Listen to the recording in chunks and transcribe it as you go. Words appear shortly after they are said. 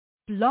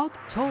Blog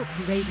Talk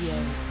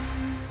Radio.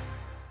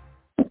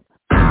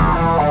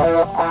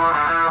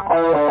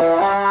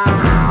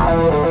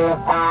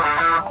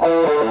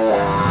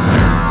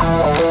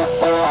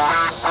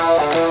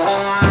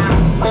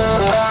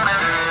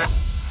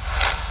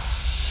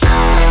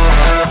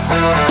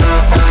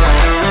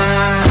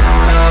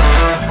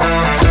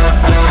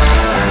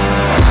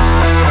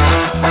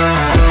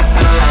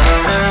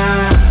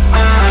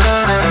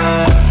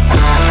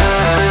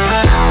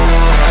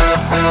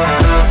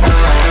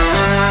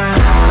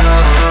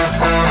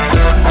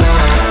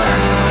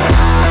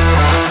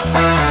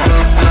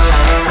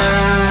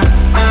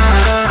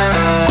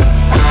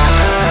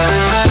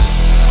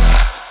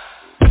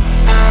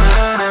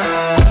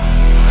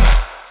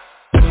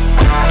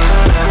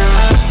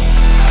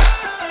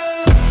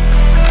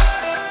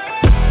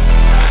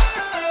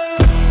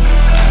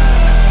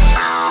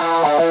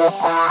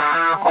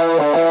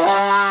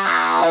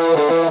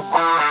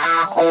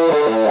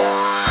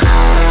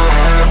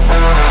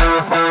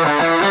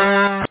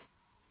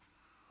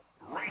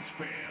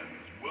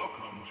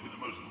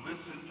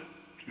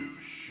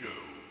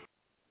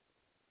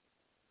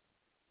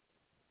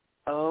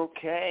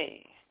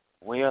 Okay,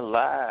 we are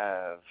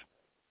live.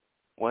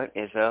 What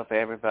is up,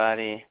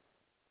 everybody?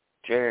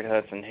 Jared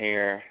Hudson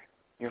here,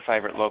 your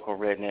favorite local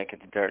redneck at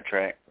the dirt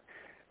track.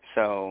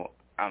 So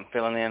I'm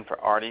filling in for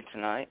Artie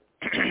tonight.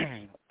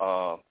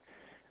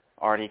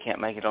 Artie can't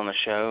make it on the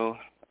show.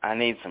 I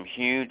need some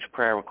huge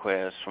prayer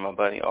requests from my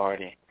buddy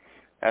Artie.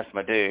 That's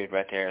my dude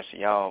right there. So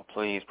y'all,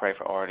 please pray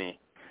for Artie.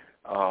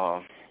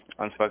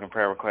 Unspoken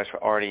prayer request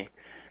for Artie.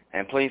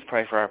 And please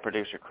pray for our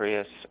producer,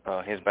 Chris.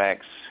 His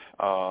back's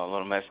a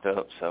little messed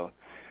up, so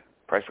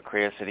pray for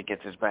Chris that he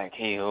gets his back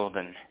healed.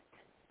 And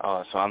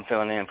so I'm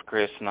filling in for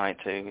Chris tonight,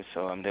 too.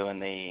 So I'm doing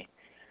the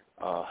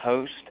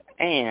host,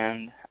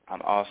 and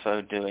I'm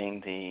also doing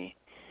the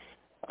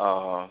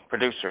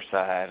producer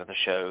side of the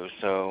show.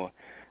 So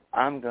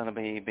I'm going to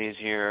be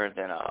busier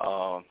than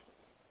a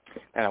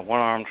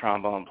one-armed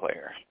trombone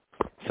player.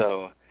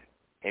 So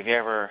have you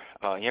ever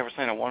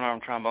seen a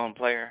one-armed trombone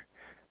player?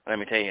 Let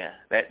me tell you,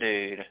 that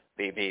dude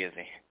be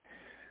busy.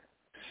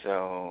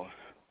 So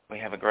we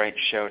have a great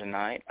show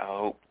tonight. I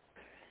hope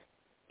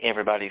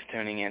everybody's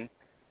tuning in.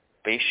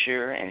 Be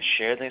sure and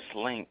share this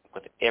link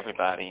with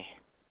everybody.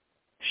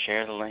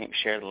 Share the link.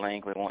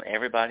 We want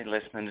everybody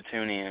listening to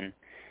tune in.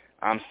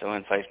 I'm still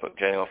in Facebook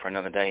jail for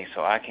another day,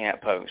 so I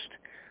can't post.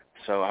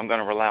 So I'm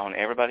going to rely on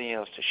everybody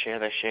else to share,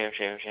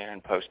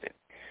 and post it.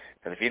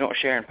 Because if you don't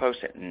share and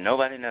post it,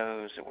 nobody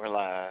knows that we're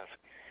live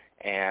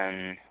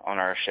and on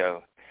our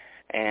show.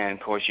 And,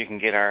 of course, you can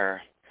get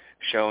our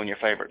show on your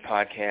favorite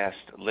podcast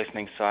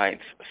listening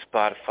sites,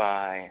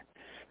 Spotify,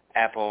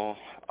 Apple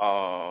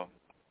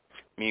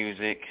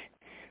Music,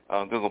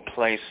 Google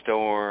Play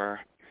Store,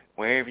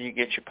 wherever you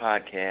get your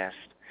podcast.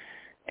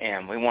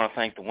 And we want to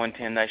thank the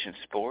 110 Nation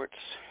Sports,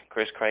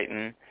 Chris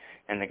Creighton,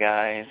 and the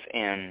guys.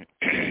 And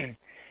we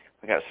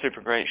got a super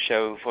great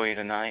show for you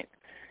tonight.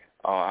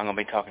 I'm going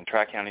to be talking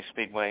Tri-County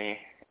Speedway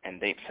and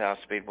Deep South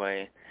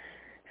Speedway.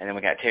 And then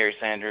we got Terry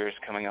Sanders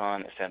coming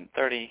on at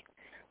 7:30.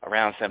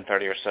 Around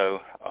 7:30 or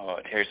so,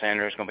 Terry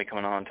Sanders is going to be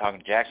coming on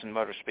talking Jackson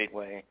Motor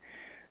Speedway,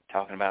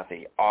 talking about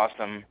the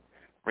awesome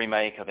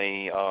remake of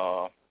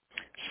the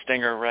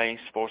Stinger race,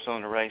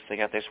 four-cylinder race they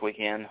got this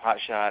weekend, Hot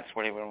Shots,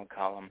 whatever you want to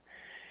call them.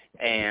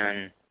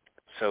 And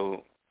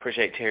so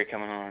appreciate Terry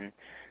coming on.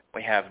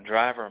 We have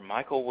driver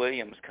Michael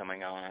Williams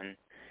coming on.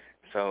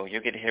 So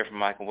you'll get to hear from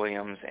Michael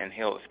Williams, and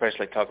he'll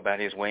especially talk about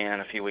his win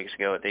a few weeks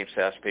ago at Deep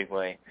South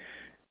Speedway.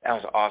 That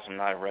was an awesome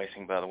night of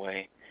racing, by the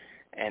way.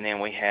 And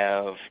then we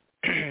have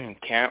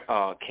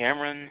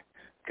Cameron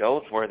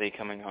Goldsworthy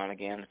coming on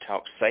again to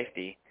talk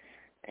safety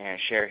and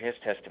share his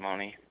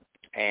testimony.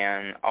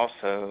 And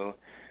also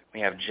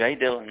we have Jay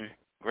Dillon,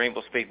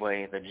 Greenville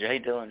Speedway, the Jay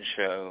Dillon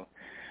Show.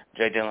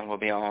 Jay Dillon will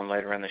be on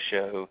later in the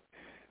show.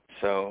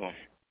 So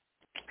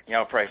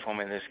y'all pray for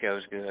me this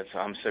goes good. So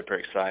I'm super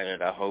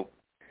excited. I hope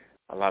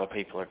a lot of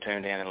people are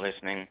tuned in and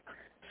listening.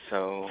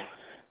 So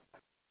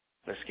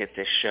let's get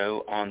this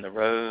show on the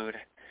road.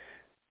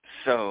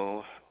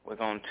 So we're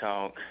going to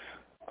talk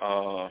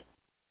 10-4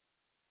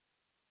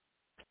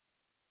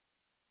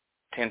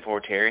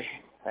 Terry.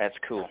 That's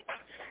cool.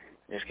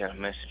 Just got a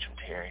message from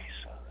Terry,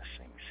 so let's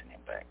see. Let me send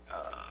him back.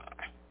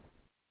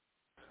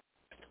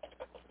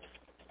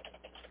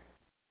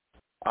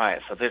 All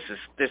right, so this is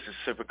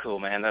super cool,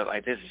 man.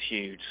 Like, this is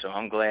huge. So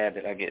I'm glad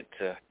that I get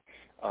to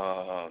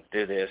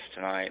do this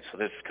tonight. So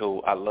this is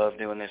cool. I love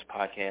doing this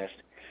podcast.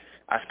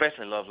 I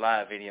especially love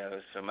live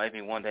videos. So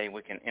maybe one day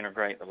we can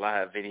integrate the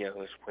live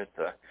videos with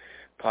the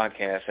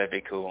podcast. That'd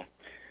be cool.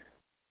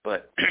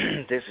 But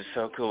this is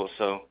so cool.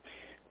 So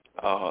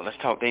let's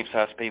talk Deep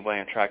South Speedway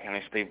and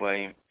Tri-County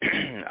Speedway.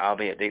 I'll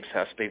be at Deep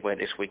South Speedway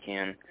this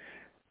weekend.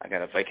 I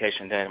got a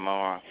vacation day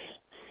tomorrow.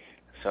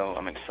 So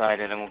I'm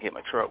excited. I'm going to get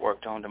my truck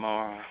worked on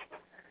tomorrow.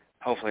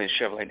 Hopefully the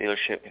Chevrolet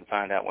dealership can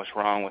find out what's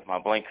wrong with my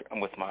blinker,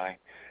 with my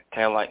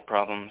taillight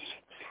problems.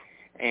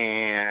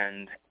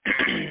 And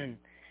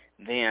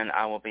then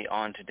I will be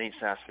on to Deep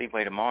South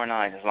Speedway tomorrow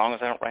night, as long as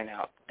I don't rain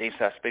out. Deep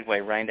South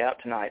Speedway rained out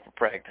tonight for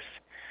practice,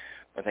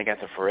 but they got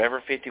the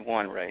Forever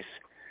 51 race,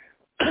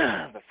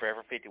 the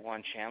Forever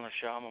 51 Chandler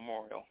Shaw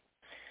Memorial.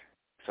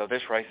 So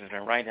this race has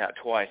been rained out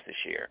twice this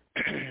year.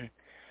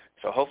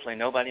 So hopefully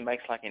nobody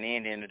makes like an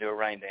Indian to do a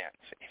rain dance.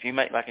 If you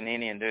make like an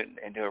Indian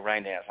and do a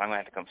rain dance, I'm going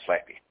to have to come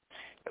slap you.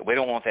 But we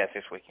don't want that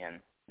this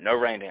weekend. No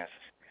rain dances.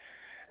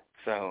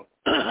 So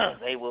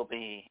they will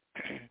be,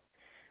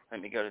 let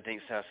me go to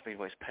Deep South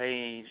Speedway's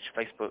page,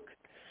 Facebook.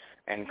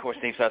 And, of course,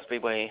 Deep South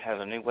Speedway has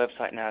a new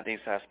website now,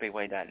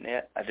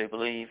 deepsouthspeedway.net, I do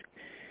believe.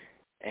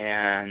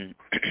 And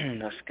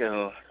let's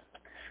go.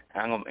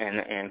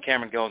 And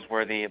Cameron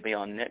Goldsworthy will be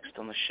on next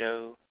on the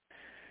show.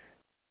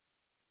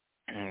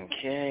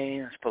 Okay,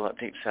 let's pull up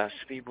Deep South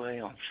Speedway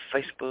on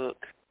Facebook.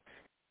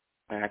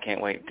 Man, I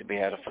can't wait to be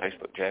out of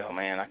Facebook jail,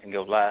 man. I can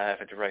go live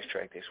at the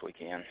racetrack this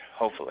weekend,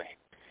 hopefully.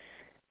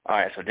 All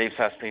right, so Deep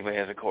South Speedway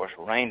has, of course,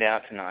 rained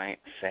out tonight,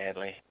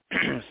 sadly.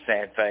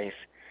 Sad face,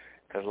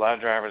 because a lot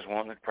of drivers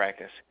wanted to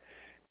practice.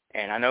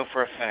 And I know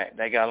for a fact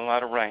they got a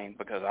lot of rain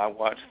because I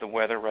watched the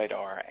weather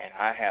radar, and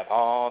I have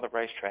all the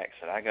racetracks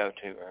that I go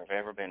to or have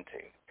ever been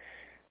to.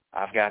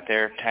 I've got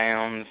their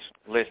towns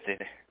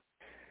listed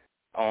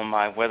on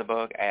my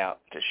WeatherBug app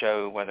to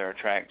show whether a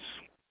track's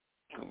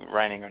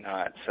raining or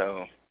not.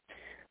 So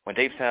when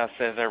Deep South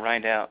says they're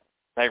rained out,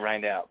 they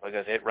rained out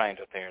because it rained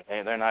up there.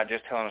 They're not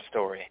just telling a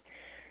story.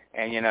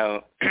 And, you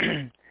know,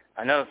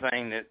 another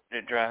thing that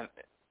drives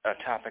a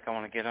topic I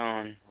want to get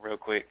on real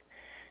quick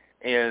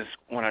is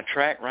when a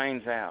track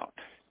rains out,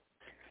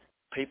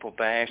 people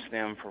bash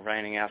them for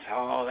raining out. Say,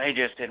 oh, they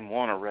just didn't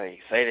want to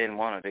race. They didn't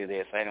want to do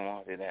this. They didn't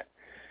want to do that.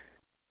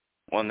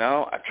 Well,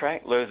 no, a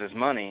track loses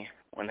money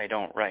when they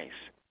don't race.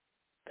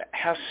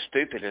 How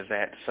stupid is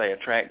that to say a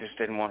track just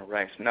didn't want to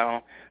race?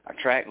 No, a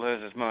track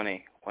loses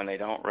money when they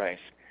don't race.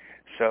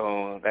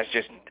 So that's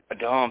just a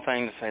dumb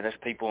thing to say. That's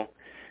people,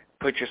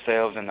 put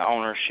yourselves in the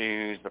owner's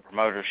shoes, the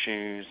promoter's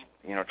shoes,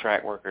 you know,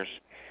 track workers.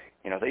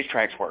 You know, these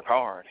tracks work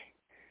hard.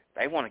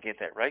 They want to get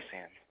that race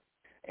in.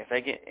 If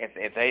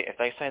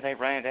they say they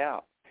rained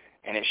out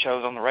and it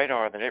shows on the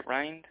radar that it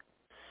rained,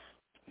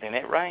 then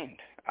it rained.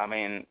 I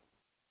mean,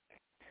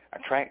 a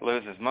track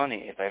loses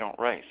money if they don't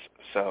race.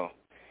 So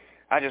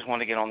I just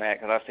want to get on that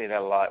because I see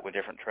that a lot with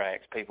different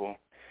tracks. People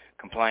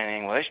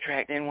complaining, well, this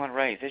track didn't want to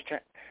race. This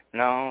track,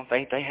 no,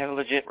 they had a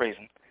legit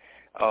reason.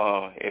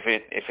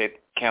 If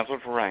it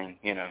canceled for rain,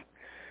 you know.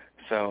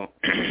 So,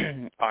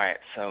 all right.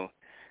 So,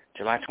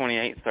 July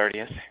 28th,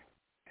 30th,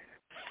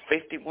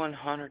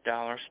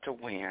 $5,100 to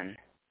win,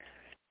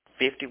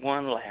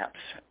 51 laps,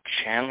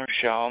 Chandler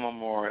Shaw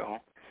Memorial.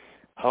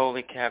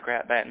 Holy cow,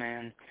 crap,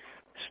 Batman.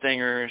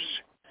 Stingers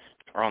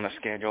are on the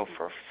schedule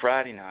for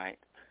Friday night.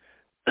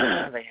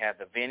 They have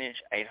the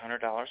vintage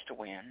 $800 to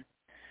win,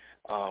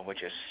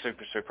 which is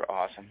super, super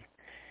awesome.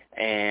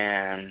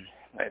 And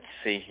let's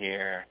see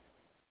here.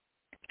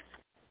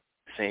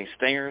 See,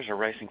 Stingers are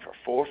racing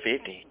for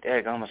 $450.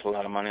 That's almost a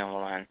lot of money on the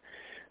line.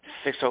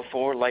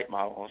 604 late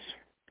models.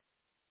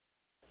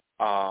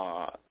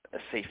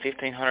 Let's see,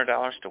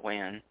 $1,500 to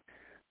win.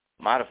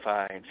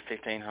 Modifieds,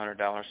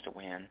 $1,500 to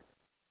win.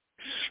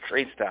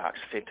 Street stocks,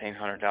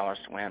 $1,500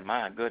 to win.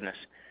 My goodness.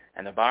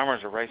 And the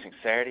Bombers are racing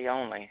Saturday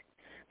only.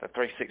 The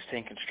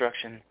 316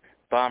 construction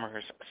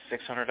Bombers,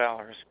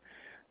 $600.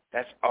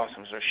 That's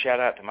awesome. So shout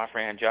out to my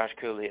friend Josh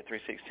Cooley at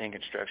 316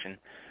 Construction.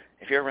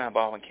 If you're around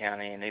Baldwin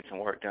County and need some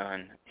work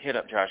done, hit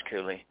up Josh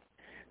Cooley.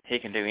 He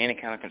can do any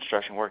kind of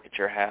construction work at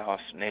your house.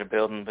 Need a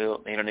building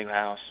built, need a new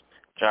house.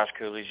 Josh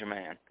Cooley's your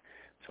man.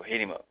 So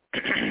hit him up.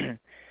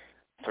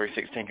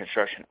 316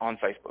 Construction on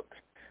Facebook.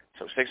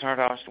 So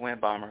 $600 to win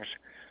Bombers.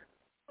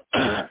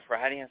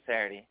 Friday and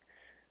Saturday,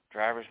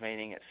 drivers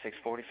meeting at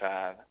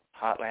 6:45,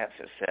 hot laps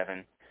at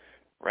 7,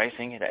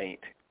 racing at 8.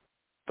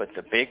 But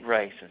the big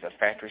race is a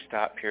factory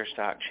stock, pure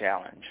stock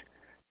challenge.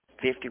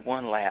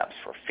 51 laps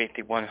for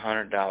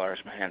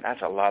 $5,100, man.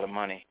 That's a lot of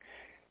money.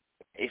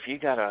 If you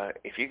got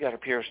a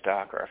pure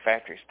stock or a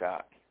factory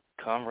stock,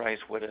 come race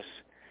with us.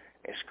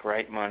 It's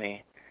great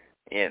money.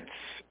 It's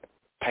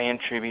paying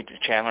tribute to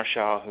Chandler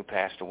Shaw, who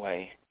passed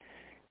away.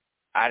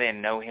 I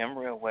didn't know him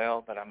real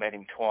well, but I met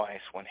him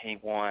twice when he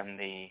won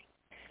the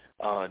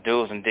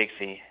Duels in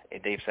Dixie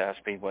at Deep South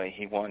Speedway.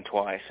 He won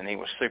twice, and he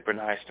was super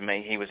nice to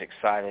me. He was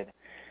excited.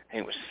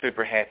 He was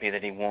super happy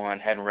that he won.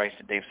 Hadn't raced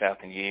at Deep South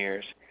in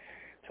years.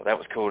 So that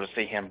was cool to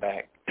see him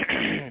back.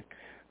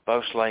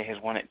 Bo Slay has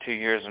won it 2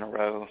 years in a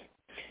row.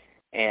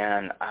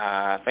 And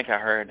I think I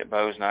heard that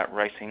Bo's not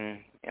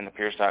racing in the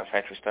pure stock,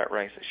 factory stock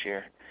race this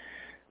year.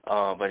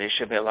 But it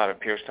should be a lot of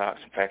pure stocks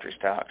and factory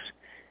stocks.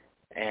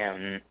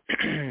 And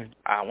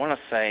I want to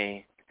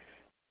say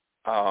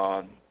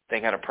they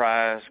got a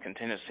prize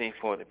contingency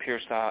for the pure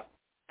stock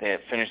that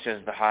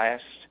finishes the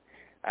highest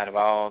out of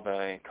all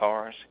the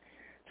cars.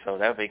 So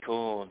that would be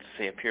cool to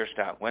see a pure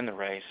stock win the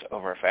race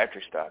over a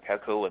factory stock. How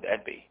cool would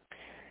that be?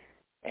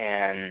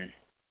 And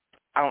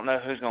I don't know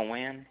who's going to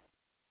win,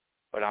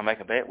 but I'll make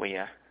a bet with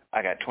you.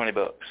 I got $20.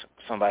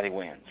 Somebody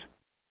wins.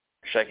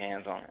 Shake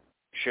hands on it.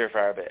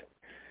 Surefire bet.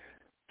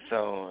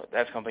 So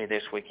that's going to be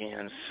this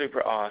weekend.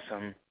 Super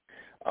awesome.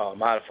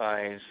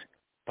 Modifies,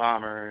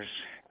 bombers,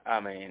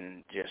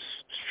 just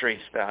street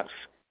stocks,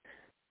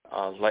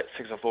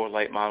 604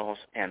 late models,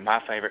 and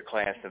my favorite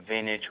class, the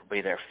vintage, will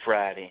be there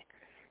Friday.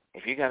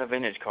 If you got a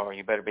vintage car,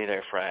 you better be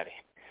there Friday,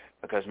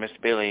 because Mr.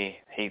 Billy,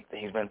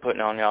 he's been putting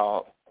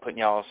y'all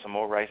some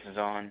more races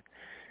on,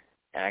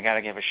 and I got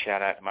to give a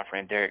shout out to my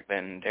friend Derek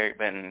Benton. Derek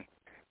Benton,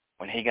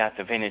 when he got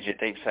the vintage at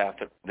Deep South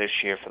this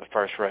year for the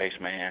first race,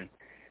 man,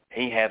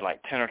 he had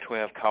like 10 or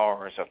 12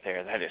 cars up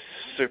there. That is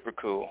super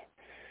cool.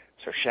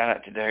 So shout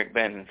out to Derek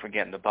Benton for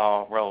getting the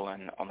ball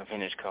rolling on the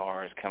vintage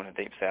cars coming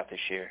to Deep South this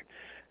year.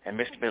 And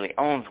Mr. Billy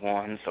owns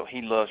one, so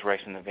he loves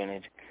racing the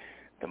vintage.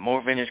 The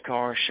more vintage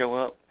cars show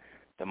up,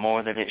 the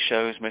more that it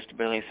shows Mr.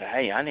 Billy say,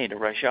 hey, I need to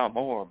race y'all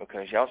more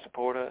because y'all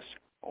support us.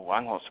 Well,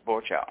 I'm going to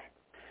support y'all.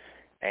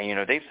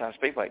 And, Deep South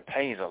Speedway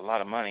pays a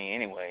lot of money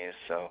anyways,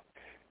 so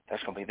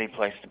that's going to be the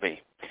place to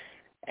be.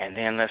 And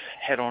then let's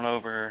head on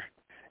over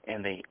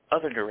in the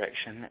other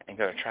direction and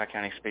go to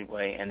Tri-County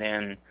Speedway, and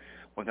then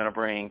we're going to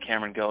bring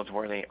Cameron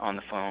Goldsworthy on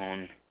the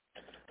phone.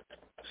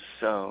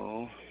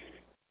 So,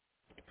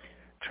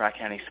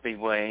 Tri-County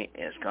Speedway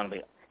is going to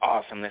be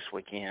awesome this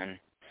weekend.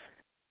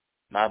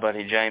 My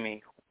buddy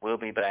Jamie will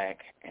be back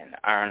in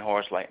Iron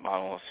Horse late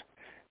models.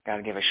 Got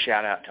to give a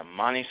shout out to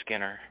Monty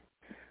Skinner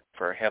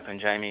for helping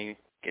Jamie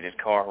get his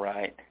car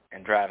right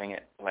and driving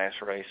it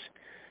last race.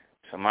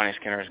 So Monty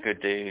Skinner is a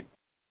good dude.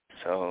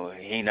 So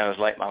he knows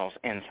late models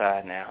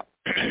inside and out.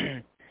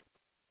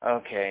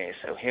 Okay,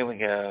 so here we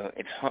go.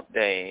 It's hump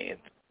day,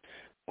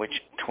 which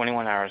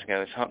 21 hours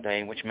ago, it's hump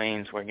day, which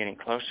means we're getting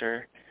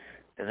closer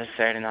to this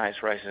Saturday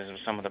night's races with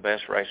some of the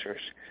best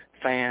racers,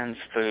 fans,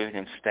 food,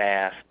 and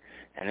staff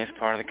in this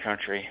part of the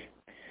country.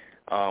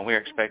 We're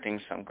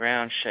expecting some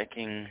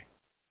ground-shaking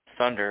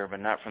thunder, but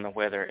not from the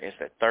weather. It's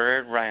the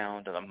third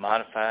round of the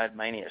Modified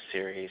Mania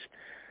Series,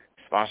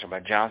 sponsored by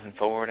Johnson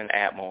Ford and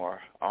Atmore.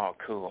 Oh,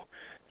 cool.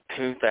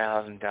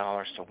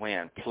 $2,000 to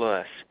win,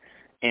 plus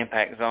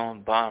Impact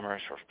Zone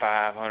Bombers for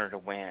 $500 to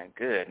win.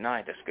 Good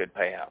night. That's a good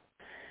payout.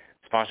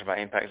 Sponsored by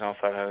Impact Zone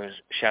Photos.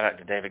 Shout out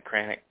to David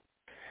Kranick.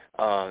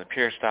 The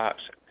Pure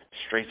Stocks,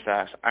 Street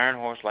Stocks, Iron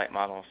Horse late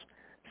models,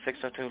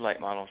 602 late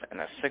models, and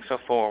the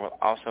 604 will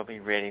also be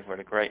ready for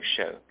the great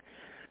show.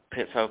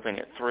 Pits open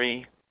at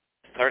 3,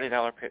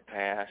 $30 pit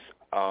pass,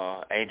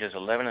 ages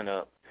 11 and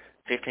up,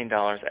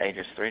 $15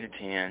 ages 3 to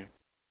 10,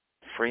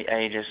 free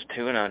ages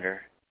 2 and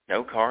under,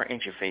 no car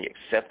entry fee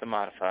except the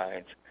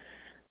modifieds,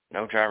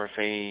 no driver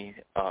fee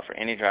for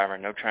any driver,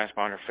 no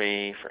transponder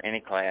fee for any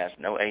class,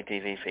 no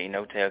ATV fee,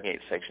 no tailgate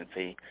section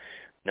fee,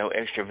 no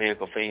extra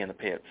vehicle fee in the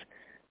pits.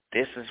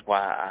 This is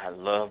why I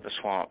love the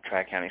Swamp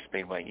Tri-County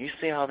Speedway. You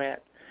see all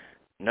that?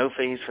 No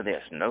fees for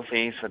this, no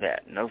fees for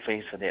that, no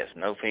fees for this,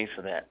 no fees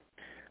for that.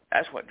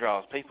 That's what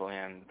draws people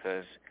in,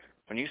 because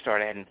when you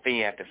start adding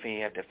fee after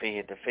fee after fee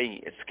after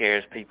fee, it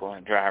scares people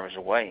and drivers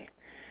away.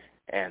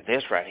 And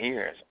this right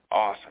here is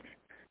awesome.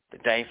 The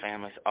Day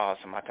family's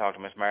awesome. I talk to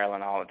Miss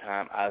Marilyn all the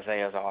time.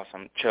 Isaiah's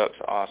awesome. Chuck's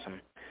awesome.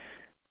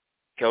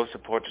 Go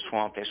support the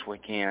Swamp this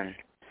weekend.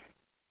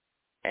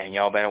 And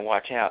y'all better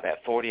watch out.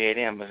 That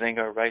 48M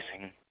Mazingo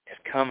Racing is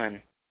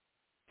coming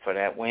for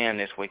that win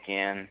this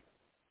weekend.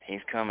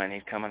 He's coming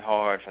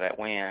hard for that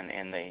win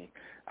in the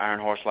Iron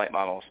Horse late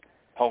models.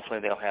 Hopefully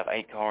they'll have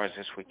 8 cars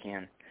this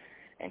weekend.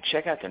 And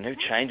check out the new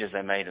changes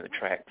they made to the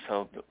track.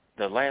 So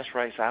the last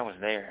race I was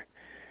there,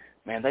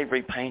 man, they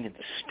repainted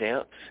the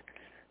steps.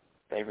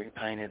 They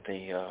repainted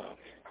the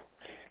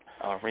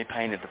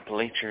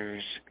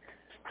bleachers.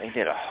 They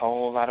did a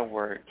whole lot of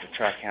work to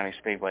Tri-County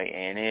Speedway,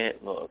 and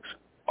it looks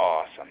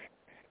awesome.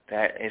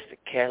 That is the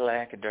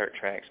Cadillac of dirt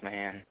tracks,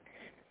 man.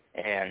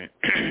 And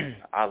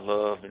I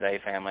love the Day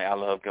family. I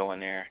love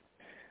going there.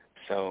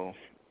 So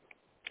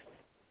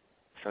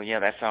yeah,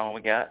 that's all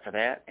we got for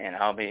that. And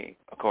I'll be,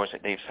 of course,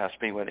 at Deep South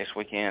Speedway this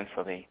weekend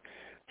for the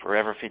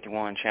Forever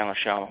 51 Chandler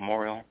Shaw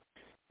Memorial.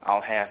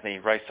 I'll have the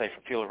Race Safe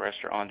Fuel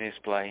Arrestor on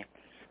display.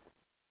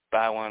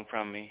 Buy one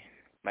from me,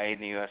 made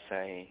in the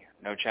USA,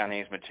 no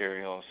Chinese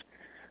materials.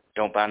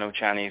 Don't buy no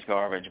Chinese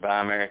garbage. Buy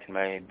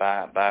American-made.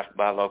 Buy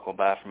local.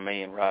 Buy from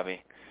me and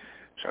Robbie.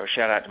 So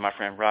shout out to my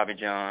friend Robbie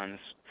Johns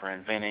for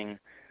inventing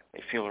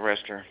the fuel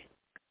arrestor.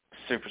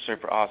 Super,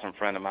 super awesome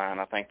friend of mine.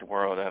 I think the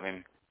world of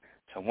him.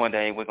 So one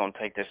day we're going to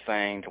take this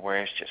thing to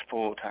where it's just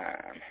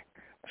full-time.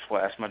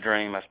 That's my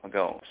dream. That's my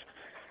goals.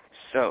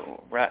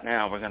 So right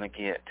now we're going to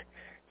get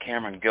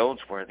Cameron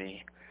Goldsworthy.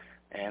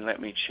 And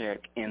let me check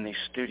in the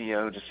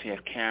studio to see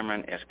if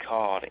Cameron is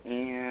called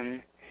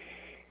in.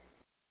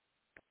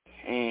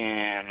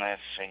 And let's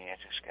see, I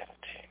just got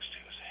a text.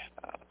 Who's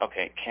that?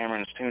 Okay,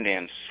 Cameron's tuned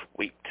in.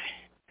 Sweet.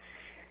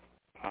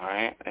 All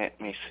right,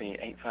 let me see,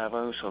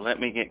 850. So let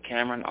me get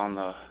Cameron on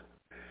the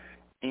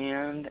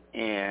end.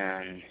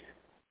 And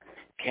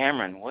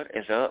Cameron, what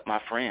is up, my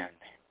friend?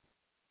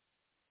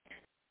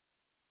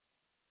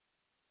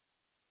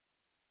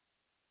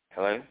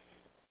 Hello?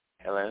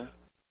 Hello?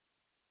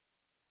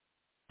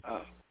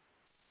 Oh.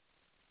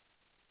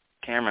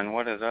 Cameron,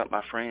 what is up,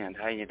 my friend?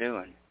 How you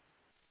doing?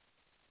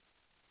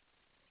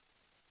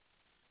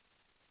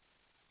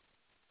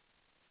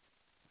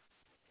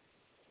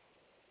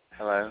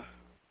 Hello?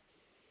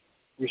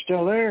 You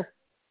still there?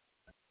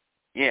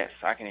 Yes,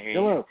 I can hear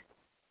Hello. you.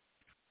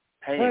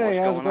 Hey, Hey, what's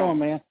how's going it going, on?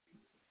 man? Man,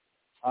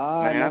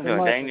 I'm Nothing doing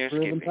much. dang near Just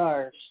grooving Skippy.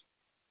 tires.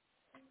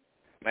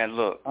 Man,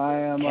 look, I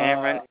am,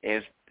 Cameron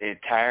is a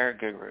tire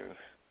guru.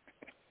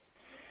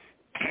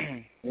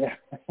 yeah,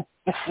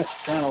 it's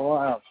kind of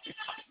wild.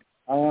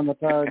 I am a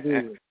tire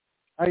guru.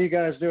 How you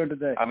guys doing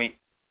today? I mean,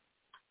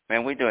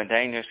 man, we're doing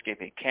dang near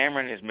Skippy.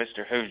 Cameron is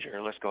Mr.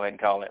 Hoosier. Let's go ahead and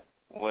call it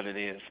what it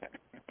is.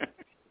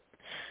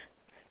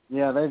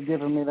 Yeah, they've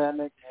given me that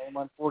nickname.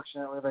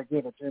 Unfortunately, they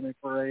give it to me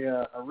for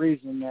a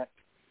reason that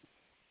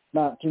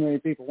not too many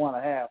people want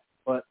to have.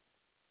 But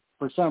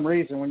for some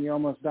reason, when you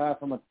almost die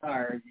from a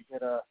tire, you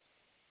get a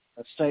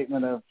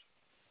statement of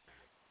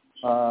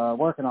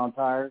working on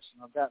tires,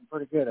 and I've gotten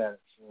pretty good at it.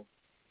 So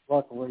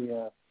luckily,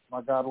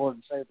 my God, Lord,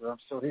 and Savior, I'm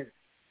still here.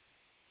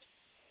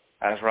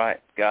 That's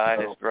right. God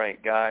is great.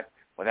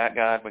 Without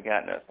God, we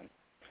got nothing.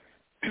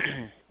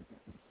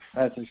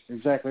 That's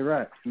exactly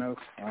right.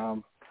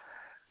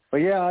 But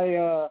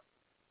yeah,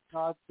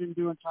 I've been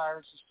doing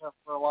tires and stuff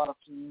for a lot of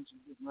teams and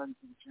getting ready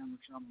for the Chandler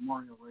Shaw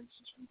Memorial Race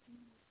this weekend.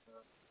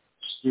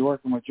 Be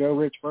working with Joe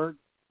Richburg.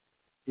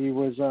 He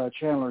was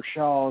Chandler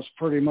Shaw's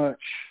pretty much.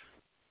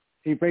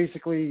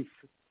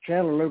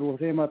 Chandler lived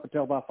with him up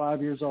until about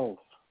 5 years old,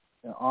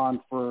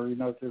 on for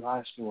through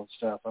high school and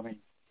stuff. I mean,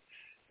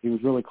 he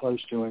was really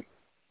close to him,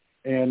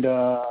 and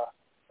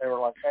they were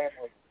like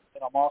family.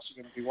 And I'm also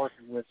going to be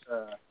working with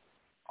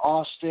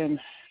Austin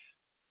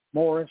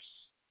Morris,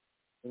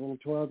 the little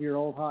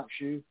 12-year-old hot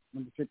shoe,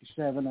 number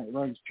 57, that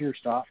runs Pure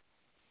Stock.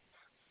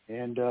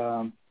 And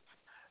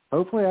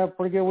hopefully I have a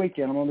pretty good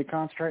weekend. I'm going to be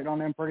concentrating on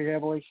them pretty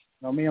heavily.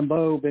 Me and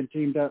Bo have been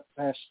teamed up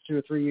the past 2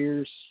 or 3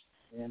 years,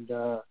 and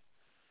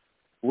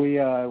we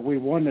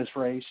won this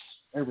race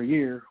every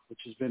year, which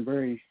has been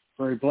very,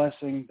 very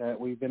blessing that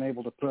we've been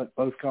able to put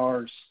both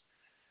cars,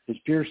 his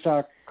Pure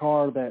Stock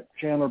car that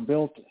Chandler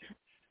built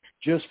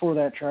just for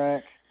that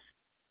track,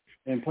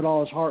 and put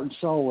all his heart and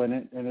soul in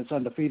it, and it's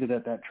undefeated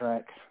at that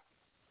track.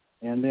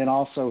 And then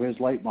also his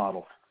late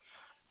model.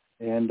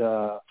 And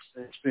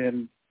it's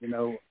been,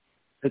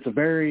 it's a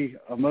very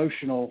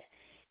emotional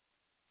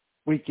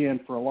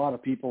weekend for a lot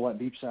of people at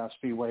Deep South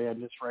Speedway in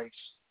this race.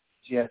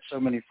 He had so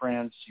many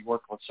friends. He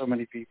worked with so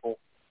many people.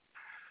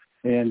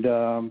 And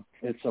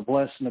it's a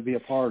blessing to be a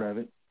part of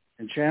it.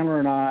 And Chandler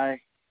and I,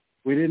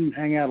 we didn't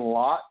hang out a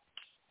lot,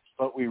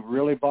 but we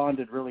really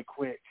bonded really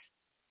quick.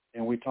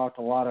 And we talked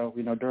a lot of,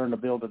 during the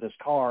build of this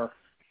car,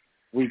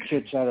 we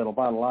chit-chatted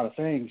about a lot of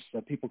things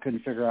that people couldn't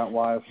figure out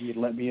why he had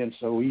let me in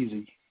so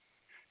easy.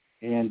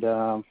 And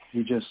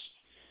he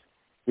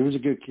was a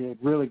good kid,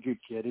 really good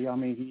kid. He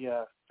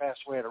passed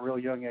away at a real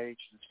young age,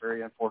 and it's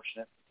very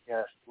unfortunate.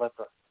 Yeah,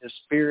 his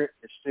spirit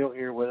is still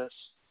here with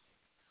us.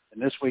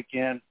 And this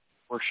weekend,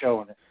 we're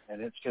showing it,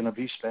 and it's going to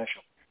be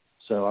special.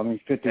 So,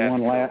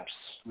 51 laps.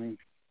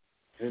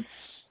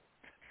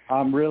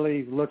 I'm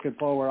really looking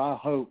forward, I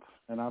hope,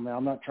 and I'm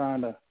not trying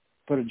to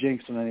put a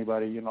jinx on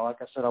anybody.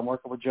 Like I said, I'm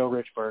working with Joe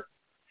Richburg,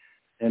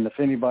 and if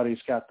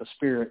anybody's got the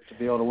spirit to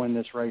be able to win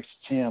this race,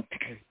 it's him.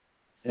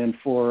 And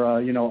for,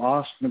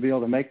 Austin to be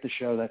able to make the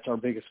show, that's our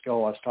biggest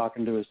goal. I was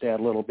talking to his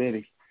dad, Little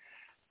Bitty,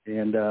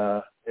 and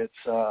it's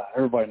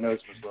everybody knows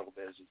him as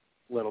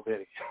Little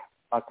Bitty,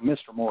 like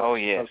Mr. Morris. Oh,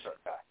 yes.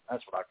 Guy.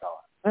 That's what I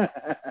call it.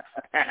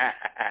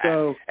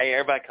 So, hey,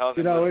 everybody calls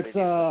him Little it's, Bitty.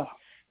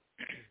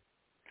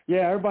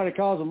 Yeah, everybody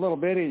calls him Little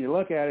Bitty, and you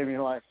look at him, and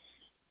you're like,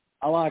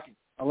 I like him.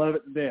 I love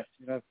it to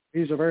death.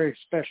 He's a very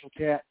special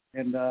cat,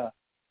 and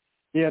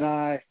he and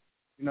I,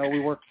 we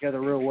work together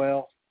real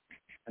well.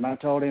 And I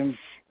told him,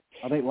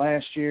 I think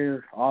last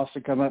year,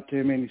 Austin come up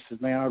to me and he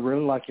said, "Man, I'd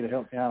really like you to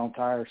help me out on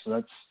tires."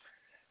 So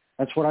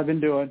that's what I've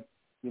been doing,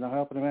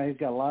 helping him out. He's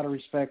got a lot of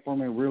respect for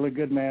me, really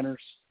good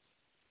manners,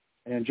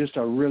 and just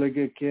a really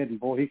good kid.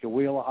 And boy, he could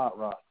wheel a hot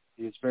rod.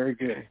 He's very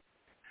good.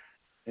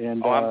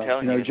 And I'm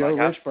telling you, Joe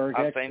like Richburg,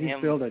 I've seen he's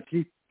him. built a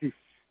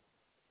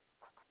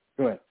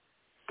Go ahead.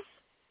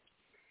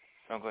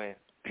 Oh, go ahead.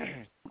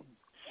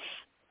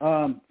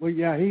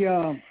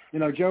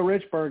 Joe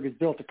Richburg has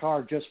built a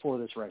car just for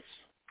this race.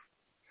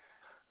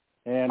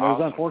 And It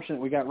was unfortunate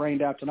we got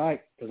rained out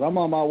tonight because I'm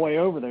on my way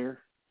over there,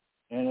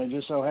 and it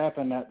just so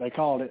happened that they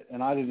called it,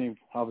 and I didn't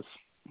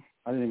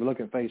even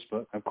look at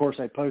Facebook. Of course,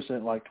 they posted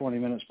it like 20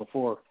 minutes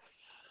before.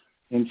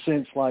 And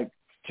since like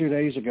 2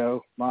 days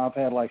ago, I've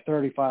had like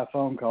 35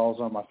 phone calls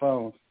on my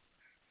phone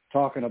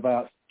talking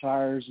about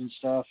tires and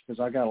stuff because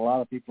I got a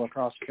lot of people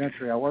across the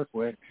country I work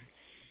with.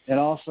 And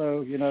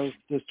also,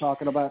 just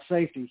talking about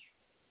safety.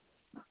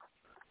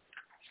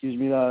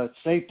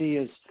 Safety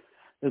is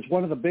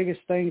one of the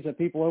biggest things that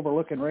people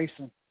overlook in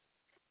racing.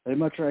 They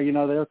much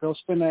rather, they'll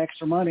spend the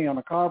extra money on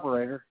a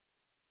carburetor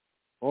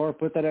or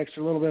put that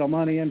extra little bit of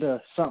money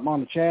into something on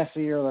the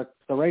chassis or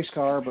the race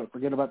car, but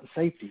forget about the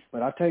safety.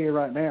 But I tell you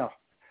right now,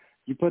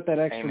 you put that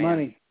extra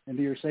money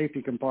into your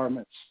safety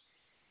compartments,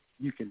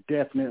 you can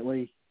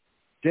definitely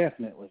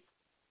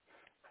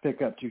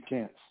pick up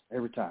 2/10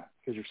 every time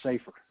because you're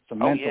safer. It's a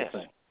mental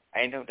thing.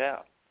 Ain't no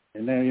doubt.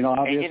 And then, you know,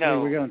 obviously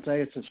we're going to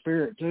say it's a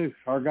spirit too.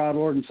 Our God,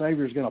 Lord, and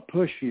Savior is going to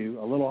push you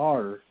a little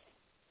harder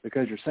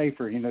because you're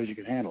safer. He knows you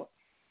can handle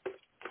it.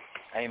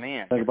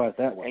 Amen. Think about it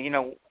that way. And, you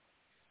know,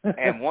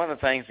 and one of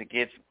the things that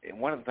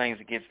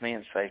gets me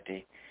in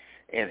safety,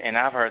 and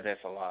I've heard this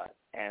a lot,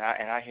 and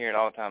I hear it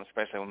all the time,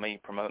 especially with me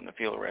promoting the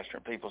fuel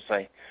restaurant. People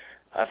say,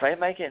 if they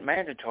make it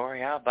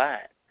mandatory, I'll buy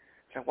it.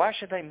 So why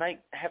should they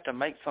have to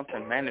make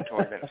something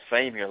mandatory that'll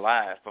save your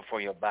life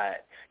before you'll buy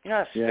it? You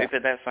know how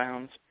stupid that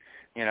sounds?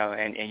 You know,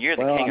 and you're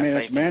the king of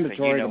safety, it's mandatory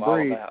so you know to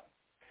breathe. all about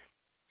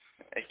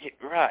it.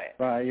 Right.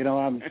 Right. You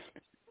know,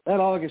 that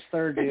August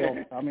 3rd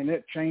deal, I mean,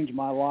 it changed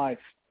my life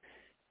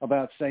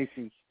about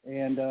safety.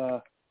 And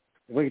if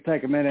we could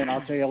take a minute, and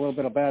I'll tell you a little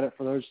bit about it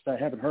for those that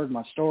haven't heard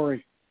my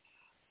story.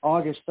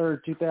 August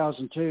 3rd,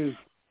 2002,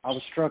 I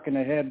was struck in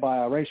the head by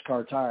a race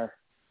car tire,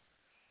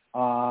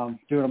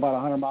 doing about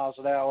 100 miles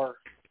an hour,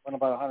 went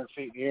about 100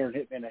 feet in the air and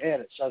hit me in the head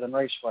at Southern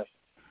Raceway.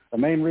 The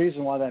main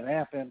reason why that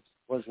happened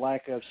was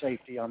lack of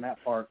safety on that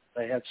part.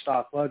 They had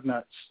stock lug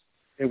nuts.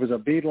 It was a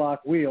beadlock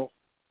wheel.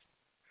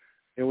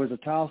 It was a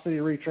Tile City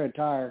retread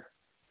tire.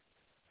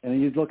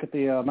 And you'd look at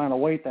the amount of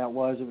weight that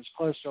was. It was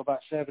close to about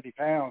 70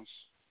 pounds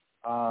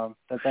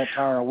that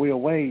tire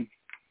wheel weighed.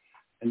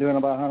 And doing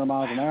about 100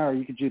 miles an hour,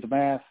 you could do the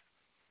math.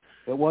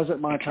 It wasn't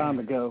my time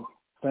to go,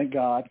 thank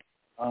God.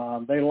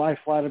 They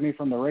life-flighted me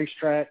from the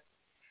racetrack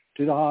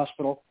to the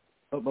hospital.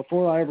 But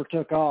before I ever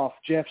took off,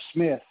 Jeff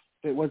Smith,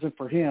 if it wasn't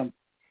for him,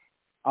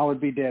 I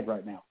would be dead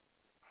right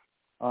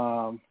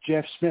now.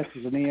 Jeff Smith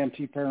was an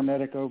EMT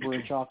paramedic over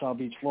in Choctaw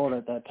Beach, Florida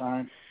at that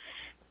time.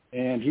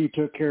 And he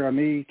took care of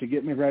me to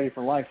get me ready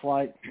for life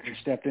flight and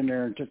stepped in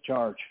there and took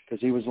charge because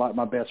he was like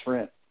my best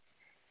friend.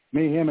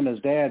 Me, him, and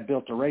his dad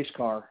built a race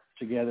car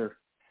together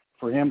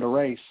for him to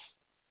race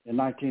in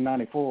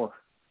 1994.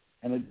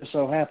 And it just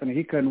so happened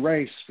he couldn't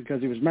race because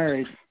he was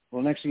married.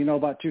 Well, next thing you know,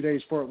 about 2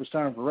 days before it was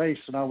time for race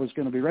and I was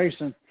going to be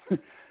racing,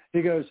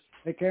 he goes,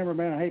 "Hey,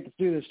 cameraman, I hate to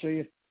do this to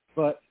you,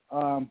 but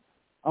I'm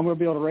going to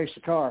be able to race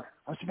the car."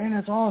 I said, "Man,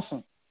 that's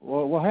awesome.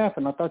 Well, what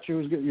happened? I thought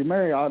you're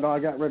married." "Oh, no, I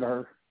got rid of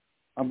her.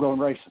 I'm going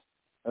racing."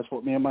 That's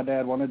what me and my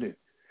dad want to do.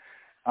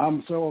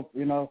 So,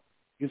 you know,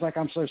 he's like,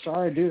 "I'm so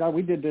sorry, dude.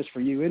 We did this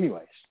for you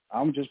anyways.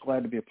 I'm just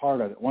glad to be a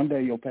part of it. One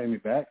day you'll pay me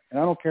back, and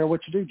I don't care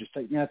what you do. Just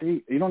take me out to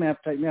eat. You don't have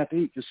to take me out to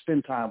eat. Just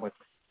spend time with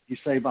me." You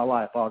saved my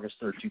life August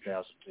 3rd,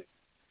 2002.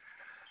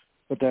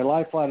 But they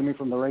life-flighted me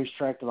from the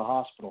racetrack to the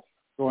hospital,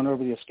 going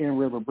over the Southern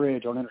Dirt Track Rrportt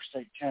Bridge on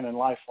Interstate 10 in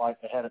life flight.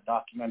 They had it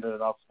documented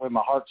when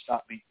my heart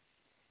stopped beating.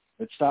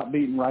 It stopped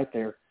beating right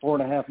there.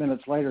 4.5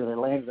 minutes later, they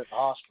landed at the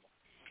hospital.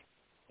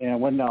 And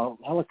when the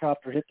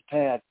helicopter hit the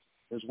pad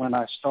is when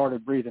I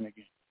started breathing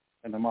again.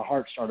 And then my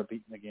heart started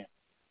beating again.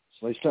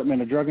 So they stuck me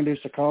in a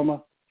drug-induced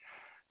coma.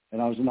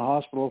 And I was in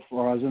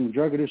the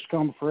drug-induced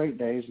coma for 8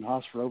 days, in the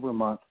hospital over a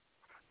month.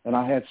 And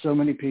I had so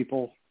many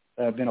people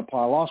that have been a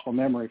part. I lost my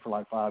memory for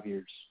like 5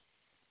 years.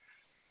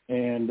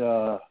 And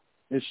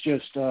it's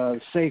just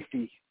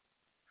safety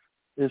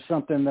is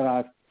something that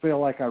I feel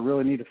like I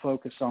really need to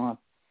focus on,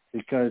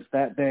 because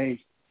that day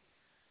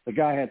the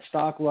guy had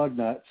stock lug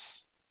nuts,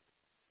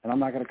 and I'm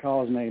not going to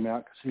call his name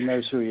out because he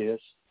knows who he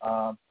is.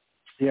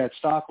 He had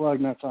stock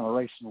lug nuts on a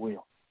racing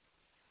wheel.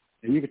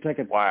 And you could take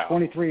a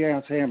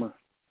 23-ounce hammer,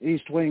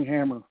 east wing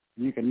hammer,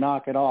 and you can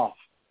knock it off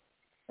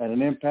at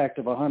an impact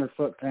of 100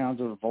 foot-pounds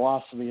of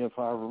velocity. If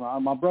I remember,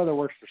 my brother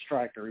works for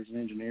Stryker. He's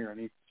an engineer, and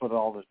he put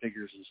all the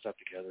figures and stuff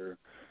together.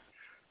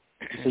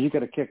 So you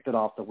could have kicked it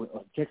off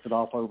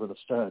over the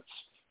studs.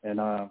 And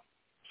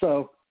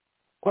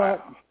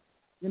but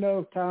you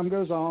know, time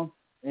goes on,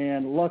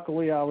 and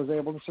luckily I was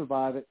able to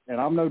survive it. And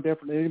I'm no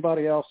different than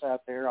anybody else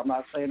out there. I'm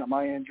not saying that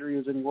my injury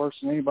is any worse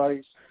than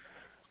anybody's.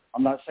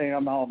 I'm not saying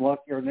I'm not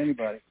luckier than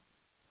anybody.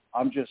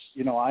 I'm just,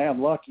 you know, I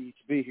am lucky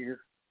to be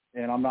here.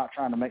 And I'm not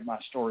trying to make my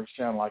story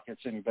sound like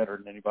it's any better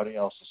than anybody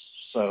else's.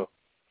 So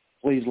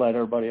please let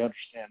everybody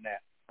understand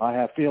that. I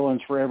have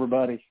feelings for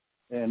everybody,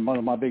 and one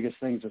of my biggest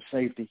things is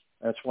safety.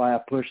 That's why I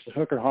push the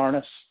hooker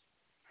harness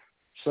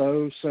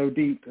so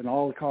deep in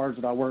all the cars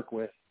that I work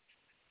with.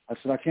 I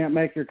said, I can't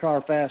make your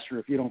car faster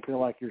if you don't feel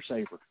like you're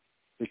safer,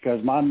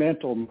 because my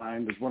mental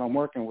mind is when I'm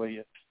working with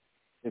you.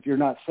 If you're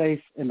not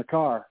safe in the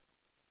car,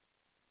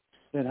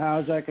 then how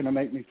is that going to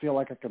make me feel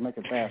like I can make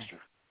it faster?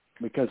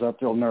 Because I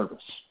feel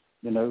nervous.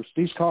 You know,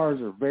 these cars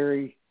are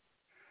very,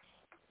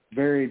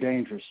 very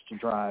dangerous to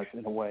drive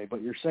in a way,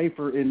 but you're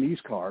safer in these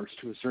cars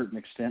to a certain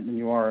extent than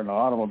you are in an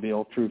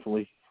automobile,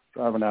 truthfully,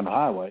 driving down the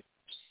highway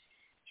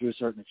to a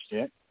certain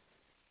extent.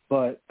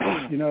 But,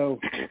 you know,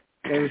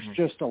 there's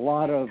just a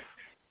lot of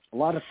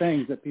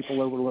things that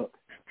people overlook.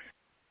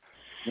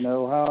 You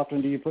know, how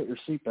often do you put your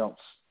seatbelts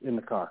in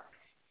the car?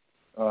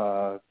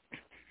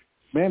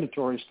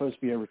 Mandatory is supposed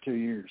to be every 2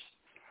 years.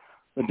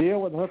 The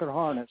deal with the hooker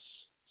harness,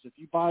 if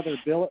you buy their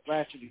billet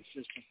ratcheting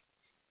system,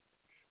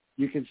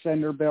 you can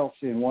send their belts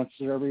in once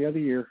every other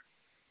year,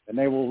 and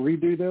they will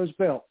redo those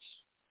belts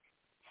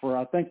for,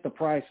 I think the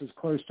price is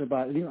close to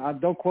about, you know,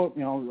 don't quote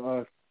me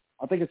on,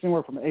 I think it's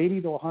anywhere from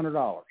 $80 to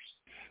 $100.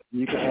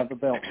 You can have the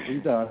belt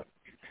redone,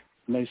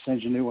 and they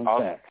send you new ones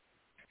back.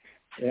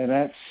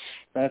 And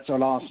that's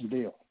an awesome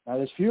deal. Now,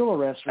 this fuel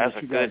arrestor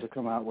that you guys have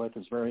come out with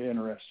is very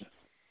interesting.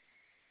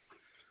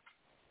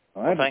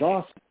 Well, that is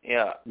awesome.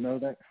 Yeah. You know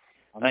that.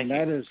 Thank you.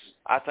 That is.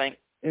 I think.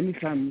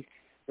 Anytime.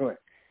 Go ahead.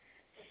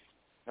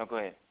 No, go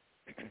ahead.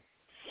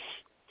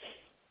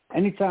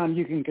 Anytime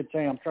you can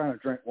contain. I'm trying to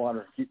drink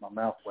water and keep my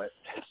mouth wet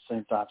at the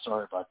same time.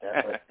 Sorry about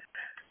that. But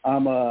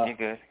I'm. You're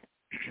good.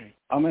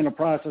 I'm in the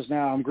process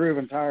now. I'm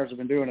grooving tires. I've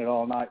been doing it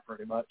all night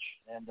pretty much.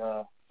 And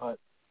but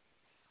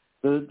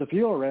the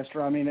fuel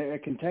arrestor, I mean,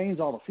 it contains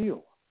all the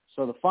fuel.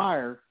 So the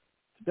fire,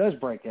 if it does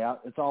break out,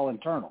 it's all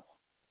internal,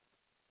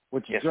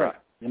 which is great. Right.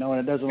 You know,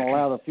 and it doesn't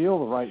allow the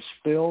fuel to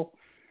spill.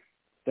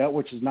 That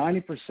which is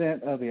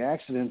 90% of the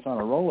accidents on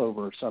a rollover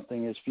or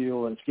something is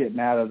fuel that's getting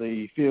out of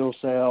the fuel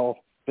cell,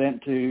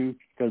 vent tube,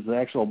 because the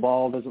actual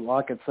ball doesn't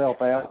lock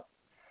itself out.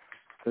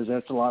 Because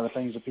that's a lot of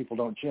things that people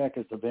don't check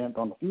is the vent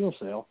on the fuel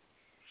cell.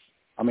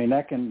 I mean,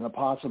 that can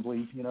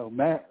possibly, you know,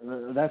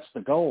 that's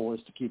the goal,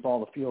 is to keep all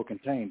the fuel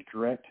contained,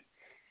 correct?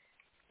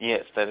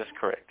 Yes, that is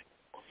correct.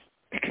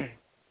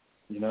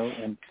 You know,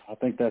 and I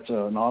think that's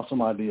an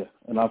awesome idea.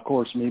 And, of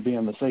course, me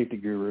being the safety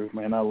guru,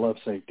 man, I love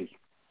safety.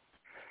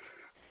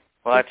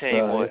 Well, I tell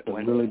you what, it's a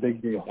really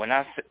big deal. When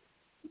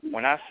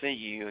I see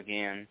you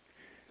again,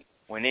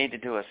 we need to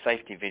do a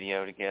safety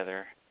video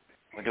together.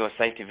 We'll do a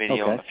safety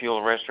video on the fuel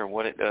arrestor,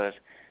 what it does,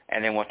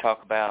 and then we'll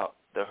talk about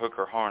the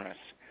hooker harness.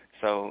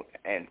 So,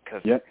 and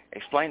because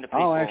explain to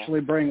people. I'll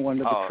actually bring one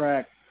to the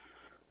track.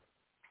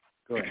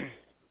 Go ahead.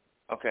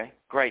 Okay,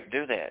 great.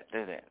 Do that.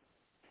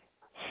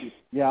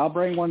 Yeah, I'll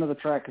bring one to the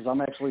track because I'm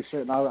actually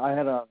sitting. I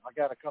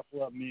got a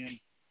couple of them in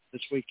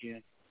this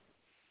weekend,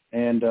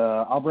 and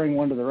I'll bring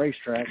one to the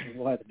racetrack, and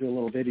we'll have to do a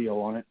little video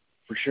on it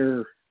for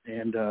sure,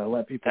 and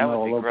let people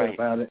know a little bit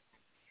about it.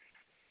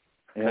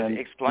 And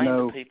explain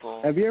to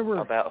people have you ever,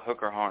 about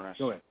hooker harness.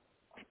 Go ahead.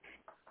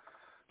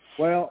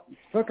 Well,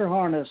 hooker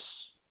harness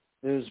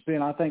has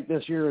been, I think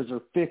this year is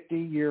their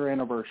 50-year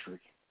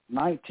anniversary.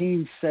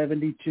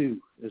 1972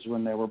 is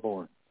when they were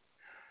born.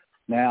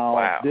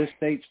 Now, this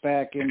dates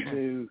back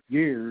into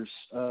years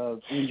of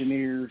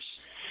engineers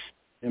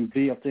and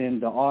built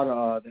into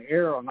the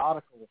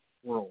aeronautical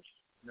world.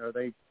 You know,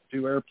 they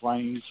do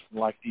airplanes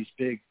like these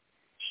big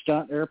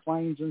stunt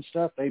airplanes and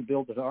stuff. They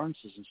build the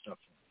harnesses and stuff.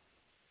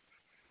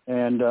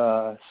 And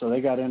so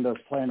they got into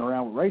playing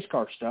around with race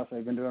car stuff.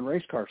 They've been doing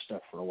race car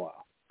stuff for a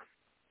while.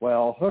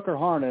 Well, hooker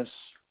harness,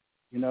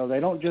 you know, they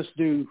don't just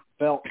do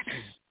belts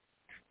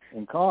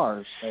in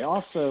cars. They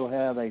also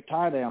have a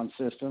tie-down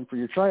system for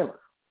your trailer.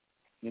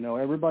 You know,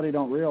 everybody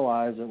don't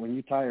realize that when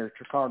you tie your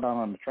car down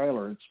on the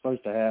trailer, it's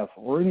supposed to have,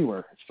 or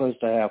anywhere, it's supposed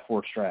to have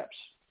 4 straps.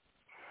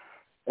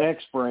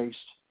 X-braced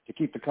to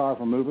keep the car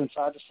from moving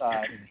side to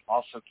side, and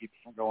also keep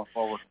it from going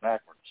forward and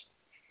backwards.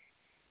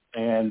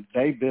 And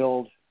they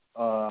build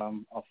a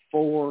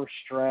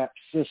 4-strap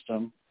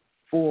system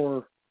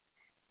for,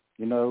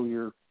 you know,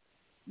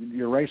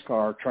 your race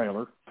car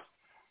trailer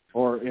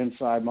or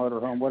inside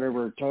motorhome,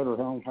 whatever, toter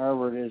home,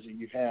 however it is that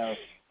you have,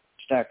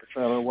 stacker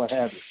trailer, what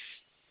have you.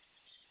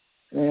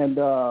 And,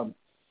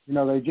 you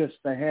know,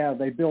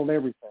 they build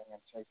everything.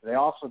 And they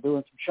also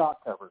doing some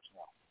shock covers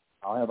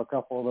now. I'll have a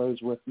couple of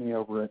those with me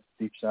over at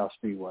Deep South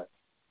Speedway.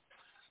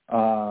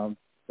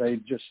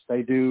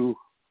 They do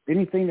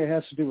anything that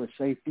has to do with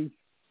safety,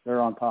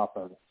 they're on top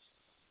of it.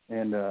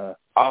 And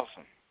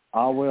awesome.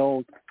 I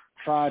will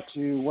try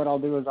to, what I'll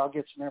do is I'll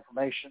get some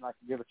information. I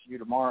can give it to you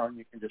tomorrow, and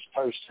you can just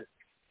post it.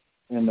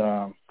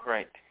 And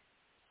great.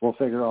 We'll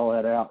figure all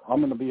that out. I'm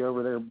going to be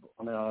over there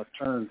on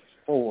turn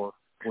 4,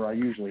 where I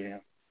usually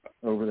am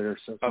over there.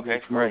 So if you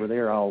come over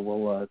there,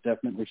 we'll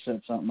definitely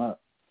set something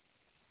up.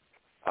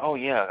 Oh,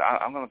 yeah.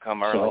 I'm going to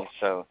come early.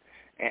 So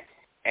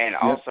and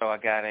also I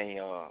got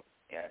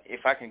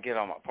if I can get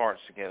all my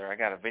parts together, I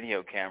got a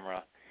video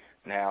camera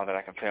now that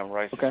I can film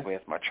races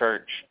with. My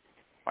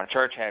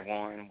church had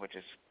one, which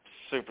is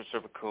super,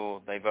 super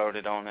cool. They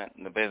voted on it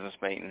in the business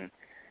meeting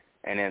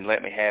and then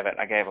let me have it.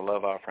 I gave a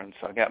love offering.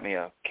 So I got me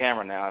a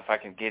camera now. If I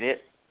can get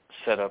it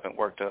set up and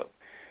worked up,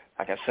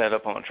 I can set it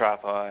up on a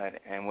tripod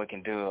and we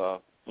can do a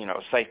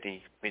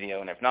safety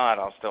video. And if not,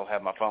 I'll still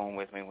have my phone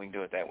with me. We can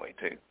do it that way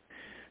too.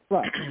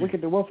 Right.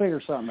 We'll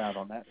figure something out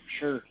on that.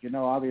 Sure. You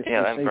know, obviously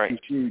safety's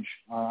huge.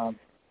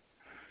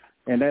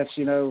 And that's,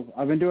 you know,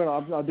 I'm doing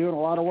a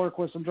lot of work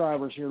with some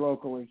drivers here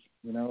locally.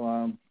 You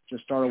know,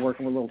 just started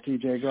working with little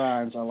TJ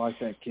Grimes. I like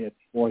that kid.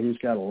 Boy, he's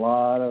got a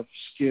lot of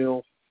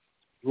skill.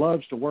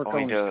 Loves to work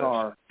on his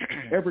car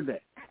every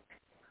day.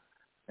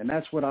 And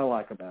that's what I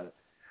like about it.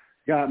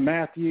 Got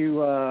Matthew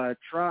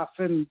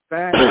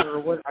Trifenbach or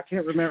what? I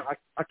can't remember.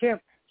 I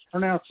can't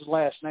pronounce his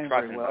last name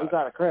very well. He's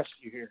out of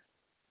Crestview here.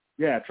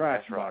 Yeah,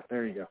 Trifenbach. Right.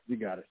 There you go. You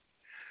got it.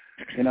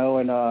 You know,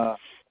 and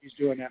he's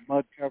doing that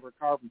mud cover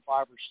carbon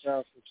fiber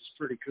stuff, which is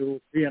pretty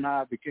cool. He and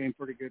I became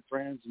pretty good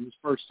friends. And his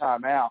first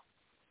time out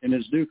in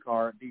his new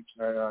car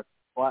at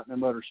Platinum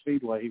Motor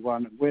Speedway, he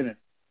wound up winning.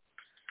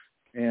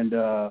 And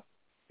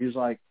he was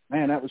like,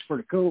 "Man, that was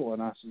pretty cool."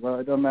 And I said, "Well,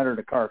 it doesn't matter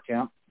the car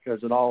count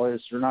because it all is.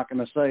 They're not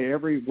going to say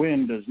every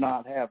win does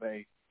not have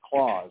a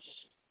clause.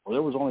 Well,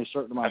 there was only a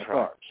certain amount of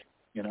cars,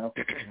 you know."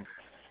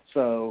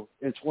 So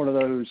it's one of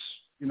those,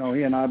 he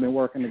and I have been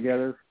working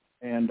together,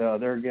 and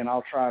there again,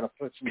 I'll try to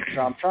put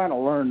I'm trying to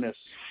learn this,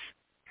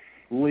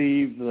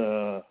 leave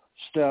the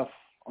stuff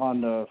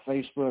on the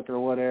Facebook or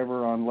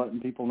whatever on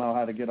letting people know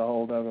how to get a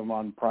hold of him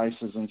on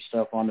prices and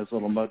stuff on his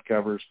little mud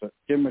covers, but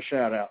give him a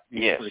shout out.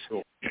 He's pretty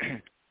cool.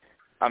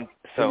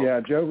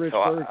 Joe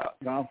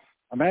Richburg,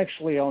 I'm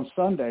actually on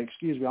Sunday,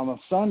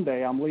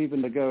 I'm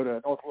leaving to go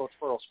to North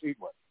Wilkesboro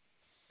Speedway,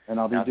 and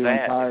I'll be doing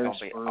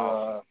tires for,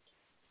 awesome.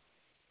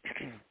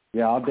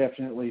 I'll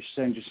definitely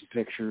send you some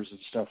pictures and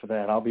stuff of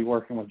that. I'll be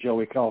working with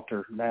Joey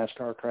Coulter,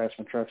 NASCAR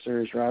Craftsman Truck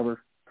Series driver.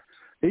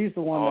 He's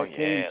the one that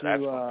came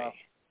to,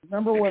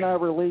 remember when I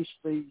released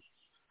the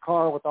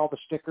car with all the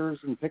stickers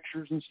and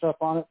pictures and stuff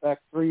on it back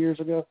 3 years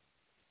ago?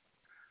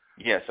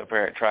 Yes, up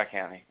there at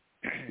Tri-County.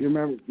 You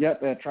remember?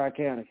 Yep, at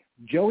Tri-County.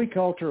 Joey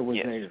Coulter was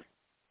there.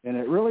 And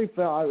it really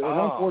felt,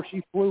 unfortunately,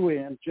 he flew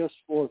in just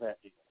for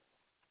that deal.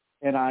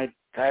 And I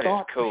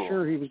thought for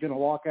sure he was going to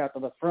walk out to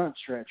the front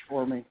stretch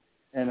for me.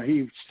 And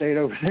he stayed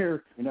over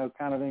there,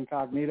 kind of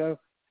incognito.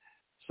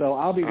 So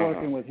I'll be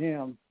working with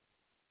him.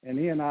 And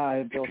he and I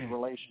have built a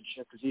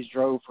relationship because he's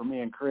drove for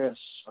me and Chris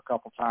a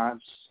couple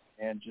times.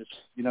 And just,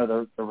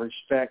 the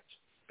respect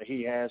that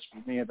he has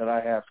for me and that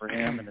I have for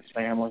him and his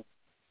family.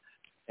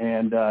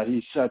 And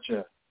he's such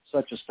a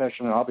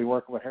special man. I'll be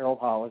working with Harold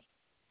Hollis.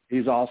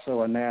 He's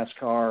also a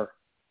NASCAR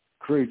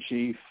crew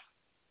chief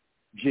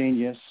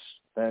genius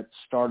that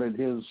started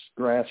his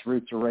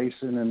grassroots of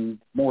racing in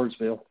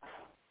Mooresville.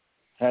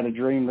 Had a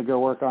dream to go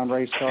work on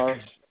race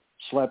cars,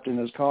 slept in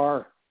his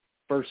car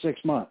for 6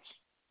 months.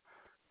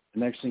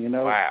 The next thing you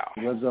know,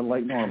 he lives in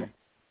Lake Norman.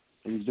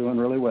 He's doing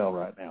really well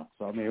right now.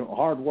 So,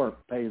 hard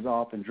work pays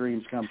off and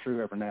dreams come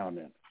true every now and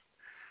then.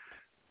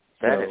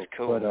 That is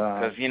cool.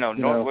 Because,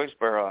 North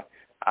Wilkesboro,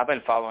 I've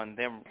been following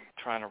them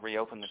trying to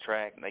reopen the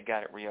track, and they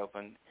got it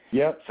reopened.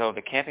 Yep. So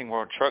the Camping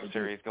World Truck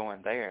Series going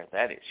there,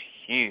 that is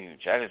huge.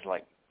 That is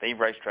like the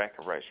racetrack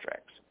of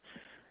racetracks.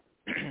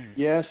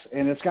 Yes,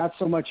 and it's got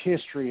so much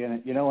history in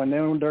it, and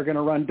then they're going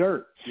to run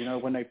dirt.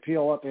 When they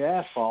peel up the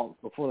asphalt,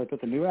 before they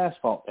put the new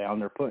asphalt down,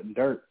 they're putting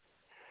dirt.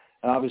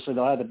 And obviously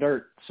they'll have the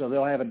dirt, so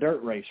they'll have a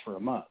dirt race for a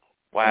month.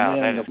 Wow,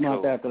 and then that is the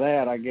month cool. after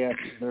that, I guess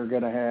they're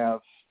going to have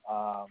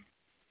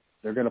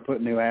they're going to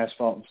put new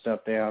asphalt and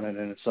stuff down, and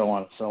then so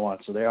on and so on.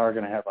 So they are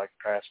going to have like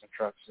Craftsman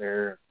trucks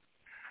there.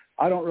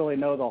 I don't really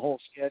know the whole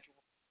schedule,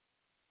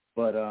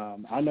 but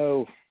I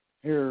know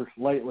here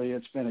lately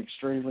it's been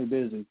extremely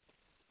busy.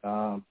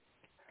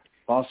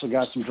 Also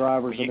got some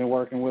drivers I've been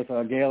working with.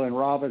 Galen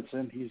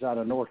Robinson, he's out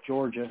of North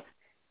Georgia.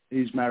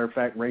 He's, matter of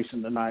fact,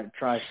 racing tonight at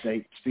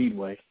Tri-State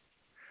Speedway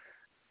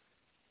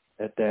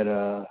at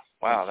that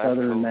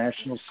Southern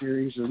National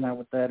Series. Isn't that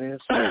what that is?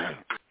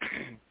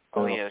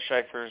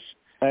 Schaefer's.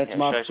 That's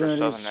my Schaefer's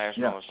Southern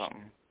National or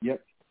something.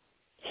 Yep.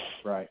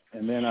 Right.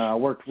 And then I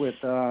worked with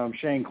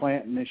Shane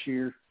Clanton this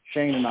year.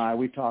 Shane and I,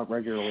 we talk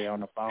regularly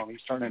on the phone.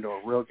 He's turned into a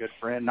real good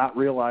friend, not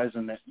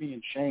realizing that me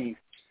and Shane,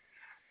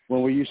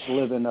 when we used to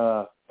live in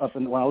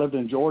when I lived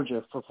in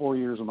Georgia for 4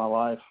 years of my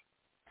life,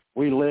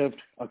 we lived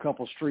a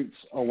couple streets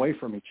away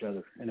from each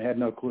other and had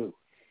no clue.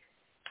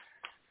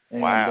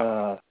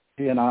 And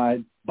he and I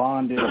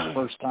bonded the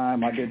first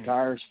time I did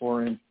tires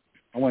for him.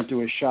 I went to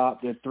his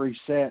shop, did 3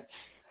 sets.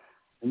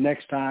 The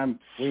next time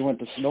we went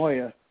to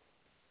Sonoya,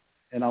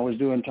 and I was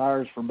doing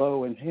tires for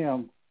Bo and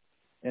him,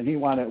 and he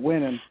wound up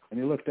winning, and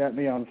he looked at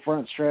me on the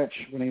front stretch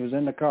when he was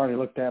in the car, and he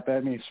looked up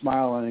at me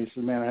smiling, and he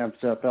said, "Man, I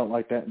haven't felt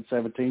like that in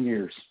 17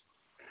 years.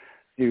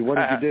 What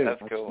did you do?"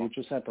 That's cool. You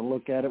just have to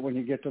look at it when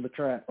you get to the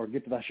track or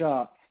get to the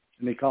shop.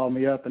 And he called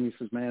me up, and he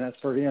says, "Man, that's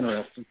pretty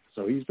interesting."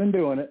 So he's been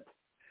doing it,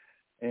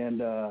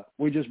 and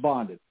we just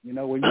bonded.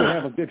 When you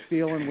have a good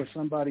feeling with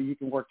somebody, you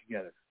can work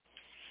together.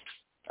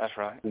 That's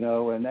right.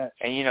 And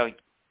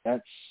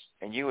that's...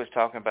 And you was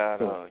talking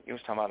about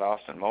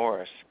Austin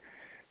Morris.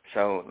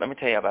 So let me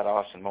tell you about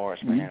Austin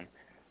Morris, man.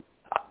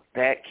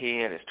 That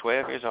kid is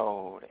 12 years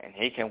old, and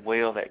he can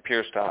wheel that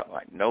pure stop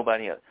like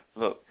nobody else.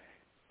 Look,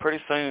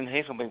 pretty soon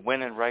he's going to be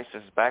winning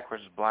races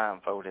backwards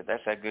blindfolded.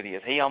 That's how good he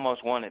is. He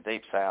almost won at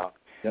Deep South.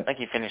 Yep. I think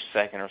he finished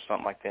second or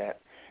something like that.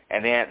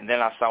 And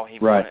then I saw he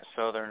won at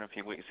Southern a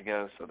few weeks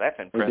ago, so that's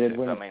impressive.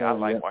 I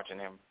like watching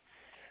him.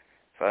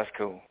 So that's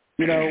cool.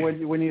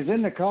 When he's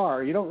in the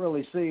car, you don't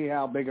really see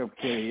how big of a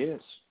kid he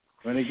is.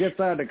 When he gets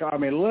out of the car,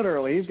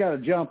 literally, he's got to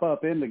jump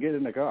up in to get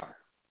in the car.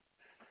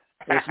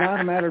 It's not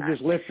a matter of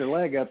just lift your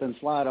leg up and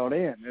slide on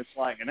in. It's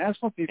like, and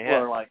that's what people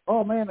are like,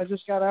 "Oh, man, I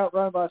just got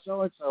outrun by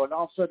so-and-so," and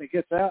all of a sudden he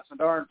gets out and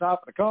the darn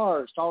top of the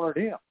car is taller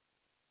than him.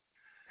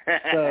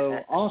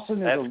 So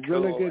Austin is a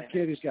really good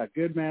kid. He's got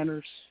good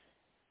manners.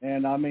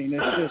 And,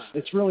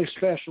 it's really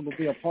special to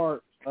be a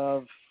part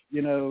of,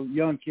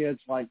 young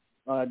kids like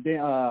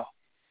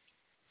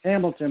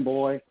Hamilton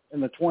boy in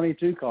the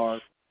 22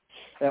 car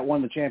that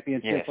won the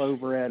championship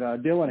over at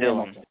Dylan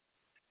Hamilton.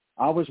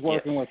 I was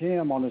working with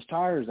him on his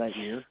tires that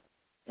year,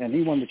 and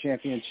he won the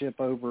championship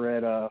over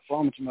at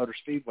Flemington Motor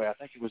Speedway. I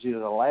think it was either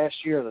the last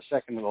year or the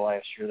second to the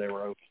last year they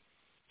were open.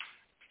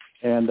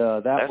 And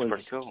that was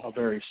a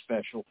very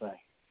special thing.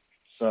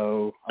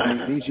 So, I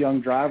mean, these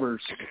young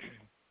drivers,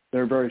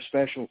 they're very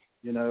special,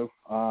 you know.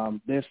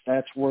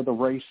 That's where the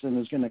racing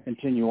is going to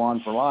continue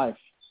on for life,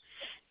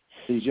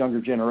 these younger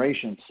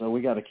generations. So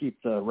we got to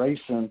keep the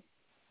racing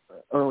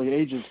early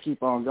ages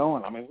keep on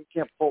going. I mean, we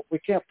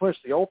can't push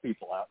the old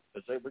people out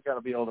because we got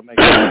to be able to make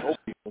sure the old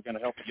people are going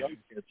to help the young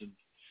kids and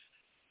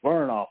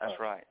learn off. That's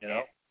right. You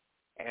know,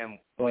 and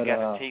but, we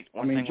got to teach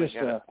one thing.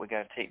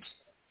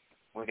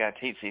 We got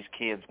to teach these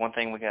kids. One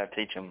thing we got to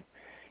teach them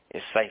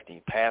is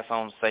safety. Pass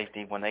on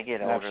safety. When they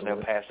get older, absolutely.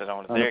 they'll pass it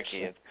on to their 100%.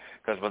 kids.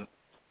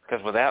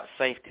 Because without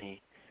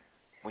safety,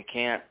 we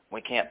can't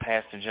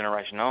pass the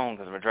generation on.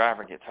 Because if a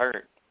driver gets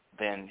hurt,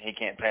 then he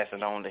can't pass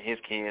it on to his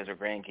kids or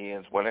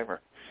grandkids,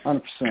 whatever.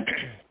 100%.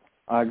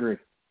 I agree.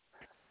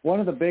 One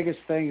of the biggest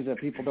things that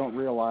people don't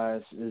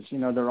realize is, you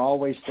know, they're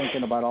always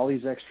thinking about all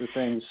these extra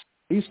things.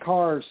 These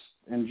cars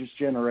and just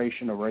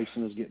generation of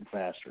racing is getting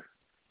faster.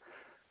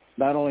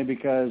 Not only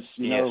because,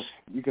 you know,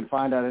 you can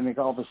find out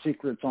all the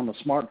secrets on the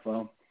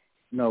smartphone.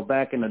 You know,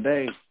 back in the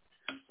day,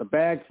 the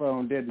bag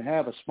phone didn't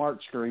have a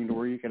smart screen to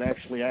where you could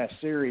actually ask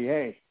Siri,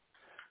 hey,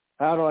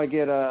 how do I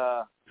get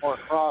more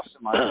cross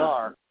in my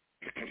car?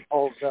 It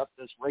pulls up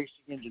this racing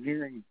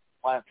engineering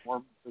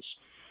platform.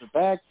 The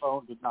bag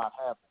phone did not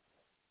have it,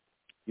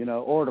 you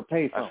know, or the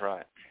pay phone. That's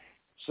right.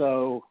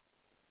 So,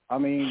 I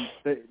mean,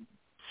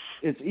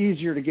 it's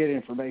easier to get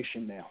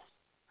information now.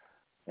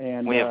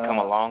 And we have come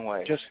a long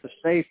way. Just the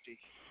safety.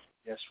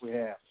 Yes, we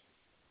have.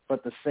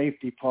 But the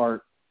safety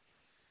part,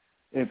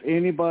 if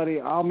anybody,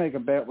 I'll make a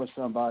bet with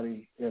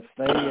somebody, if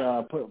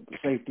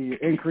they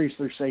increase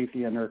their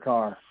safety in their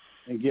car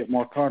and get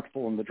more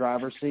comfortable in the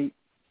driver's seat,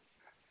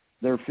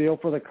 their feel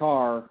for the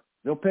car,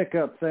 they'll pick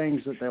up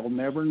things that they'll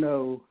never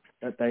know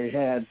that they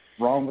had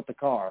wrong with the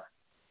car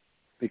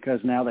because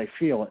now they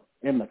feel it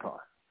in the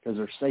car because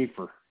they're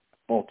safer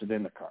bolted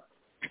in the car.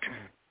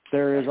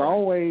 There is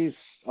always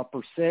a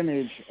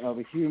percentage of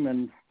a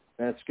human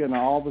that's going to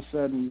all of a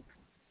sudden,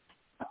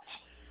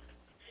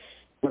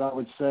 what I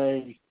would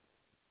say,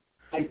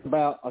 think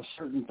about a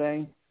certain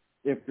thing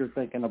if you're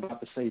thinking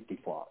about the safety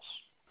flaws.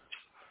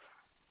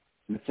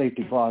 And the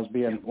safety flaws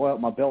being, well,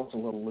 my belt's a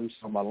little loose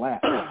on my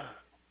lap.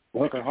 The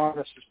hooker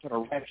harness has put a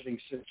ratcheting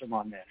system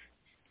on that.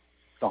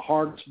 The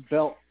hardest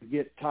belt to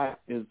get tight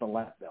is the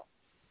lap belt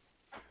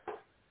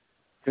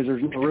because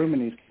there's no room in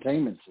these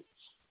containment seats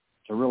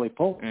to really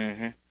pull it.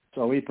 Mm-hmm.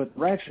 So we put the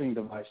ratcheting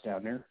device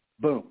down there.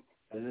 Boom,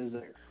 it is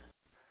there.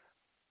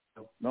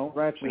 So don't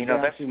ratchet it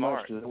down too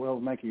much because it will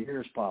make your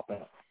ears pop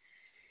out.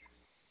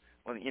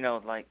 Well, you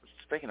know, like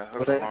speaking of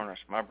hooker harness,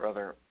 my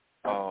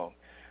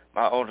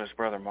oldest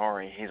brother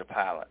Maury, he's a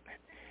pilot,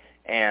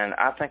 and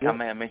I think I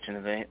may have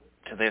mentioned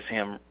to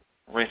him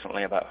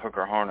recently about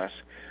hooker harness,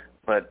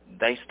 but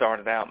they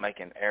started out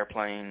making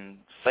airplane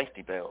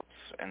safety belts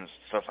and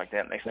stuff like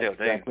that, and they still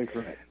do. Exactly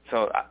correct.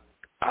 So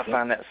I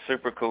find that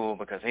super cool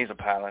because he's a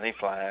pilot, he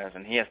flies,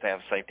 and he has to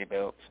have safety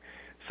belts.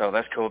 So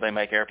that's cool. They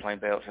make airplane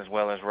belts as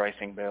well as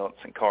racing belts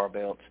and car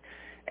belts.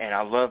 And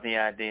I love the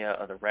idea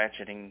of the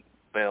ratcheting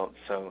belt.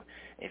 So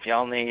if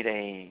y'all need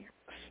a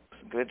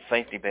good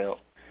safety belt,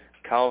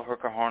 call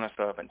Hooker Harness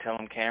up and tell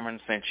them Cameron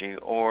sent you,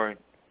 or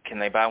can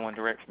they buy one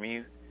direct from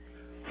you?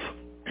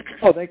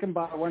 Oh, they can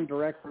buy one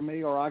direct from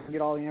me, or I can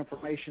get all the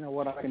information, and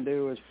what I can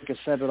do is we can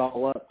set it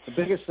all up. The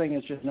biggest thing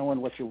is just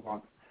knowing what you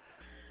want.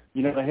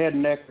 You know, the head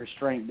and neck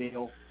restraint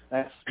deal,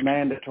 that's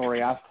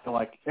mandatory. I feel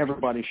like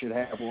everybody should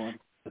have one,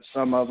 but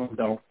some of them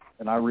don't,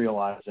 and I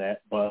realize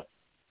that. But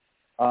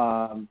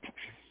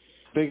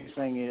biggest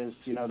thing is,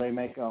 you know, they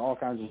make all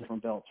kinds of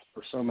different belts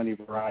for so many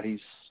varieties,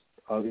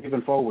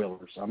 even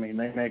four-wheelers. I mean,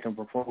 they make them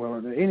for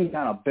four-wheelers. Any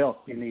kind of belt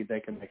you need,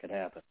 they can make it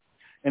happen.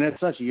 And it's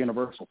such a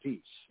universal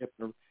piece.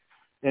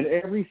 And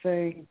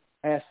everything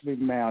has to be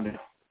mounted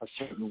a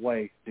certain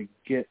way to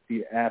get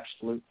the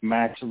absolute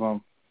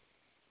maximum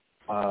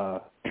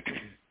of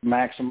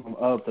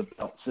the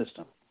belt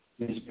system.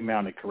 It needs to be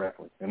mounted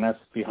correctly, and that's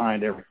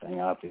behind everything,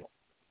 I feel.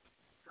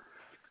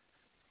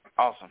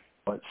 Awesome.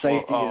 But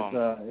safety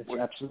is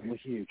absolutely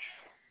huge.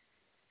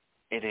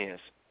 It is.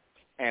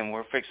 And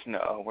we're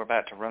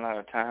about to run out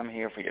of time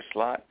here for your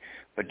slot.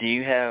 But do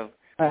you have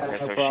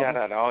shout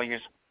out all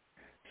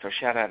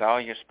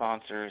your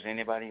sponsors,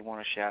 anybody you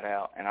want to shout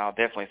out, and I'll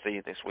definitely see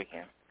you this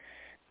weekend.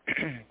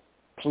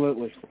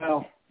 Absolutely.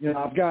 Well, you know,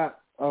 I've got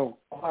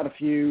quite a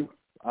few.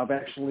 I've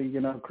actually,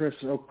 you know, Chris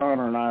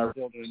O'Connor and I are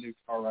building a new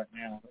car right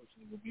now.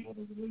 Hopefully we'll be able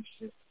to release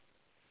it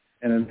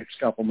in the next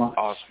couple months.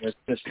 Awesome. It's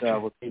just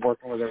we'll be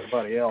working with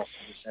everybody else.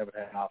 We just haven't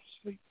had an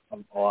obviously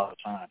a lot of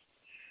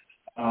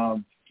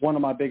time. One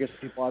of my biggest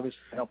people obviously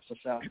helps us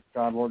out,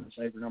 God, Lord, and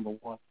Savior number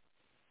one.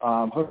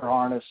 Hooker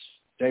Harness,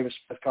 Davis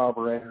Smith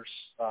carburetors,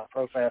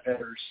 Profab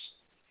headers,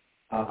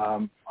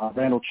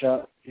 Randall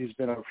Chuck, he's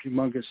been a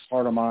humongous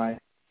part of mine.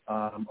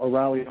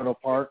 O'Reilly Auto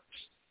Parts,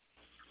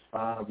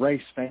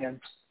 Race Fans,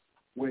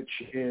 which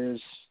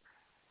is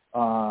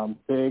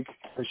big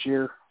this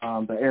year.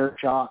 The Air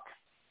Shock,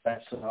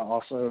 that's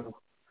also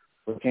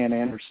with Ken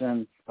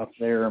Anderson up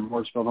there in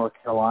Mooresville, North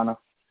Carolina.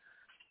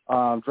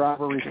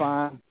 Driver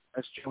Refine,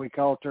 that's Joey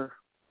Coulter.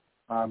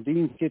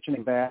 Dean's Kitchen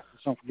and Bath.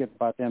 Don't forget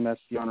about them. That's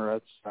the owner.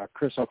 That's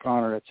Chris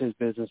O'Connor. That's his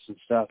business and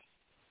stuff.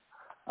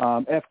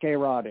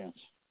 FK Rod Ends.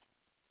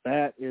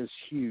 That is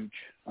huge.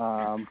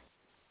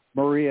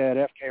 Maria at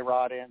FK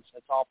Rod Ends.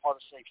 That's all part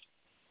of safety.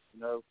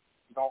 You know,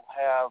 you don't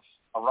have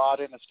a rod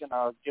end that's going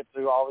to get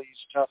through all these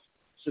tough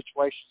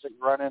situations that you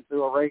run in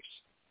through a race.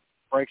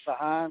 Brakes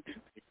behind,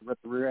 you can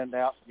rip the rear end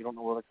out. You don't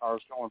know where the car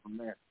is going from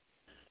there.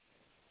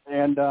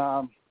 And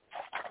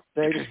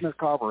David Smith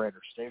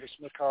Carburetors. David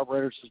Smith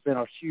Carburetors has been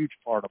a huge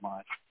part of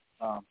mine.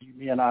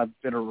 Me and I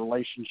have been a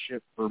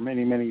relationship for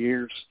many, many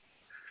years.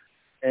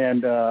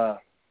 And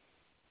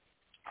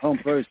Home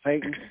Pros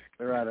Peyton,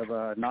 they're out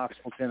of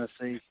Knoxville,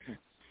 Tennessee.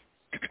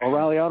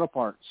 O'Reilly Auto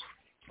Parts.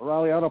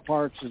 O'Reilly Auto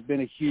Parts has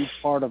been a huge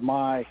part of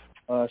my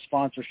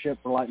sponsorship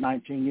for like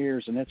 19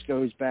 years, and this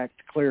goes back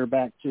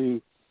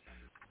to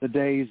the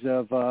days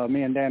of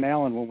me and Dan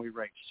Allen when we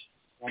raced,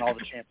 won all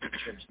the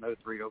championships in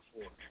 03, 04.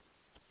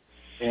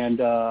 And,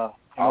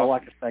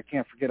 like I said, I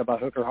can't forget about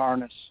Hooker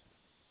Harness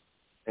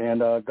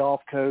and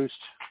Gulf Coast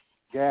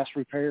Gas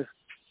Repair.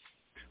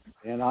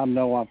 And I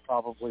know I'm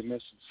probably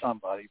missing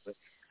somebody, but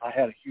I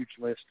had a huge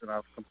list, and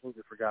I've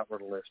completely forgot where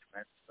the list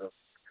went. So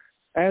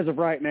as of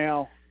right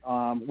now,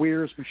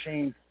 Weir's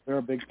Machine, they're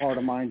a big part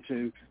of mine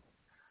too,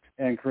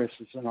 and Chris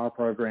is in our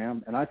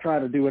program. And I try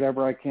to do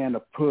whatever I can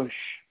to push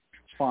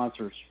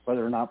sponsors,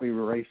 whether or not we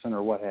were racing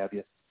or what have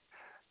you.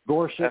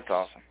 Gorsuch, that's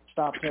awesome.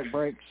 Stop Tech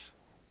Brakes.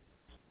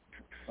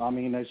 I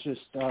mean, it's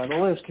just, the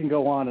list can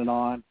go on and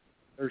on.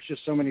 There's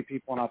just so many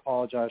people, and I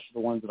apologize for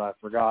the ones that I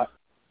forgot.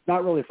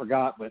 Not really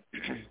forgot, but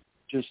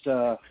just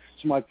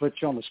somebody put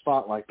you on the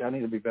spot like that. I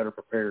need to be better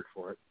prepared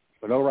for it.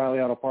 But O'Reilly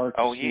Auto Parts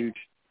is huge.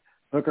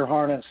 Hooker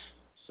Harness.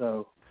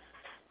 So,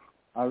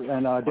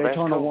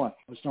 Daytona cool. 1.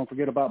 Let's don't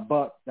forget about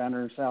Buck down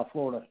there in South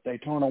Florida.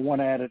 Daytona 1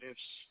 additives,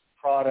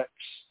 products.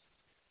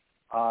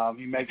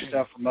 He makes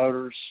stuff for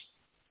motors.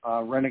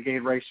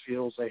 Renegade Race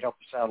Fuels, they help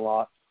us out a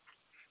lot.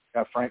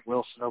 Got Frank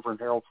Wilson over in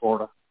Harold,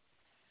 Florida.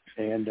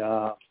 And,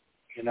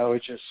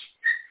 it's just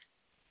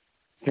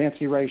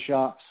fancy race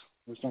shops.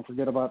 Let's don't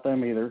forget about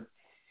them either.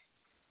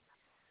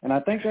 And I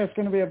think that's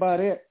going to be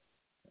about it.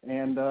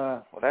 And,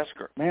 well, that's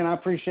great. Man, I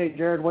appreciate,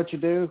 Jared, what you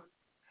do.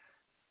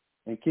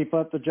 And keep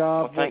up the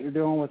job that you're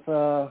doing with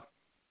your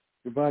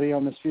buddy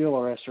on this fuel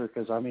arrestor,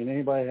 because, I mean,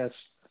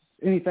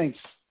 anything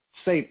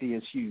safety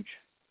is huge.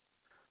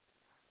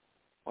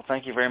 Well,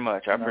 thank you very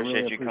much. I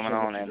appreciate you coming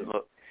on and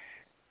look.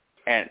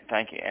 And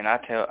thank you. And I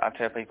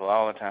tell people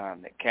all the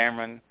time that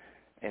Cameron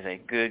is a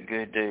good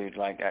dude.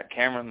 Like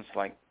Cameron's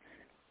like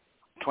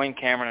between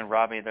Cameron and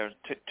Robbie, there's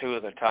two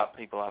of the top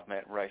people I've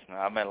met racing.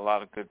 I've met a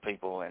lot of good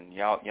people, and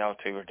y'all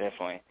two are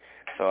definitely.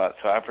 So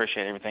I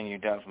appreciate everything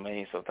you've done for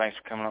me. So thanks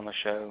for coming on the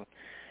show,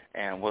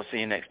 and we'll see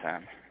you next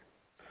time.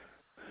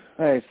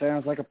 Hey,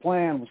 sounds like a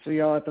plan. We'll see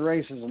y'all at the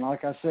races. And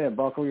like I said,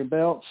 buckle your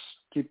belts,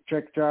 keep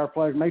check your tire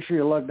plug, make sure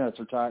your lug nuts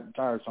are tight,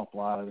 tires don't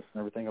fly out of it, and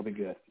everything will be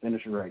good.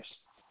 Finish your race.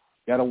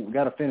 Got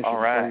to finish all it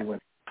right. before you win.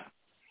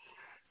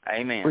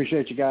 Amen.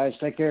 Appreciate you guys.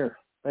 Take care.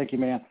 Thank you,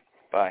 man.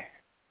 Bye.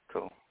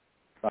 Cool.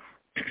 Bye.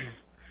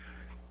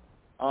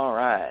 All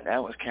right.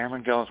 That was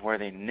Cameron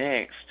Goldsworthy.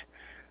 Next,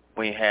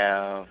 we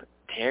have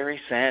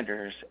Terry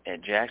Sanders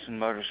at Jackson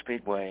Motor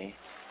Speedway.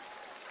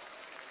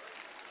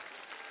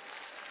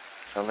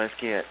 So let's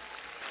get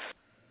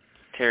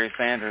Terry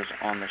Sanders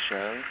on the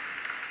show.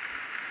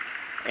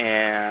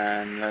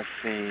 And let's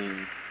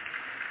see.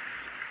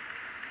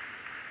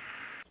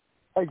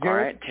 Hey, Jared. All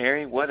right,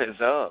 Terry, what is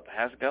up?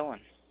 How's it going?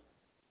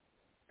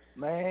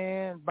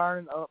 Man,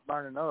 burning up.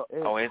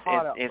 It's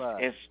hot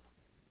outside.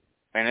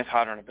 It's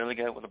hotter than a billy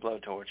goat with a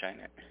blowtorch, ain't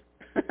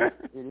it?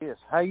 It is.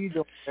 How you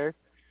doing, Terry?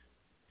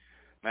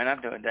 Man,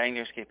 I'm doing dang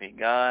near skippy.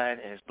 God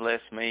has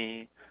blessed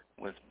me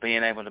with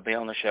being able to be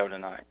on the show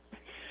tonight.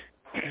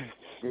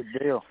 Good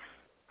deal.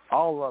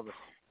 All of us.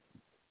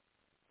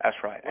 That's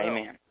right. Well,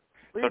 amen.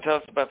 So tell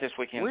us about this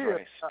weekend's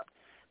race.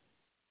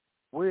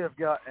 We have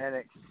got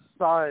an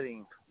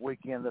exciting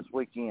weekend this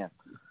weekend.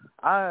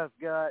 I have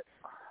got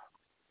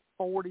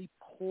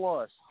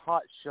 40-plus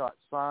hot shots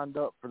signed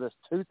up for this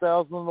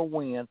 2000 to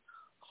win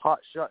hot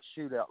shot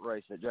shootout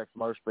race at Jackson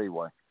Motor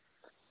Speedway.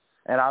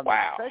 And I'm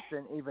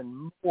expecting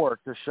even more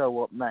to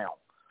show up now.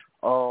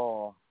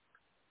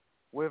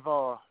 We've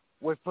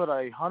put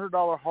a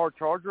 $100 hard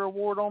charger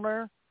award on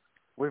there.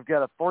 We've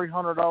got a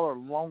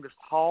 $300 longest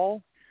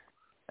haul,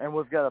 and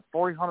we've got a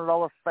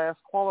 $300 fast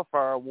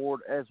qualifier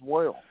award as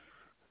well.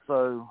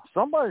 So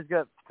somebody's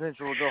got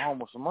potential to go home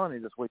with some money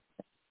this week.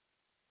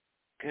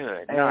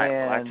 Good night.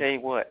 Well, I tell you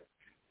what,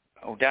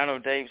 Dino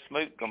Dave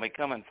Smoot gonna be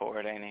coming for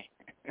it, ain't he?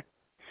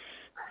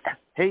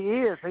 He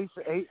is.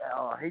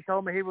 He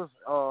told me he was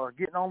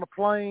getting on the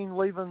plane,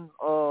 leaving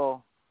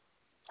down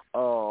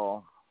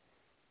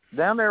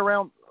there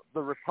around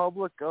the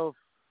Republic of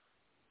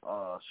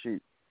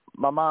shoot,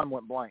 my mind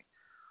went blank.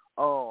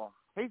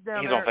 He's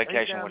on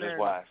vacation with his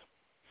wife.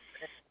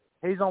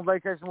 He's on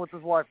vacation with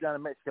his wife down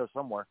in Mexico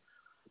somewhere.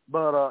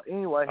 But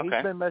anyway, he's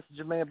been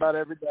messaging me about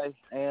every day,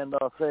 and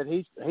said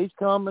he's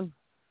coming.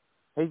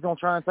 He's gonna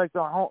try and take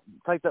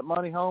that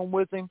money home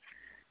with him.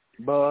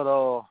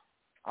 But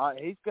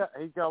he's got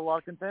a lot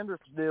of contenders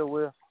to deal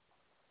with.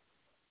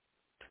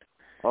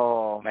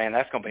 Man,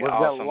 that's gonna be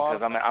awesome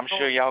because I'm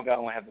sure y'all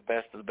gonna have the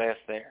best of the best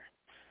there.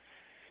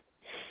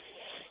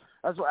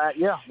 That's what.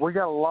 Yeah, we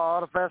got a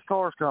lot of fast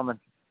cars coming.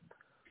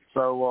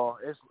 So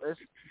it's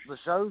the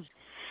show's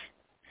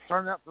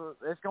turning out to.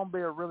 It's gonna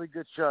be a really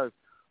good show.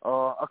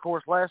 Of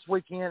course, last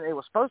weekend it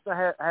was supposed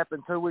to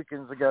happen 2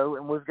 weekends ago,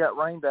 and we've got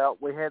rained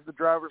out. We had the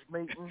drivers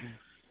meeting,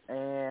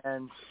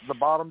 and the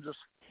bottom just.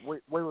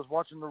 We was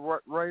watching the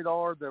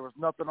radar. There was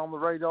nothing on the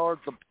radar.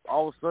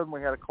 All of a sudden, we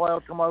had a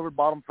cloud come over.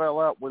 Bottom fell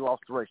out. We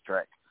lost the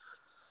racetrack.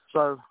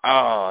 So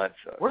that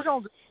sucks.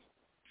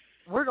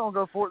 we're gonna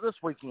go for it this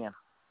weekend,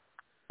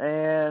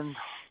 and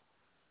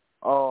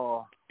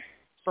so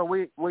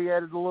we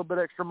added a little bit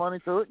extra money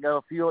to it. Got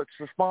a few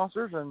extra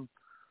sponsors, and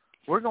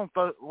we threw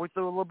a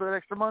little bit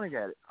extra money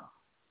at it.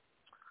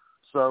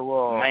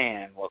 So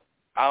man, well,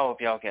 I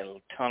hope y'all get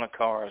a ton of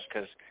cars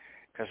because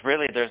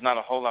really there's not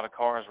a whole lot of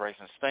cars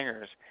racing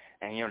Stingers.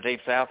 And, Deep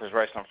South is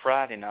racing on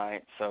Friday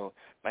night, so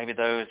maybe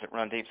those that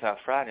run Deep South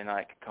Friday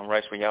night can come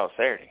race with y'all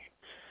Saturday.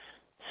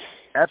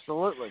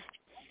 Absolutely.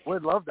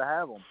 We'd love to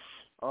have them.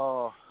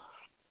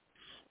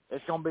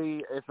 It's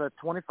a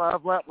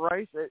 25-lap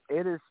race.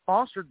 It is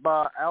sponsored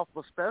by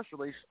Alpha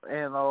Specialties,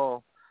 and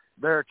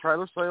they're a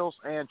trailer sales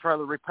and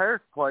trailer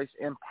repair place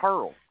in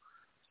Pearl.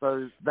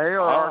 So they are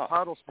our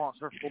title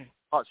sponsor for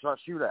Hot Shot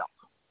Shootout.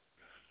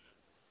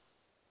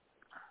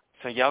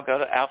 So y'all go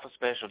to Alpha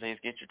Specialties,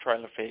 get your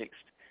trailer fixed,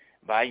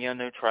 buy you a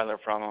new trailer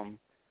from them.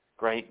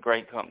 Great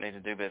company to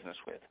do business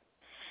with.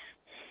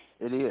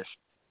 It is.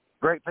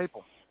 Great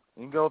people.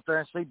 You can go up there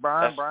and see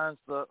Brian. Brian's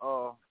the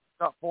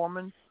shop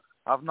foreman.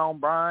 I've known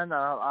Brian.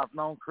 I've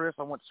known Chris.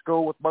 I went to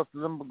school with both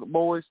of them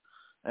boys,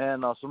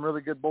 and some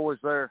really good boys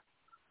there.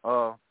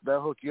 They'll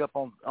hook you up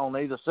on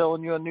either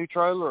selling you a new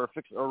trailer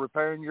or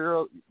repairing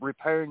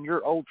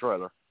your old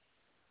trailer.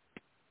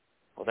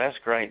 Well, that's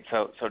great.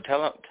 So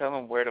tell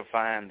them where to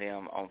find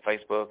them on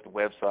Facebook, the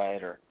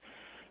website, or.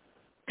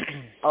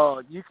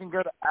 You can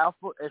go to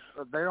Alpha.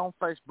 They're on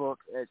Facebook.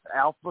 It's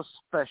Alpha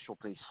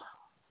Specialties.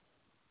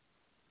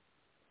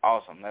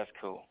 Awesome. That's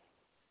cool.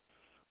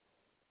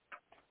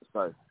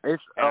 So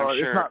it's. I'm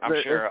sure.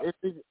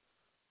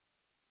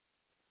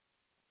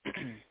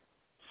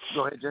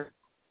 Go ahead, Jeff.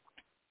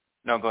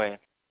 No, go ahead.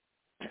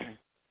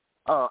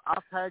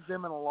 I've tagged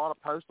them in a lot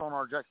of posts on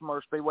our Jackson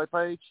Motor Speedway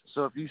page.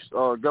 So if you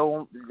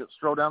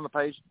scroll down the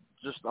page,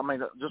 just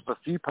a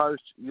few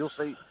posts, you'll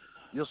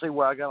see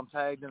where I got them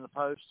tagged in the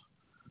post,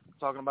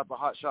 talking about the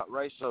Hot Shot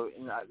race. So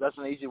that's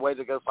an easy way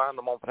to go find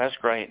them on. That's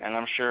great, and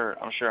I'm sure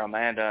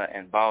Amanda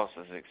and Boss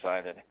is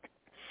excited.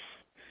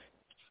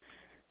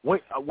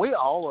 We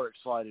all are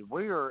excited.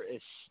 We are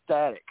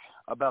ecstatic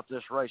about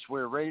this race.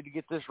 We're ready to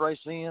get this race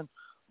in.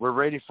 We're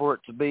ready for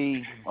it to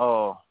be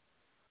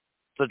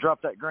to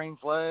drop that green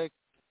flag.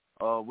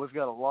 We've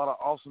got a lot of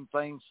awesome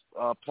things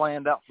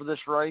planned out for this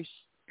race,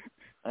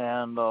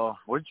 and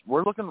we're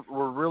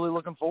really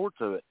looking forward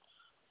to it.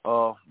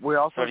 We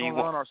also going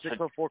to run our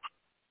 604.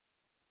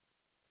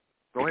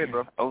 Go ahead,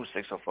 bro.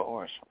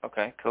 604s.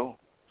 Okay, cool.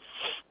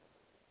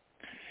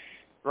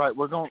 Right,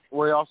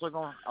 we're also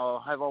going to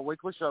have our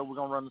weekly show. We're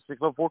going to run the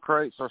 604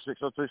 crates, our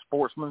 602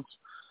 Sportsmans,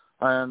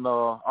 and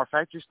our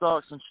factory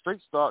stocks and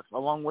street stocks,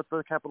 along with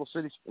the Capital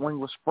City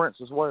wingless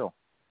sprints as well.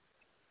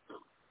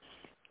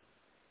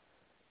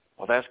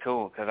 Well, that's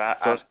cool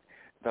because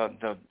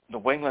the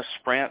wingless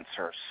sprints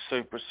are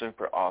super,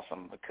 super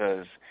awesome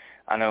because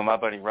I know my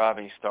buddy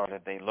Robbie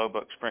started the Low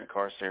Buck Sprint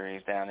Car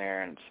Series down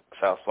there in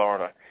South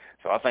Florida.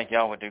 So I think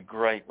y'all would do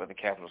great with the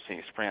Capital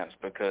City Sprints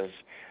because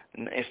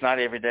it's not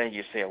every day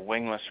you see a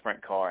wingless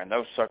sprint car, and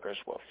those suckers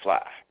will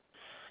fly.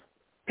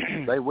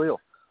 They will.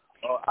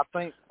 I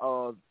think,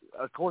 of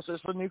course,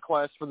 it's a new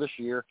class for this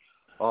year.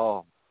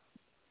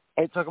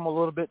 It took them a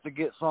little bit to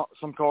get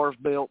some cars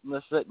built and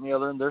this, that, and the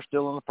other, and they're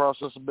still in the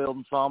process of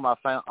building some. I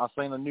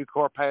seen a new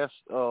car pass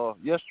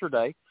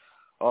yesterday,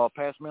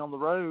 passed me on the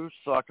road,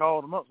 so I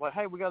called them up, like,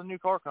 hey, we got a new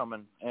car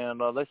coming. And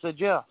they said,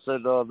 yeah.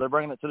 Said they're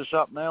bringing it to the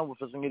shop now. We're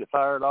just going to get it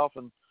fired off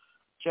and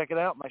check it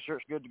out, make sure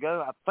it's good to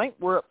go. I think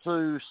we're up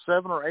to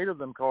 7 or 8 of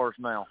them cars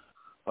now,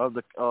 of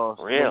the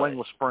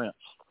wingless sprints.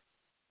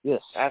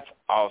 Yes. That's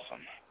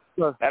awesome.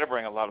 So that'll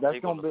bring a lot of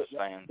people to the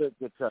stand.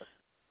 Good show.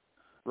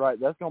 Right,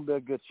 that's going to be a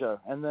good show.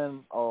 And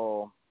then,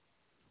 of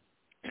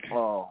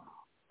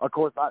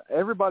course,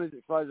 everybody's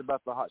excited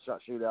about the Hot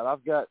Shot Shootout.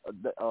 I've got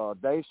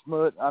Dave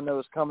Smoot, I know,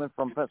 is coming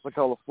from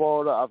Pensacola,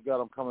 Florida. I've got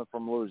them coming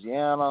from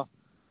Louisiana.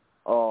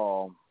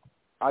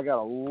 I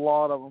got a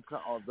lot of them.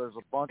 There's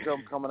a bunch of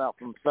them coming out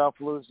from South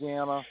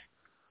Louisiana,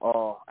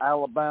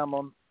 Alabama,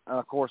 and,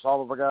 of course,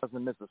 all of our guys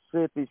in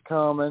Mississippi's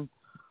coming.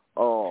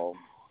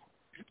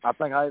 I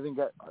think I even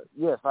got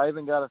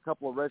a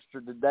couple of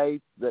registered today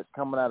that's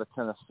coming out of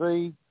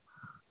Tennessee.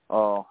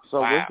 So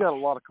wow. We've got a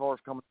lot of cars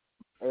coming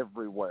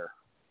everywhere.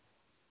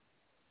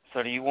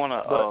 So do you want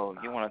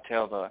to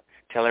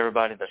tell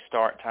everybody the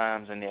start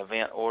times and the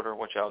event order,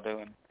 what y'all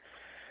doing?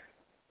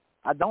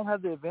 I don't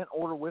have the event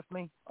order with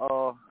me,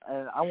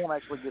 and I won't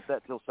actually get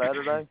that till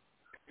Saturday.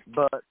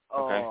 But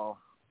Okay.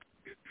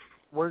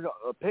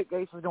 pit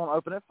gates is going to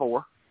open at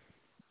 4.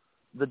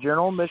 The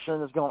general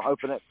admission is going to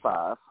open at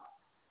 5,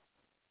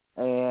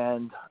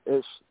 and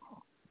it's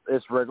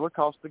regular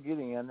cost to get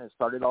in. It's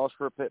 $30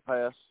 for a pit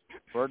pass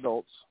for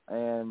adults,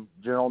 and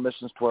general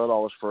admission is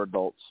 $12 for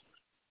adults.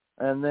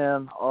 And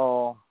then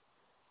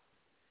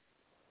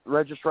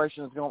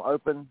registration is going to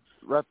open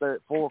right there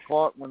at 4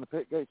 o'clock when the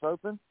pit gates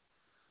open.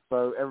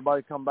 So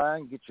everybody come by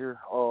and get your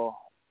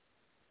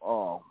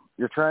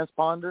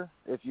transponder.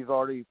 If you've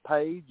already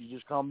paid, you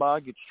just come by,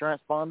 get your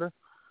transponder.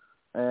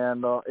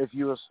 And if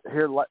you was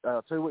here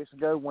 2 weeks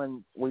ago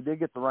when we did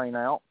get the rain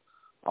out,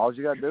 all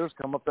you got to do is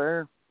come up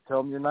there,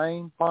 tell them your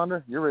name,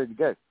 ponder, you're ready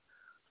to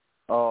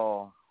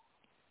go.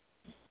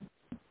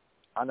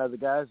 I know the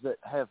guys that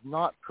have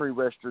not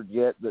pre-registered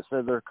yet that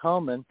said they're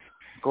coming.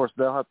 Of course,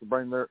 they'll have to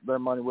bring their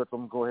money with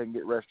them and go ahead and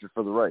get registered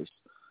for the race.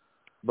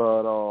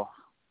 But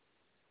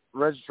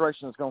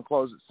registration is going to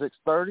close at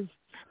 6:30.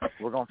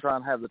 We're going to try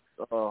and have the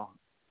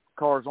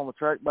cars on the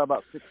track by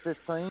about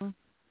 6:15.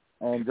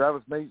 And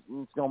driver's meeting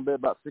is going to be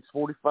about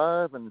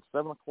 6:45, and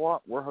 7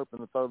 o'clock, we're hoping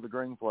to throw the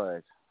green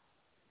flag.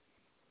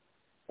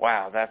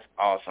 Wow, that's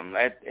awesome.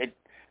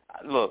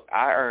 Look,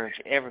 I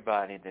urge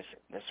everybody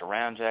that's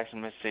around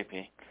Jackson,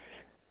 Mississippi,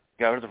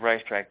 go to the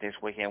racetrack this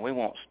weekend. We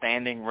want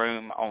standing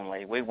room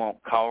only. We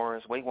want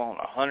cars. We want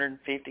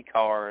 150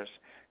 cars.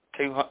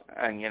 200,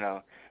 and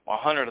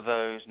 100 of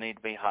those need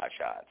to be hot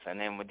shots, and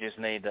then we just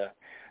need to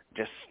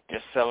just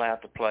sell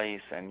out the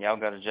place. And y'all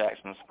go to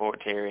Jackson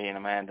support Terry and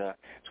Amanda.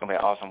 It's gonna be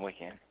an awesome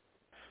weekend.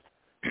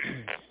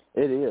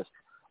 It is.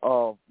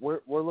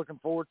 We're looking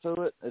forward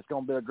to it. It's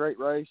gonna be a great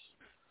race.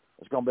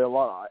 It's gonna be a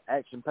lot of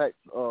action-packed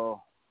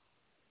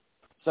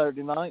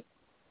Saturday night,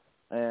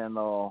 and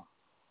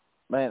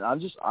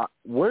man,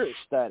 we're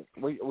ecstatic.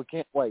 We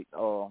can't wait.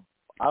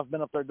 I've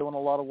been up there doing a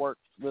lot of work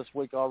this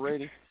week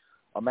already.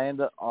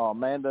 Amanda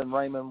and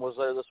Raymond was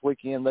there this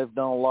weekend. They've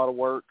done a lot of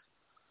work.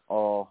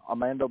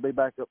 Amanda will be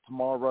back up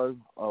tomorrow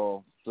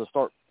to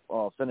start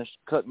finish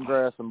cutting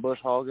grass and bush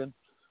hogging,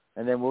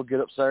 and then we'll get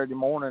up Saturday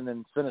morning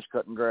and finish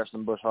cutting grass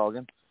and bush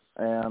hogging,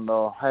 and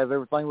have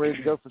everything ready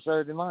to go for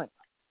Saturday night.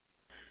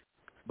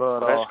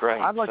 But that's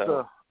great. I'd like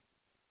to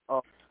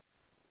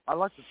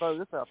throw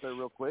this out there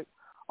real quick.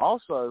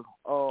 Also,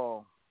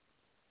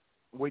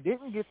 we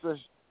didn't get to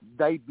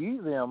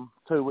debut them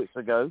 2 weeks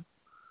ago,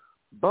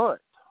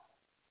 but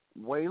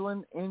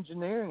Whalen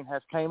Engineering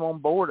has came on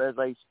board as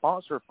a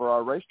sponsor for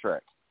our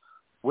racetrack.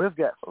 We've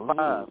got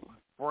 5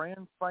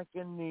 brand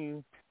spanking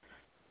new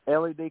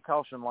LED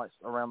caution lights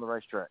around the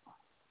racetrack.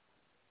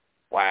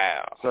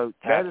 Wow. So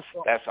that's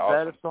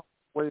awesome.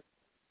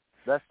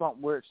 That's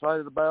something we're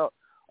excited about.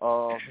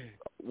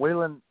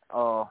 Whalen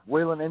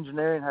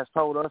Engineering has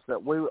told us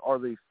that we are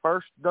the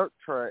first dirt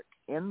track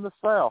in the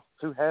South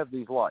to have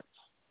these lights.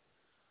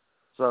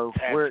 So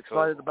we're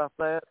excited about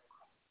that.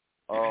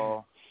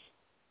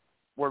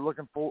 We're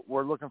looking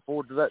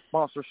forward to that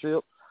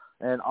sponsorship,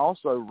 and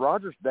also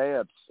Rogers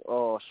Dabbs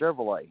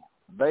Chevrolet.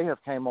 They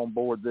have came on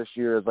board this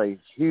year as a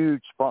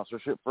huge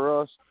sponsorship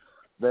for us.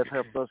 They've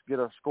helped us get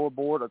our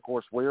scoreboard. Of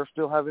course, we are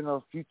still having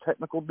a few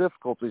technical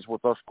difficulties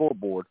with our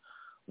scoreboard.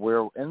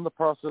 We're in the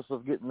process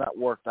of getting that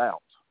worked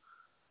out,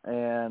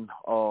 and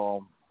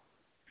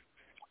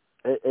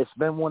it's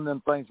been one of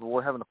them things where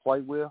we're having to play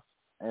with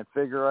and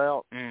figure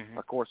out. Mm-hmm.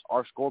 Of course,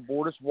 our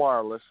scoreboard is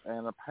wireless,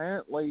 and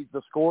apparently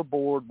the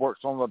scoreboard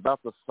works on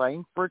about the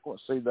same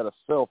frequency that a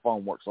cell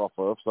phone works off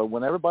of. So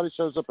when everybody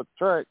shows up at the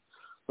track,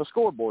 the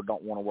scoreboard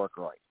don't want to work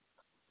right.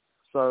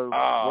 So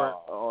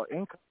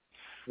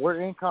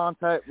we're in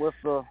contact with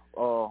the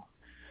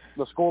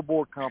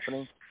scoreboard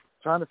company,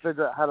 trying to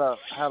figure out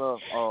how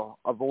to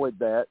avoid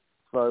that.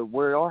 So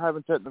we are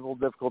having technical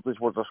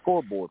difficulties with the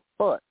scoreboard,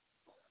 but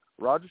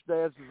Rogers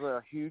Dabbs is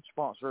a huge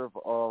sponsor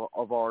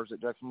of ours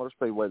at Jackson Motor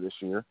Speedway this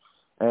year,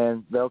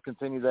 and they'll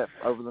continue that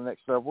over the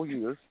next several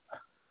years.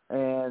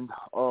 And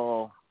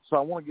so I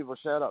want to give a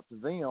shout-out to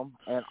them.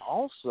 And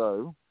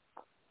also,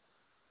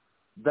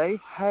 they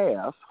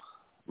have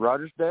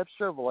Rogers Dabbs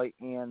Chevrolet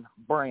in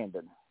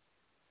Brandon.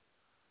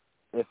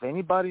 If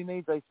anybody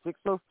needs a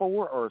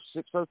 604 or a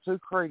 602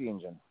 crate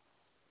engine,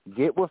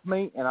 get with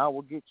me, and I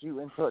will get you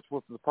in touch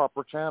with the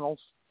proper channels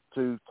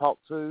to talk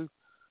to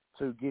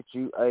get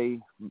you a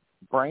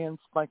brand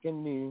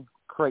spanking new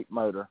crate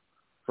motor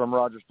from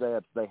Rogers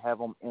Dabbs. They have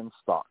them in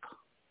stock.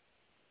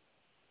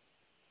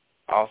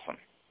 Awesome.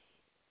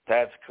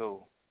 That's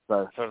cool.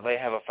 So do they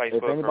have a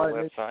Facebook or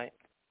a website?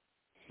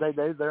 They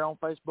do. They're on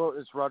Facebook.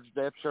 It's Rogers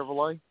Dabbs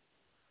Chevrolet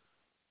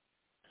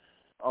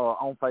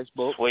on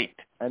Facebook. Sweet.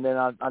 And then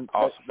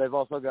awesome. They've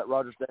also got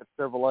Rogers Dabbs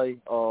Chevrolet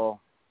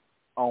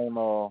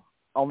on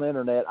the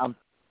internet. I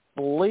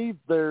believe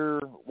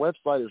their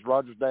website is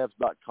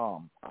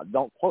rogersdabbs.com.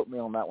 Don't quote me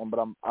on that one, but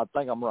I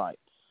think I'm right.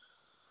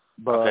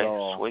 But,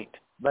 okay, sweet.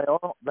 They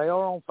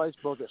are on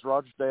Facebook. It's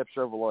Rogers Dabbs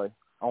Chevrolet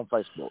on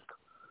Facebook.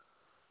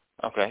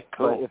 Okay,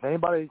 cool. But if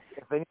anybody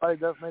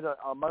does need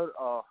a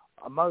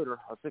motor,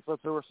 a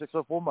 602 or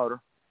 604 motor,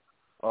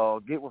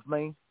 get with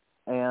me,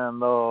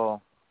 and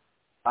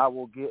I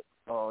will get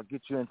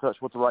get you in touch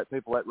with the right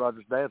people at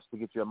Rogers Dabbs to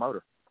get you a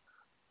motor.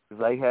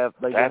 Because they do have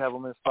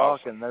them in stock,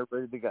 awesome. and they're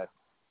ready to go.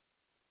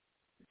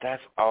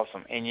 That's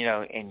awesome. And,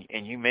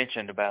 and you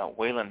mentioned about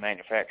Whelen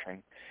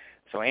Manufacturing.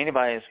 So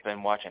anybody that's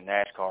been watching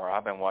NASCAR,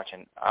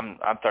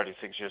 I'm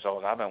 36 years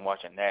old. I've been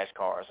watching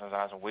NASCAR since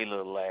I was a wee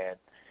little lad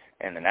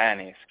in the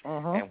 90s.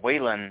 And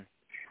Whelen,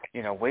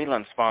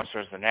 Whelen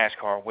sponsors the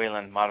NASCAR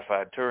Whelen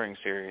Modified Touring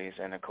Series.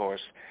 And, of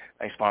course,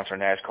 they sponsor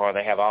NASCAR.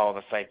 They have all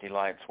the safety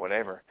lights,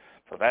 whatever.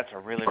 So that's a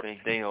really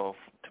big deal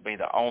to be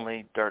the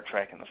only dirt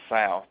track in the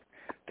South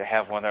to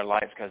have one of their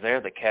lights, because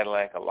they're the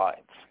Cadillac of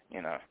lights,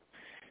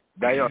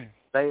 They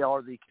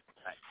are the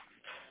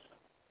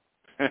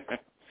Cadillac.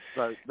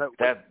 So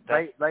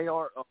they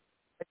are.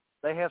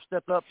 They have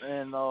stepped up,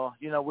 and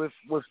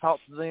we've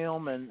talked to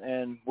them,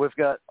 and we've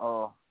got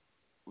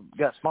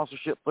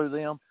sponsorship through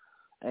them,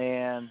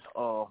 and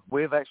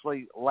we've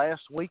actually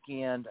last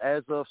weekend,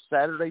 as of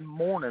Saturday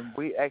morning,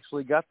 we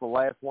actually got the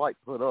last light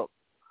put up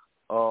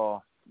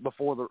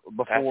before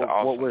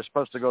awesome. what we're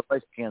supposed to go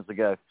race weekends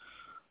ago.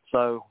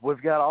 So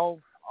we've got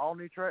all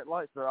new track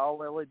lights. They're all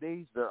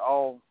LEDs. They're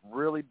all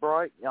really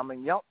bright. I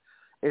mean, y'all,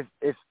 if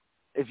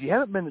you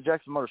haven't been to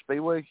Jackson Motor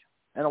Speedway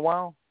in a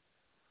while,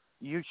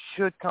 you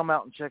should come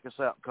out and check us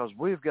out, because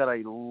we've got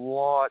a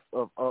lot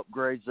of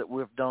upgrades that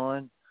we've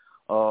done,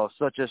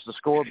 such as the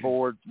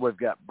scoreboard. We've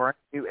got brand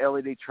new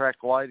LED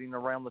track lighting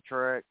around the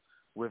track.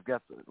 We've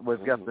got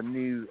the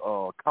new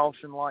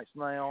caution lights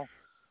now.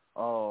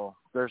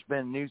 There's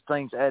been new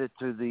things added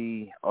to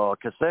the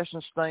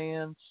concession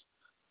stands.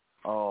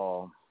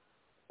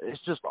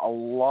 It's just a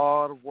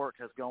lot of work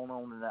has gone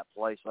on in that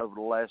place over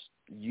the last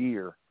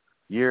year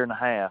and a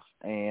half,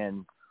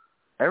 and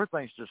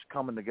everything's just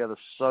coming together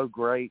so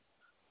great.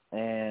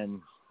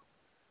 And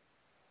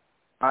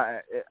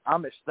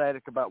I'm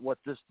ecstatic about what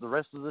the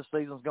rest of this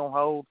season's going to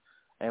hold,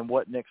 and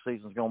what next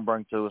season's going to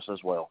bring to us as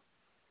well.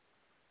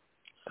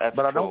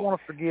 But I don't want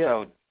to forget.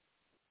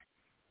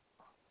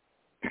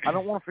 I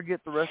don't want to forget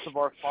the rest of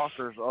our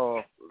sponsors.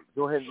 Go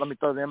ahead, let me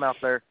throw them out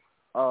there.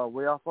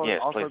 We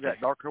also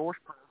got Dark Horse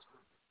Press.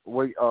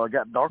 We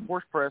got Dark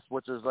Horse Press,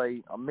 which is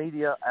a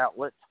media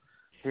outlet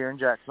here in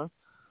Jackson.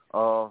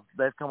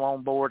 They've come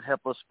on board,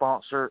 help us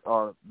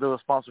do a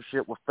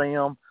sponsorship with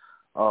them.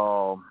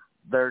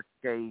 They're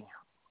a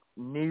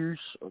news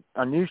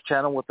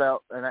channel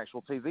without an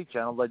actual TV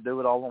channel. They do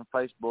it all on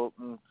Facebook,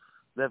 and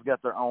they've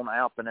got their own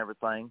app and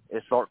everything.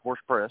 It's Dark Horse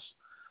Press,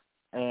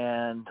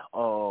 and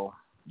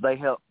they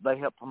help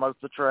promote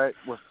the track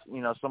with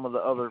some of the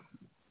other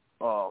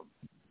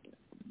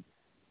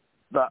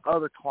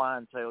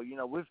clientele.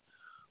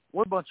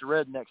 We're a bunch of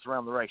rednecks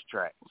around the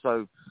racetrack,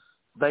 so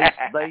they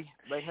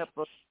help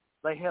us.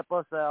 They help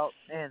us out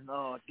and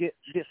get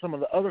some of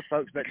the other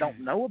folks that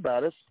don't know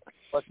about us,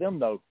 let them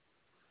know.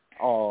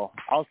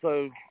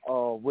 Also,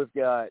 we've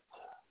got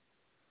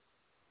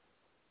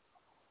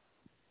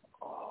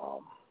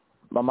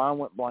my mind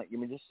went blank. Give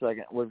me just a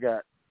second. We've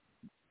got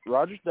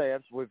Rogers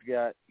Dabbs. We've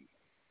got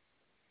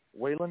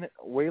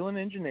Whelen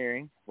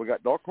Engineering. We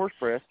got Dark Horse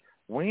Press.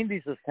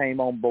 Wendy's has came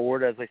on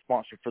board as a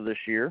sponsor for this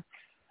year,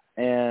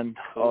 and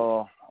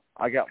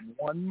I got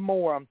one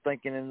more I'm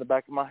thinking in the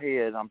back of my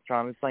head. I'm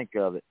trying to think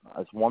of it.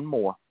 There's one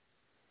more.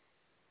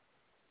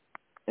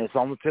 It's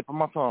on the tip of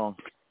my tongue.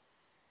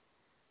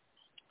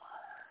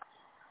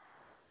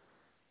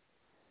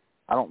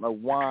 I don't know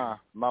why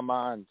my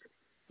mind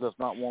does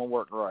not want to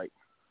work right.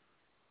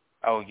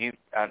 Oh,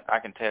 I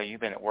can tell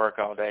you've been at work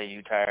all day.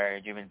 You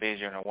tired. You've been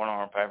busy on a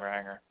one-arm paper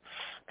hanger.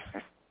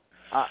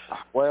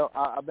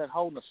 I've been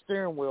holding a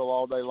steering wheel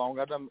all day long.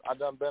 I done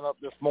been up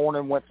this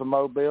morning, went to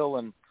Mobile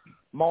and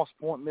Moss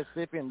Point,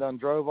 Mississippi, and done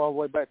drove all the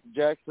way back to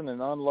Jackson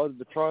and unloaded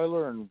the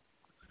trailer. And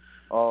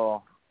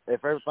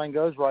if everything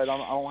goes right, I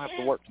don't have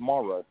to work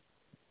tomorrow.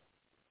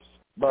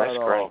 But, that's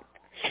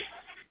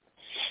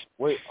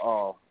great.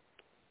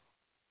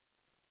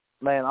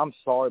 Man, I'm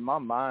sorry, my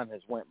mind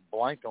has went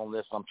blank on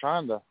this. I'm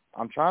trying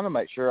to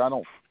make sure I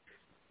don't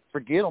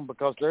forget them,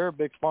 because they're a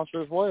big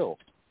sponsor as well.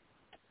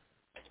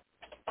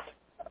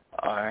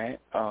 All right.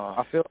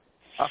 I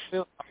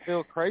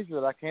feel crazy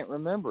that I can't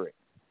remember it.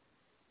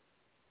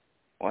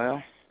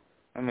 Well,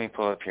 let me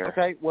pull up here.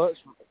 Okay, well,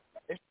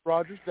 it's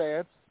Rogers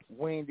Dabbs,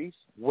 Wendy's,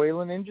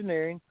 Whelen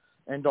Engineering,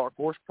 and Dark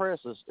Horse Press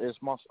is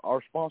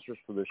our sponsors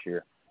for this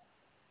year.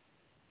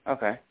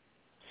 Okay.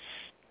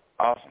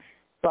 Awesome.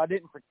 So I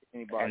didn't forget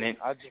anybody.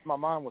 My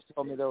mind was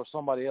telling me there was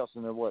somebody else,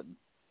 and there wasn't.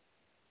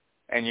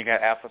 And you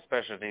got Alpha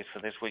Specialties for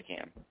this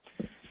weekend.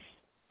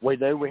 We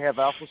do. We have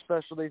Alpha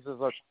Specialties as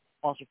our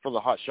sponsor for the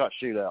Hot Shot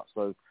Shootout.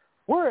 So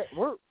we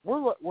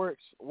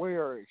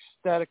are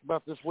ecstatic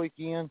about this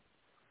weekend.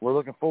 We're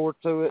looking forward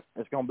to it.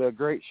 It's going to be a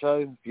great show.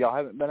 If y'all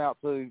haven't been out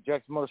to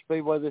Jackson Motor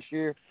Speedway this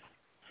year,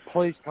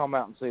 please come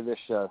out and see this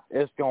show.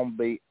 It's going to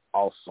be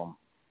awesome.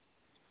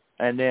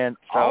 And then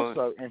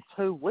also in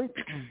 2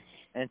 weeks,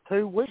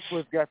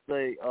 we've got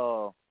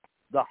the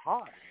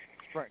hot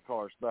sprint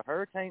cars, the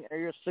Hurricane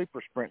Area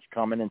Super Sprints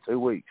coming in 2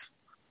 weeks.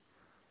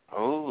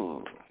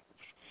 Oh,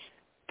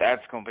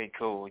 that's going to be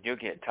cool. You'll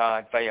get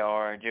Todd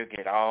Fayard. You'll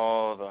get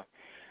all the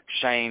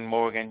Shane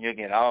Morgan. You'll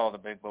get all the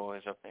big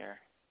boys up there.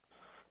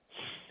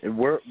 And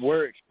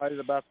we're excited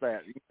about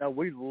that. You know,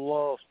 we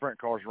love sprint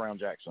cars around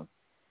Jackson.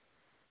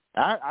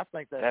 I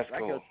think that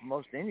cool. goes for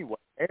most anyway.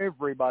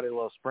 Everybody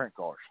loves sprint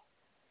cars.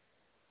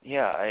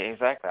 Yeah,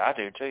 exactly. I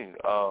do too.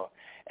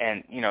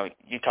 And, you know,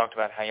 you talked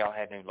about how y'all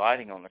had new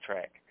lighting on the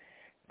track.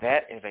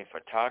 That is a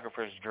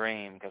photographer's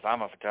dream because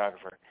I'm a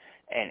photographer.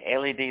 And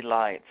LED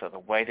lights are the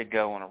way to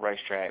go on a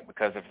racetrack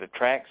because if the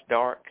track's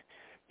dark,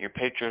 your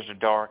pictures are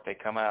dark, they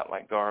come out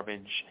like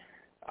garbage.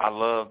 I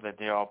love that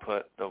they all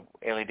put the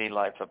LED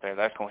lights up there.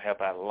 That's going to help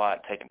out a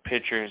lot, taking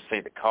pictures, see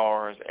the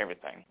cars,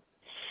 everything.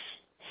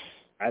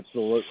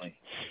 Absolutely.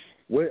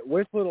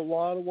 We put a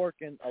lot of work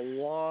in, a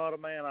lot of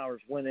man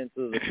hours went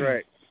into the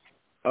track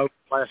over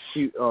the last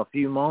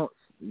few months.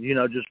 You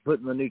know, just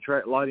putting the new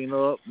track lighting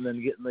up and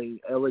then getting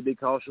the LED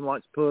caution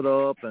lights put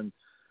up and,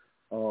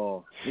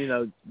 you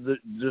know,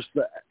 just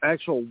the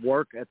actual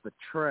work at the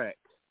track.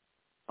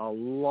 A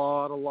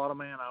lot of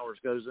man hours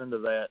goes into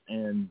that,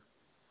 and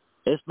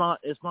it's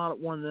not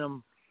one of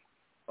them.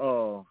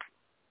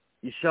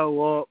 You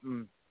show up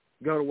and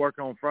go to work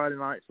on Friday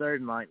night,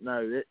 Saturday night.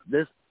 No,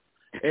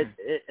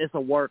 it's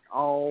a work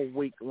all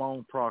week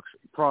long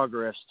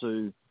progress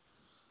to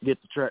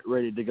get the track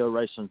ready to go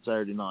racing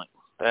Saturday night.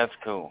 That's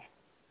cool.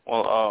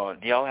 Well,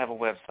 do y'all have a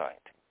website?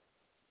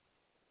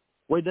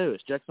 We do.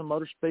 It's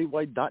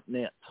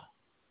JacksonMotorspeedway.net.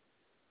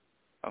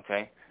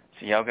 Okay.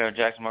 So y'all go to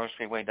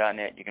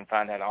JacksonMotorspeedway.net. You can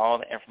find out all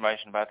the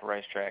information about the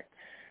racetrack.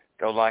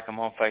 Go like them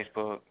on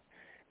Facebook.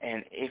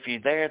 And if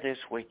you're there this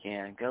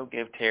weekend, go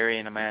give Terry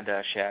and Amanda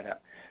a shout-out.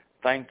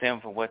 Thank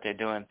them for what they're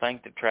doing.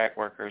 Thank the track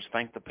workers.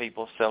 Thank the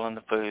people selling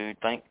the food.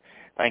 Thank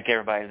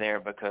everybody there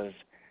because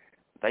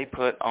they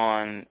put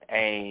on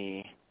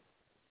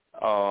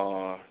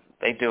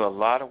they do a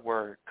lot of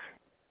work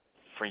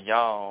for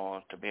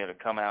y'all to be able to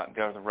come out and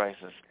go to the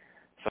races.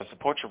 So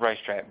support your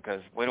racetrack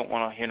because we don't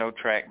want to hear no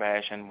track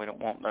bashing. We don't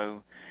want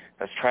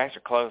those tracks are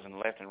closing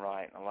left and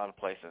right in a lot of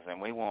places,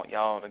 and we want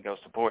y'all to go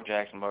support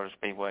Jackson Motor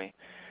Speedway.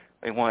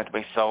 We want it to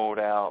be sold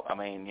out. I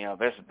mean, you know,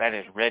 that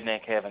is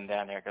redneck heaven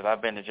down there because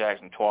I've been to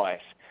Jackson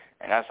twice,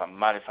 and that's a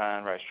mighty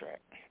fine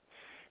racetrack.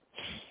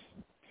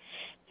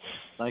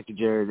 Thank you,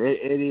 Jared.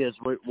 It is.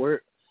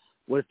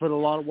 We put a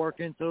lot of work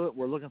into it.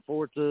 We're looking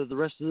forward to the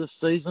rest of this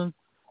season,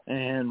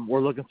 and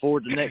we're looking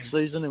forward to next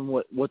season and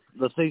what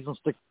the seasons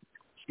to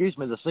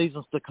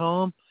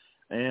come,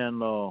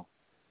 and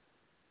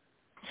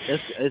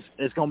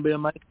it's going to be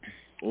amazing.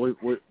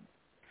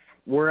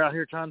 We're out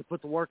here trying to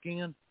put the work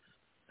in,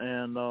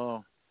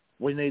 and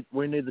we need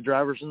the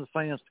drivers and the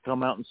fans to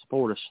come out and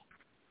support us.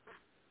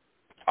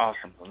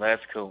 Awesome. Well,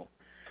 that's cool.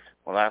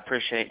 Well, I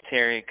appreciate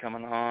Terry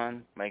coming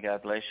on. May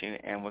God bless you,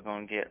 and we're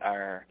going to get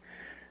our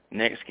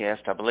next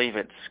guest. I believe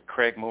it's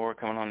Craig Moore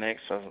coming on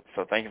next, so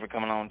thank you for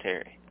coming on,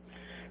 Terry.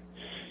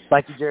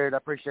 Thank you, Jared. I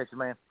appreciate you,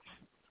 man.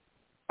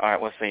 All right,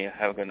 we'll see you.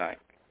 Have a good night.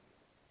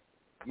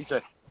 You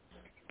too.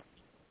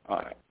 All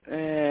right.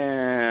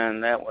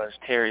 And that was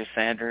Terry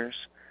Sanders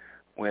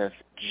with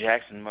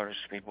Jackson Motor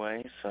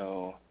Speedway.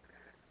 So,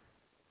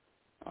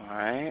 all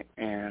right,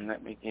 and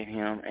let me get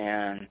him.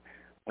 And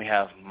we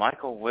have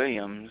Michael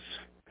Williams,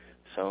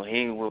 so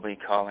he will be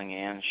calling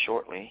in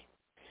shortly.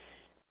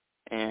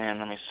 And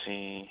let me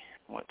see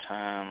what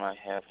time I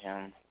have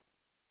him.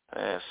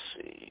 Let's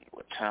see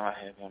what time I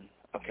have him.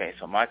 Okay,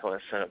 so Michael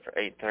is set up for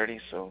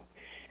 8:30, so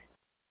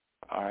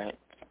all right.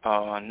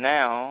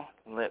 Now,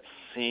 let's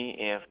see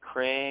if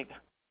Craig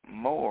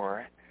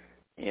Moore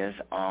is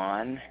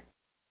on.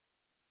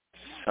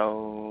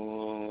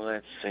 So,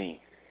 let's see.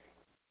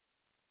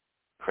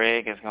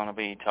 Craig is going to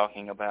be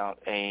talking about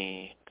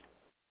a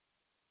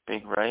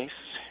big race,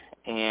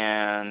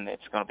 and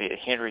it's going to be at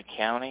Henry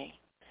County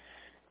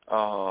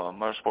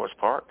Motorsports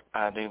Park,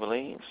 I do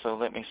believe. So,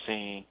 let me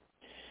see.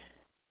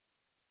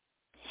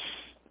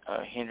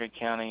 Henry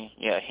County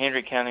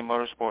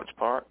Motorsports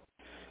Park.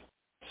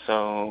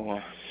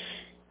 So,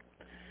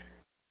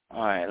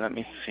 all right, let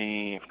me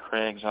see if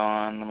Craig's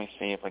on. Let me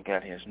see if I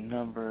got his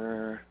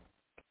number.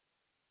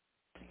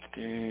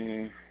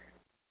 And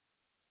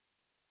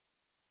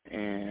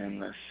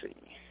let's see.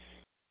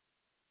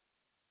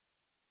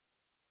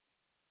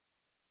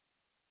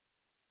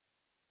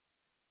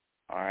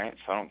 All right,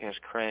 so I don't guess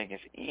Craig is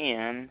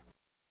in.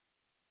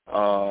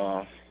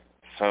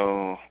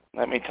 So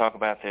let me talk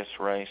about this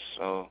race.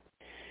 So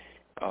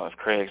if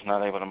Craig's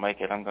not able to make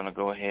it, I'm going to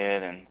go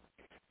ahead and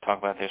talk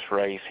about this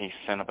race he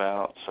sent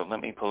about. So let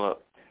me pull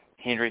up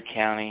Henry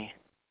County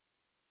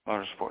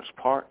Motorsports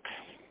Park.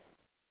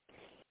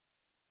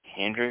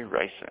 Henry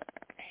Racing.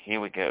 Here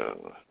we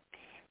go.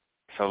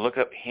 So look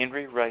up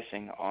Henry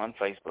Racing on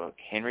Facebook,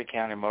 Henry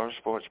County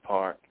Motorsports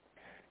Park.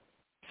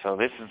 So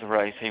this is the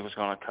race he was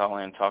going to call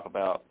in and talk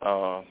about.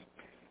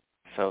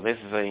 So this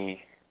is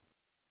a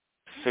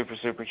super,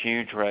 super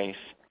huge race.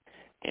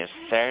 It's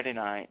Saturday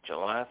night,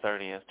 July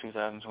 30th,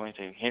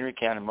 2022, Henry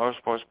County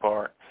Motorsports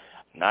Park,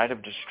 Night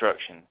of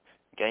Destruction.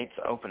 Gates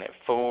open at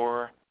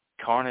 4.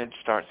 Carnage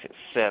starts at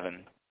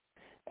 7.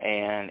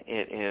 And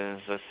it is,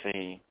 let's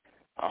see,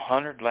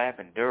 100-lap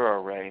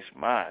enduro race.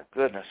 My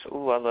goodness.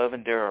 Ooh, I love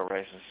enduro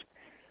races.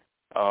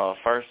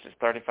 First is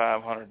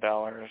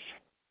 $3,500.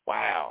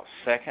 Wow.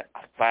 Second,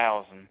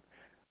 $1,000.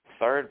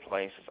 Third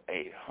place is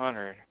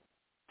 $800.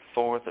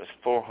 Fourth is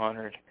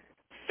 $400.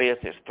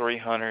 Fifth is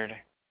 $300.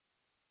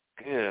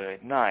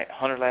 Good night.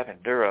 100-lap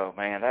enduro,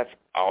 man. That's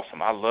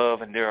awesome. I love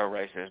enduro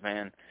races,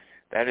 man.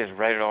 That is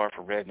rated R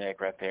for redneck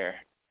right there.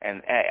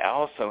 And I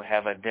also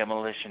have a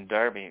demolition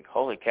derby.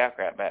 Holy cow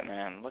crap,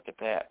 Batman. Look at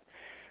that.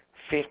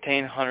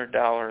 $1,500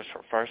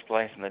 for first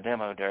place in the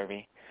demo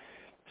derby.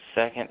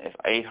 Second is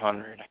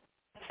 $800.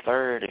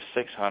 Third is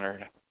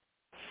 $600.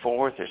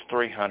 Fourth is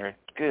 $300.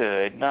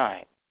 Good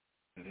night.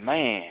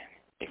 Man,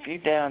 if you're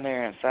down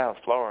there in South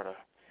Florida,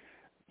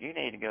 you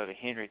need to go to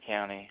Henry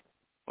County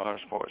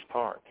Motorsports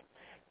Park.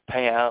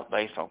 Payout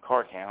based on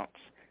car counts,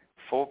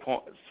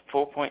 4.6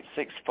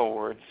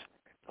 Fords,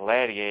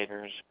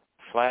 Gladiators,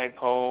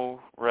 flagpole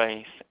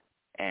race,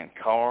 and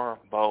car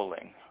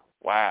bowling.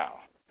 Wow.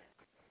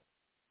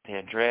 The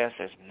address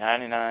is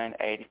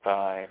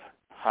 9985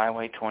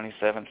 Highway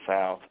 27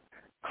 South,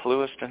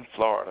 Clewiston,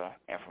 Florida.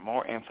 And for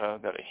more info,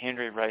 go to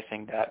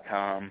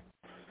henryracing.com.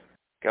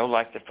 Go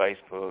like the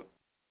Facebook.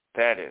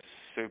 That is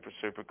super,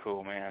 super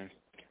cool, man.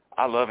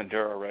 I love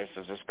enduro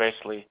races,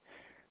 especially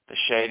the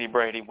Shady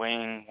Brady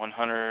Wing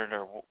 100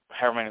 or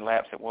however many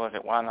laps it was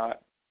at Why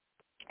Not,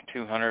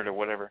 200 or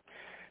whatever.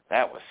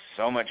 That was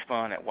so much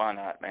fun at Why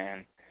Not,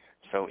 man.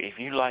 So if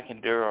you like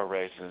enduro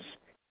races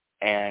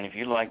and if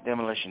you like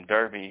demolition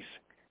derbies,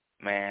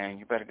 man,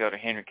 you better go to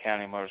Henry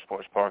County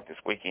Motorsports Park this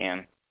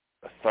weekend,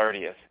 the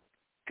 30th.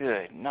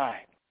 Good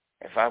night.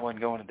 If I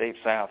wasn't going to Deep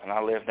South and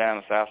I lived down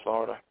in South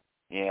Florida,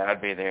 yeah,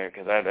 I'd be there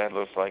because that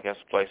looks like that's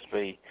the place to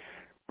be.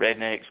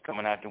 Rednecks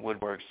coming out to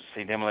woodworks to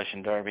see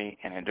demolition derby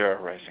and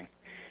enduro racing.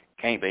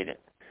 Can't beat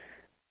it.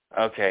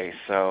 Okay,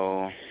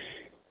 so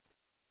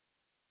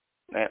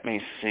let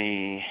me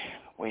see.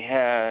 We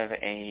had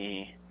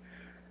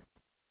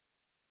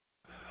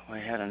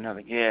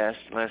another guest.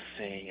 Let's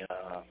see.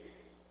 All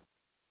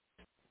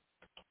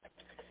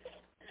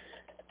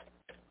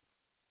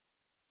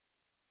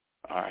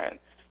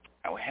right.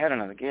 We had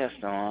another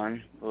guest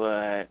on,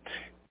 but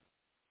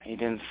he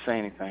didn't say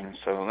anything.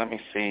 So let me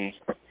see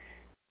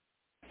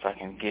if I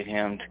can get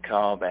him to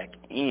call back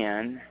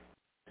in.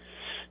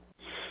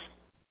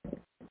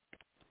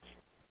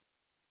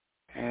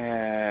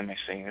 Let me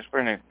see. It's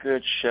been a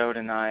good show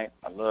tonight.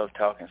 I love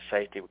talking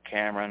safety with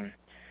Cameron.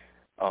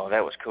 Oh,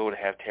 that was cool to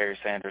have Terry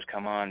Sanders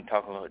come on and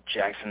talk a little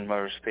Jackson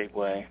Motor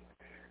Speedway.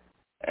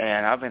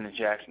 And I've been to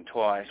Jackson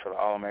twice for the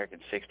All-American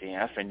 60,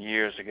 and that's been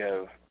years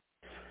ago.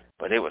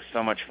 But it was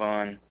so much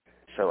fun.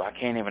 So I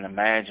can't even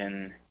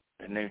imagine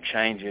the new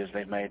changes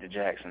they've made to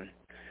Jackson.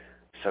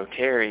 So,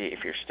 Terry,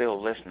 if you're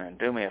still listening,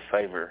 do me a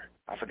favor.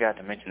 I forgot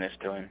to mention this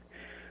to him.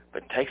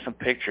 But take some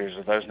pictures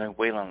of those new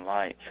wheeling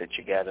lights that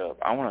you got up.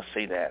 I want to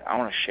see that. I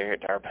want to share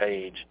it to our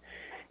page.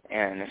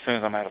 And as soon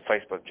as I'm out of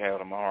Facebook jail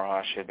tomorrow,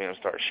 I should be able to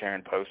start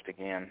sharing posts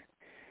again.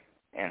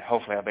 And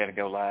hopefully I'll be able to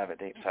go live at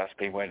Deep South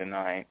Speedway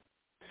tonight.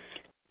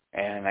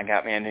 And I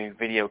got me a new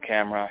video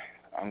camera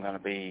I'm going to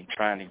be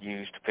trying to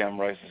use to film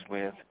races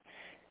with.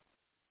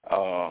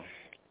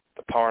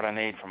 The part I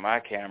need for my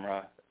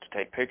camera to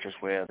take pictures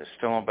with is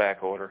still on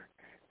back order.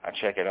 I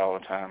check it all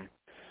the time.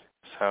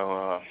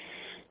 So,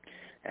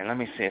 and let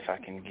me see if I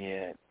can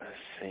get, let's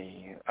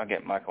see, I'll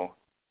get Michael.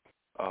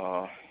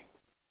 Let's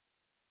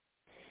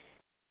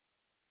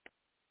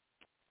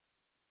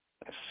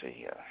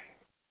see.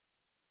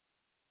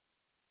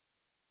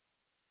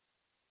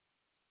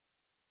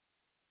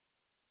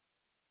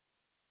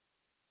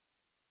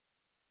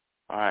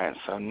 All right,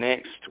 so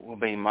next will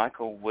be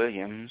Michael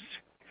Williams,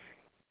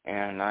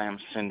 and I am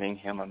sending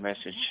him a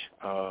message.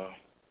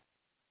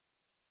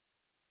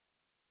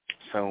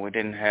 So we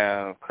didn't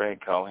have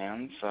Craig call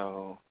in,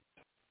 so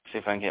see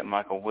if I can get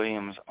Michael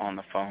Williams on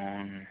the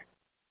phone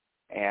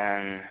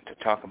and to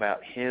talk about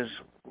his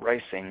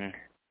racing.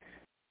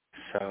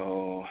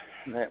 So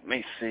let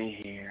me see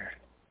here.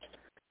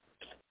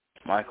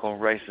 Michael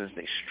races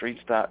the street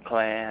stock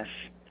class,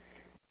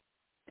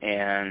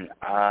 and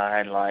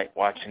I like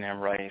watching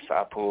him race.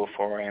 I pull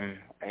for him.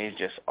 He's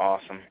just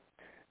awesome.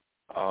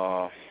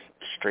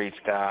 Street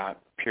stock,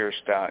 pure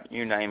stock,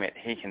 you name it,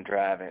 he can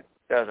drive it.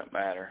 Doesn't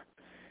matter.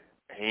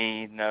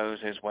 He knows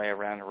his way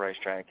around the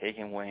racetrack. He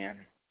can win.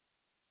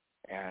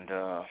 And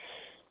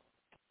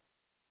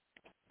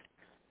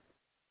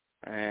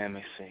let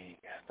me see.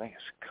 I think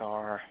it's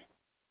car.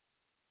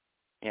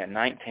 Yeah,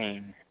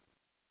 19.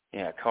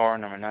 Yeah, car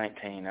number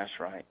 19. That's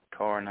right.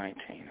 Car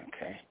 19.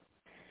 Okay.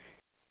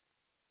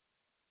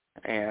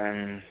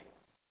 And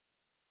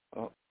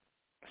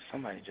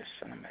somebody just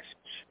sent a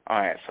message. All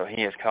right, so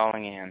he is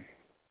calling in.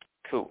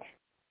 Cool.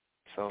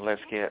 So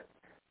let's get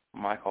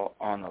Michael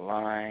on the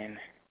line.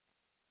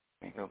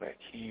 Let me go back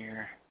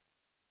here.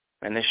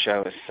 Man, this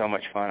show is so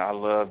much fun. I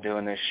love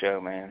doing this show,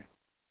 man.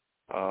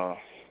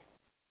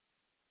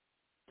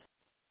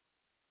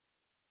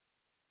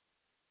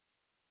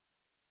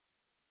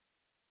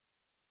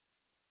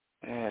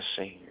 Let's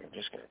see here.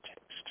 Just got a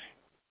text.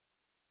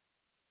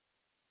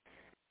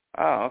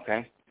 Oh,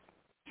 okay.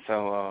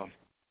 So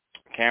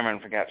Cameron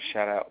forgot to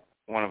shout out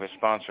one of his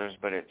sponsors,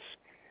 but it's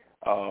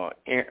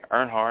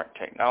Earnhardt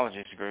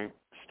Technologies Group,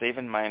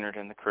 Stephen Maynard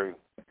and the crew.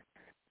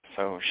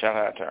 So shout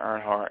out to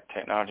Earnhardt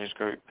Technologies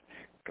Group.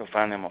 Go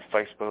find them on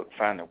Facebook,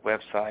 find their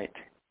website,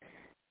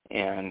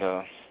 and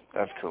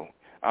that's cool.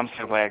 I'm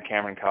so glad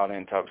Cameron called in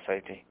and talked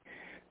safety.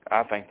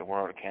 I think the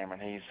world of Cameron.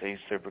 He's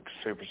super,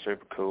 super,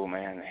 super cool,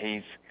 man.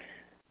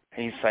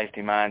 He's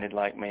safety minded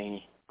like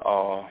me.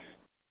 You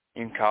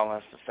can call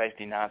us the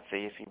safety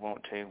Nazi if you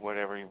want to,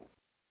 whatever.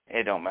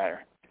 It don't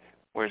matter.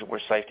 We're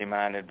safety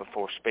minded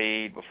before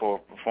speed, before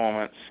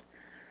performance,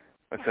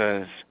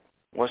 because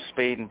what's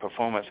speed and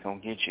performance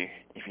going to get you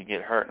if you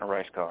get hurt in a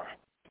race car?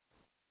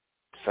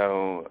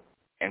 So,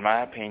 in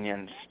my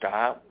opinion,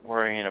 stop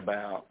worrying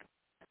about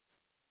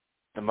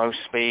the most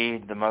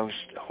speed, the most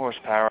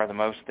horsepower, the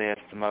most this,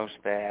 the most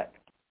that.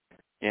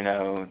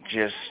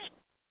 Just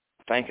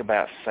think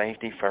about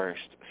safety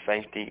first.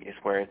 Safety is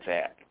where it's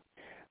at,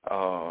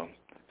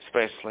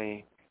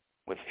 especially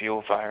with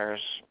fuel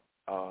fires.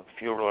 The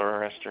fuel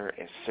arrestor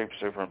is super,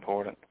 super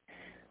important.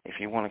 If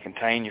you want to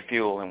contain your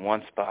fuel in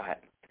one spot,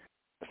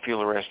 the fuel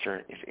arrestor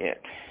is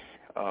it.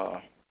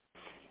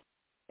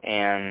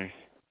 And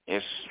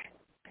it's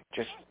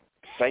just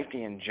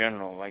safety in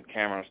general, like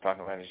Cameron was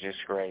talking about, is just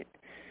great.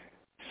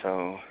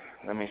 So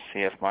let me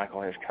see if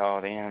Michael has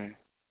called in.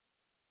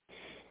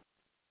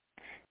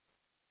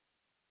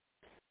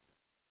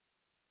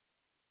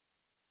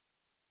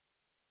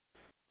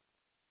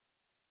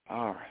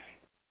 All right.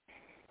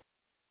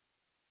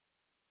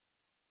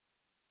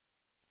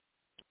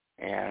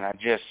 And I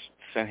just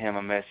sent him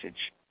a message,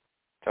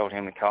 told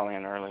him to call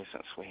in early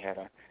since we had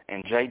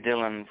and Jay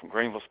Dillon from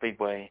Greenville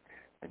Speedway,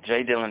 the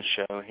Jay Dillon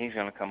Show, he's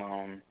going to come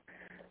on.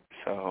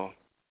 So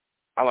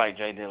I like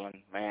Jay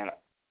Dillon, man.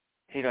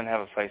 He doesn't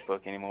have a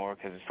Facebook anymore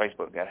because his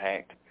Facebook got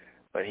hacked.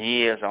 But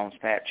he is on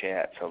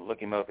Snapchat, so look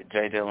him up at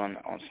Jay Dillon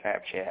on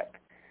Snapchat.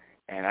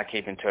 And I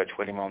keep in touch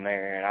with him on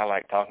there, and I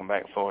like talking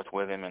back and forth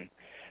with him and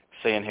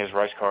seeing his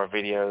race car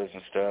videos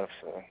and stuff.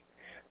 So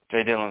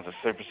Jay Dillon's a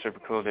super, super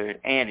cool dude,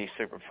 and he's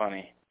super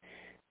funny.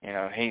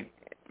 Me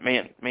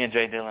and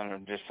Jay Dillon are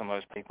just some of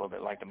those people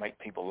that like to make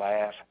people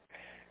laugh.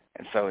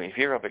 And so if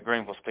you're up at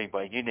Greenville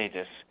Speedway, you need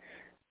this.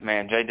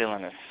 Man, Jay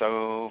Dillon is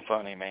so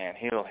funny, man.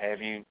 He'll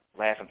have you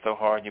laughing so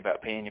hard you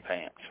about peeing your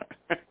pants.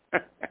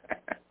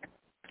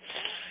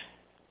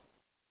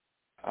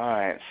 All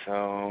right,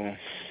 so let's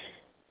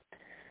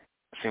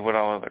see what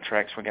all other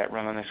tracks we got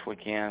running this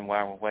weekend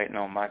while we're waiting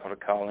on Michael to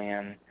call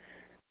in.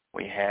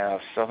 We have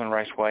Southern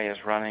Raceway is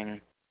running.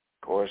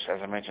 Of course, as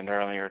I mentioned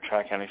earlier,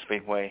 Tri-County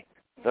Speedway,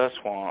 The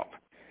Swamp,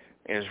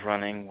 is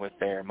running with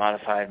their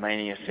Modified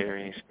Mania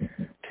Series,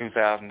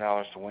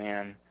 $2,000 to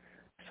win.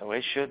 So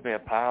it should be a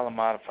pile of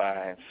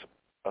modifieds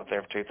up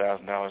there for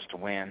 $2,000 to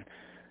win.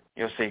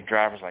 You'll see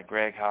drivers like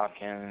Greg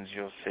Hopkins.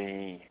 You'll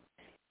see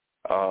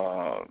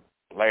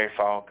Larry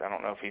Falk. I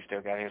don't know if he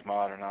still got his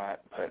mod or not.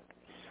 But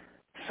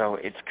so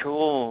it's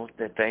cool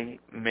that they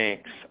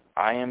mix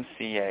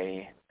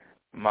IMCA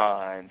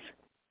mods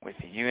with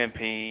the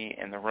UMP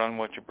and the Run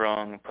What You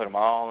Brung and put them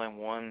all in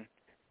one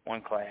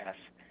class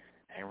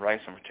and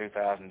race them for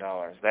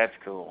 $2,000. That's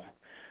cool.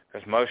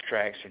 Because most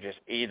tracks are just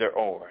either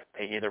or.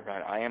 They either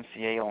run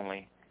IMCA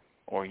only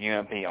or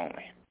UMP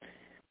only.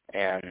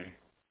 And,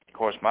 of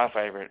course, my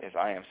favorite is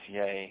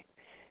IMCA.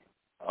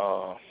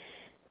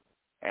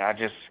 And I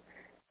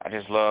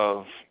just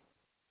love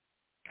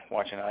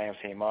watching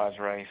IMCA mods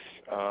race.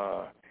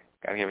 Got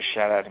to give a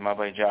shout-out to my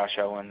buddy Josh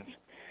Owens.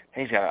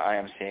 He's got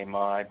an IMCA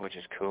mod, which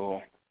is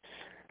cool.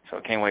 So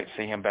I can't wait to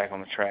see him back on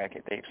the track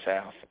at Deep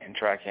South in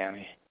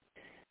Tri-County.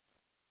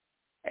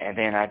 And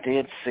then I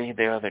did see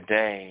the other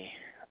day,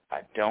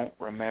 I don't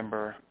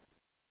remember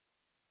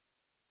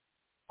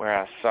where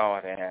I saw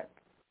it at,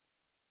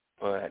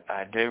 but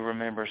I do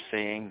remember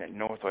seeing that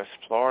Northwest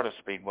Florida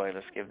Speedway,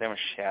 let's give them a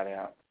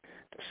shout-out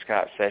to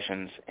Scott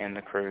Sessions and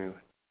the crew.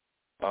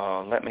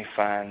 Let me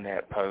find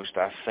that post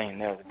I seen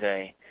the other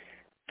day.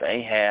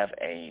 They have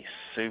a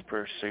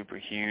super, super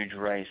huge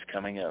race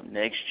coming up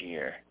next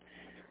year.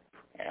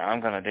 And I'm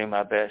going to do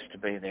my best to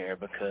be there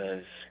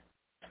because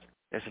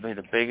this will be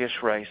the biggest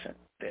race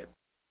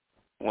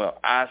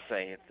I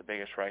say it's the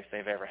biggest race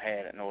they've ever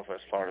had at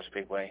Northwest Florida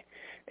Speedway.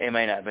 It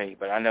may not be,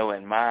 but I know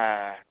in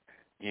my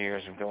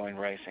years of going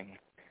racing,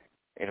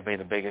 it'll be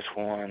the biggest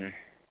one.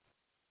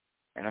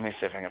 And let me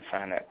see if I can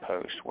find that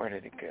post. Where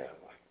did it go?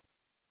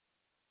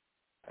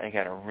 They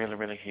got a really,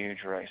 really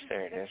huge race.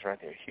 There it is right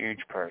there. Huge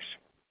purse.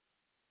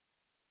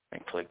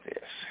 Let me click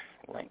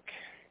this link.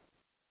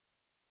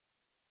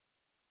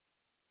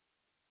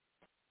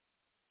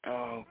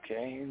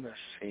 Okay, let's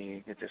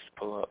see. Get this to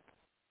pull up.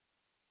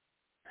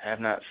 Have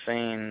not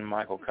seen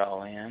Michael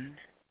call in.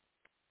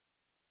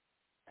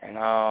 And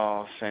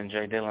I'll send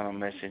Jay Dillon a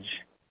message.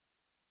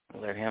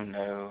 Let him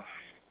know.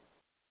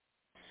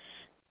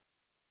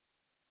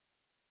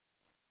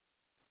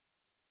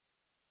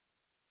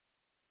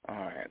 All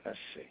right, let's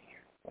see.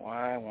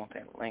 Why won't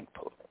that link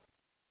pull up?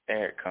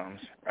 There it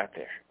comes, right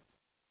there.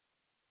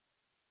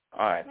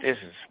 All right, this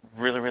is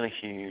really, really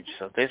huge.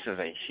 So this is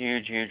a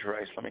huge, huge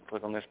race. Let me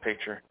click on this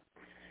picture.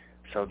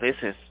 So this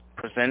is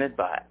presented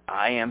by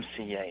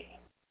IMCA.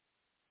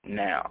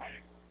 Now,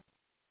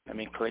 let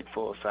me click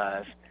full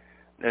size.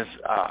 This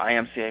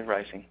IMCA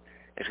Racing.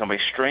 It's going to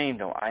be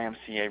streamed on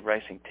IMCA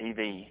Racing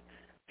TV.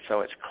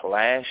 So it's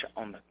Clash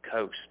on the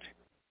Coast,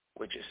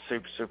 which is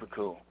super, super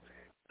cool.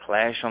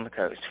 Clash on the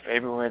Coast,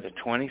 February the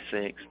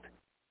 26th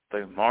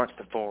through March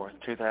the 4th,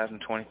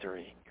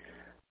 2023.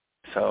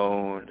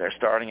 So they're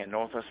starting at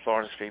Northwest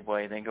Florida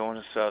Speedway, then going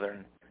to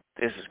Southern.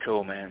 This is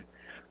cool, man.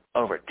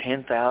 Over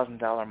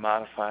 $10,000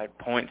 modified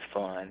points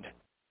fund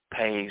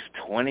pays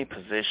 20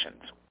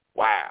 positions.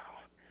 Wow.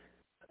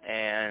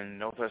 And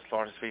Northwest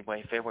Florida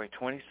Speedway, February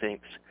 26th,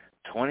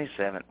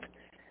 27th,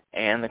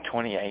 and the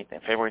 28th.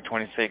 And February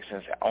 26th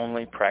is the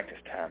only practice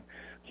time.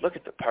 Look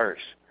at the purse.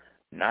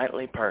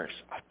 Nightly purse,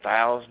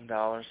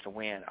 $1,000 to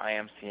win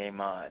IMCA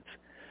mods.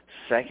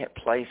 Second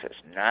place is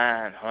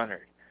 $900.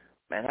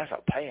 Man, that's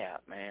a payout,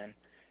 man.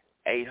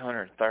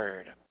 800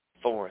 third,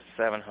 fourth,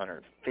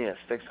 700, fifth,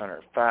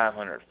 600,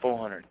 500,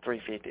 400,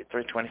 350,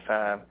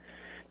 325.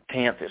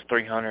 10th is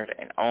 300,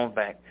 and on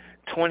back.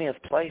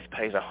 20th place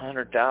pays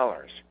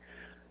 $100.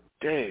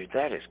 Dude,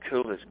 that is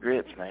cool as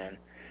grits, man.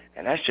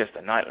 And that's just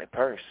a nightly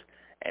purse.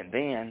 And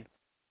then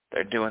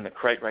they're doing the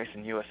Crate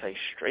Racing USA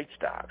Street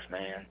Stocks,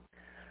 man.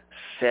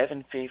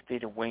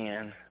 $750 to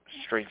win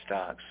Street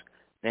Stocks.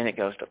 Then it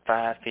goes to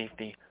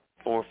 $550,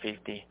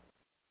 $450,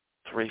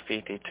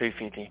 $350,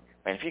 $250.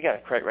 Man, if you got a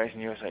Crate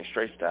Racing USA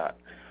Street Stock,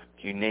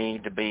 you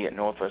need to be at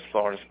Northwest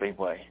Florida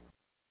Speedway.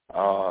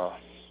 And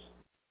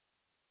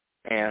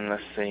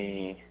let's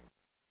see.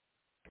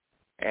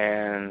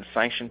 And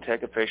sanctioned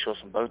tech officials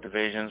from both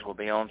divisions will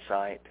be on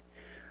site.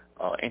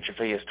 Entry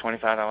fee is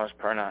 $25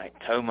 per night.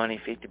 Tow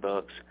money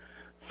 $50.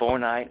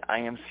 4-night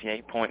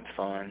IMCA points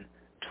fund.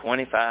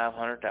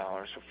 $2,500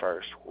 for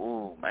first.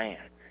 Ooh, man.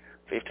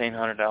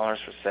 $1,500 for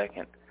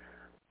second.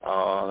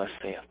 Let's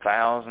see,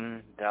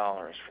 $1,000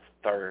 for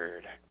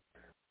third.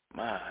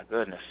 My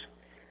goodness.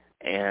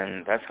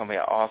 And that's going to be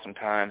an awesome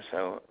time.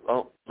 So,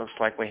 looks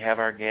like we have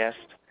our guest,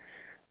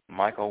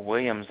 Michael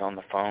Williams, on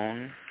the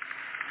phone.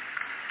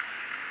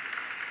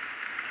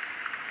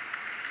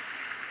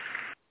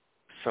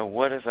 So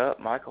what is up,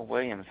 Michael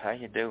Williams? How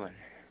you doing?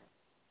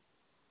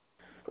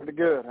 Pretty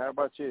good. How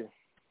about you?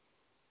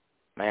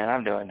 Man,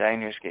 I'm doing dang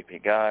near skippy.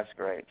 God's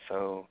great.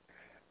 So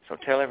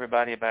tell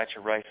everybody about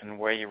your racing,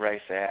 where you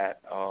race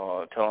at.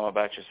 Tell them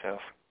about yourself.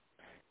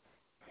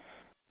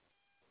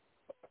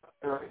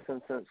 I've been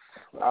racing since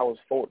I was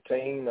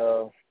 14.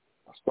 I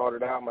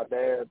started out, my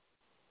dad,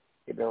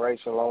 he'd been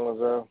racing long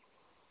as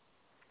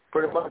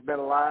pretty much been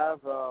alive.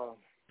 I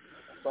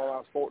started I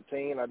was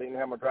 14. I didn't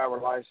have my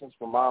driver's license.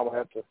 My mom would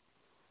have to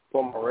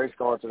pull my race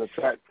car to the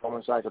track for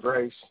me so I could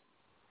race.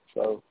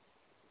 So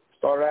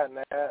started out in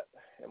that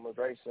and was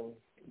racing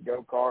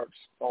go-karts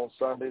on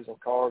Sundays and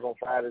cars on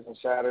Fridays and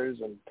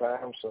Saturdays and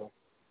times. So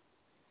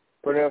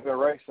pretty much been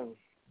racing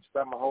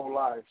spent my whole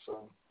life. So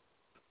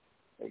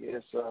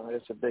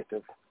it's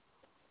addictive.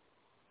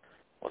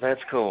 Well,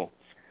 that's cool.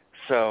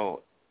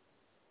 So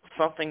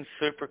something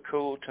super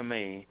cool to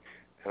me,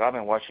 because I've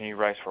been watching you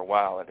race for a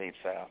while at Deep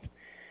South,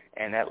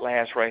 and that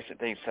last race at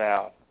Deep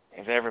South,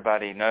 as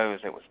everybody knows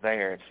that was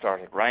there, it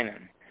started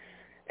raining.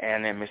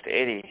 And then Mr.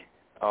 Eddie,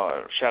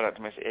 shout out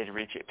to Mr. Eddie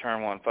Ritchie at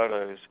Turn 1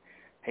 Photos,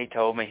 he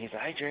told me, he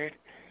said, hey, Jared,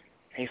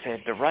 he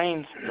said, the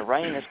rain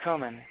is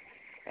coming,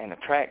 and the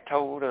track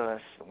told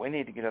us we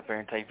need to get up there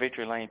and take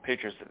victory lane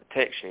pictures of the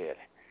tech shed.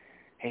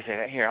 He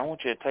said, here, I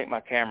want you to take my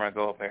camera and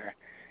go up there.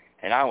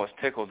 And I was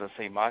tickled to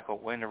see Michael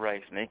win the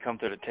race, and he come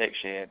through the tech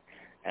shed,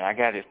 and I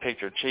got his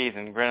picture of cheese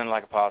and grinning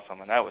like a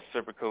possum, and that was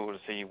super cool to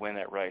see you win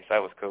that race.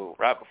 That was cool,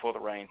 right before the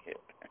rain hit.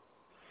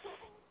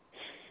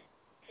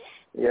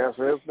 Yeah,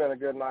 so it's been a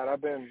good night.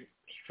 I've been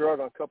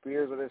struggling a couple of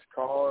years with this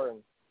car and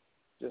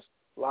just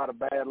a lot of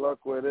bad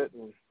luck with it.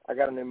 And I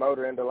got a new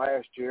motor into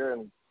last year,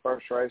 and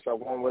first race I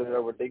won with it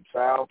over Deep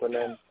South, and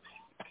then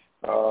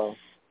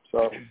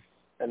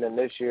and then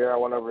this year I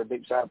went over to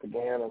Deep South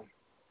again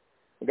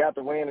and got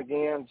the win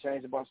again,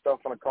 changed a bunch of stuff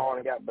on the car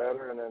and it got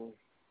better, and then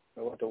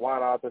I went to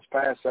Wynot this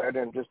past Saturday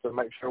and just to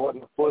make sure it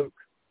wasn't a fluke,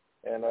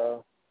 and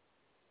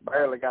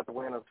barely got the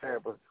win up there,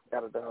 but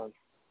got it done.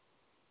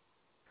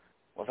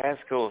 Well,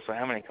 that's cool. So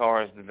how many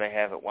cars did they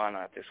have at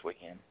Wynot this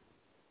weekend?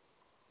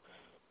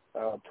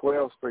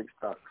 12 street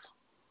stocks.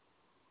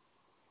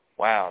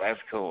 Wow, that's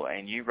cool.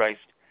 And you raced,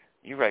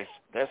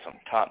 there's some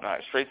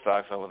top-notch street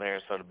stocks over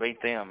there, so to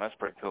beat them, that's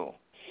pretty cool.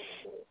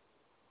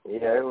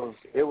 Yeah,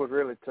 it was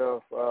really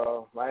tough.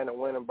 I ended up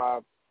winning by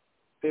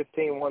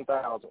 15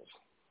 1,000s.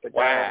 The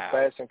guy was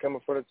passing,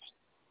 coming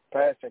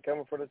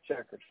for the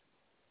checkers.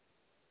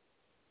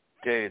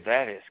 Dude,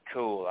 that is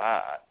cool.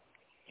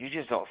 You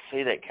just don't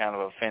see that kind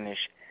of a finish.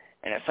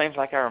 And it seems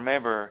like I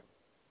remember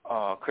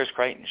Chris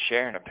Creighton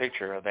sharing a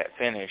picture of that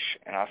finish,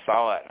 and I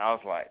saw it, and I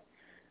was like,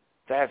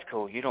 that's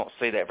cool. You don't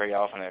see that very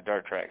often at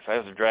dirt tracks. So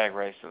it was a drag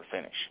race to the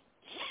finish.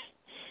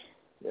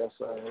 Yes,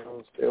 sir.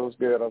 It was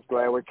good. I was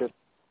glad we could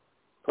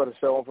put a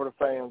show on for the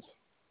fans.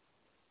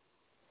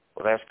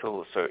 Well, that's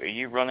cool. So are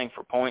you running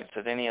for points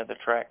at any other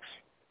tracks?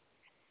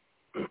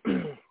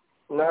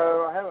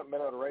 No, I haven't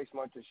been able to race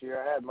much this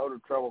year. I had motor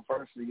trouble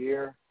first of the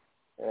year,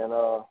 and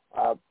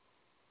I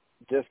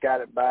just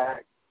got it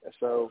back.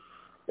 So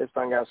this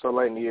thing got so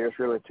late in the year, it's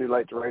really too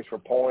late to race for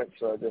points.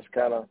 So just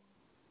kind of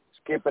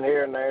skipping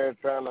here and there,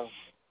 trying to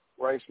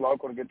race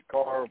local to get the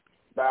car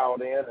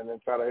dialed in, and then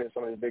try to hit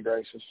some of these big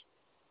races.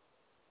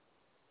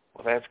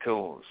 Well, that's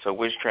cool. So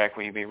which track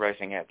will you be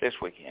racing at this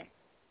weekend?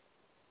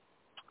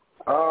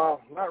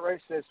 Not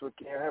racing this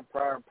weekend. I have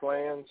prior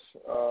plans.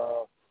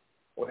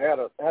 We had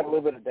a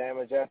little bit of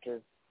damage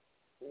after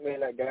me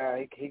and that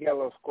guy. He got a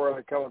little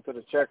squirrely coming to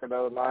the checker the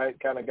other night.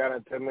 Kind of got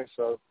into me,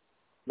 so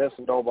missed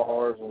some door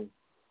bars and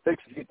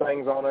fixed a few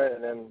things on it.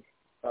 And then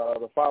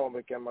the following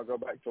weekend, I'll go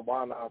back to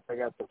Wyandotte. I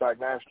got the Track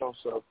National,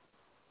 so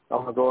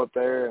I'm gonna go up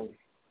there and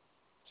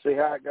see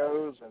how it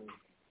goes and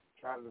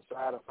try to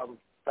decide if I'm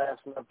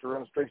fast enough to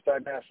run the Street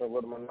Stock National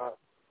with them or not.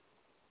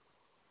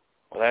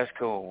 Well, that's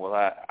cool. Well,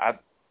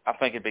 I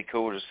think it'd be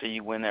cool to see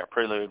you win that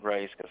Prelude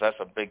race because that's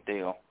a big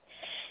deal.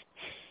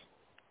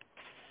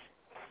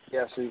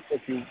 Yeah, so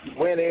if you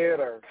win it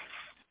or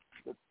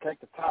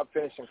take the top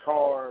finishing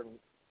car and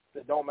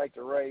that don't make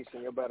the race,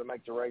 and you'll better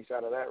make the race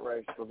out of that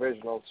race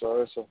provisional.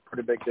 So it's a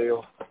pretty big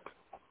deal.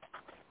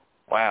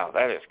 Wow,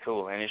 that is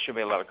cool. And there should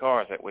be a lot of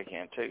cars that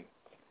weekend, too.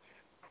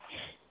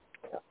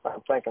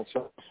 I'm thinking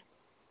so.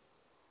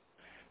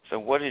 So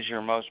what is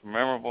your most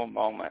memorable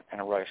moment in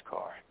a race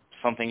car?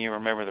 Something you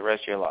remember the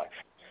rest of your life?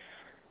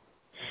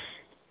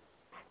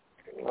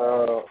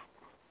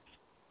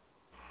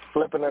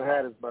 Flipping at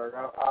Hattiesburg.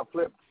 I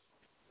flipped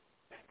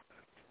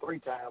 3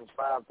 times,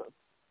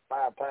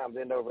 five times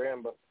end over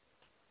end, but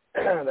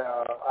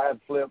I had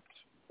flipped.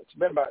 It's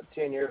been about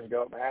 10 years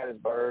ago at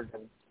Hattiesburg,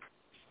 and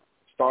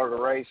started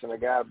a race, and a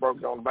guy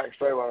broke down the back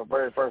straightaway on the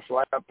very first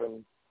lap,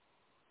 and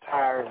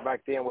tires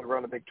back then we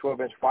run the big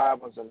 12-inch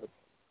 5s, and the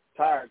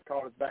tire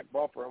caught his back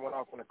bumper and went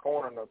off in the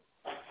corner, and the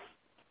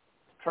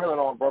trailing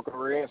arm broke the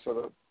rear end,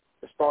 so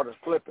it started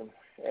flipping.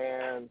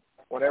 And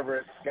whenever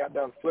it got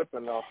done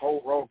flipping, the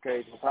whole roll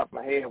cage on top of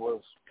my head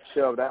was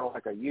shoved out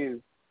like a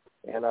U,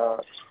 and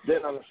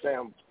didn't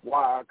understand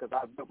why, because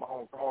I built my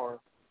own car,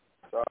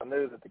 so I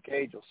knew that the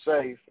cage was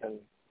safe. And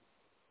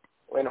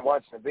when I'm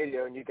watching the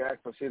video, and you can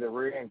actually see the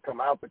rear end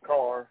come out the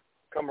car,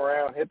 come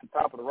around, hit the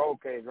top of the roll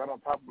cage right on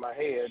top of my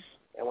head,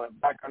 and went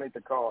back underneath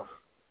the car.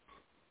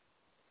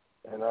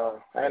 And I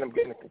ended up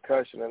getting a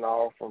concussion and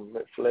all from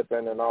it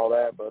flipping and all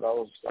that, but I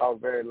was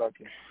very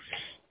lucky.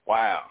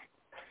 Wow.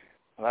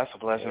 Well, that's a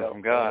blessing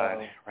from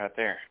God right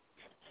there.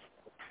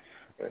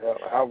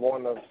 I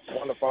won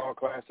the Fall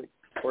Classic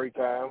 3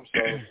 times,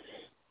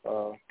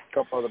 so a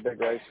couple other big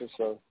races.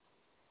 So,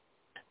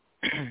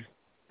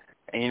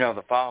 and you know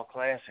the Fall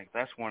Classic,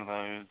 that's one of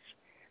those.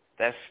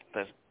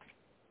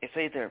 It's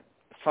either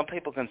some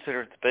people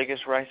consider it the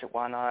biggest race at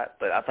Wyandotte,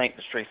 but I think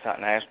the Street Stock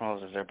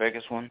Nationals is their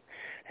biggest one,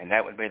 and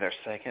that would be their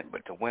second.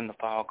 But to win the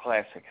Fall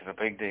Classic is a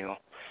big deal.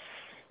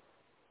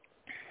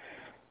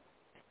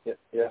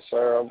 Yes,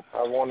 sir.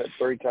 I won it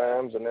 3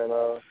 times, and then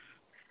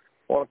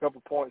won a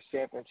couple points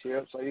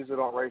championships. I usually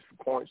don't race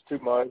for points too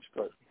much,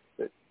 but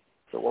if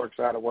it works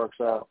out, it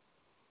works out.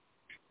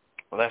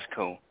 Well, that's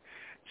cool.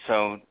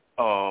 So,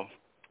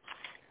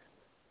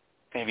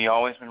 have you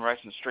always been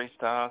racing street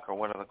stock, or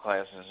what other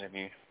classes have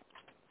you?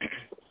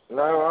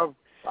 No,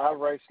 I've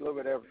raced a little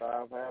bit every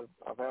time.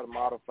 I've had a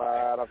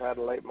modified, I've had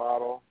a late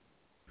model,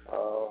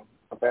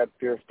 I've had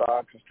pure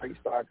stock and street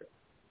stock.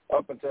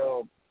 Up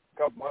until a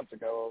couple months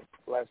ago,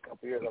 the last couple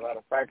of years, I've had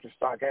a factory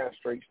stock and a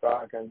street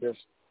stock, and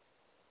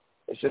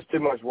it's just too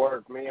much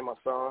work. Me and my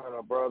son and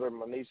my brother,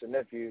 my niece and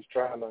nephews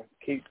trying to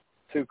keep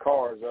 2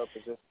 cars up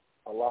is just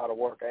a lot of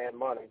work and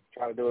money.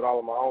 Trying to do it all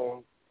on my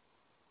own.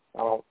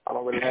 I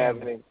don't really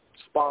have any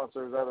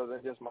sponsors other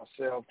than just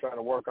myself trying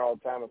to work all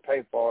the time and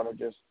pay for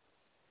it.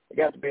 It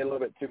got to be a little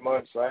bit too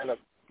much, so I ended up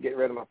getting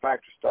rid of my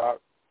factory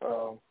stock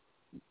a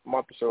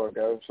month or so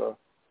ago. So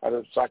I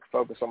could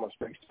focus on my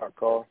street stock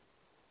car.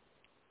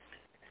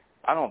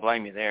 I don't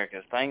blame you there,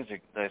 because things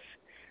that's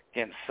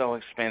getting so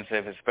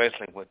expensive,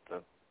 especially with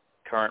the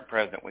current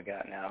president we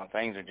got now.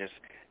 Things are just,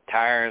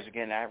 tires are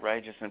getting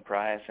outrageous in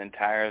price, and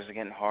tires are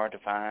getting hard to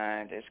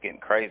find. It's getting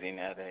crazy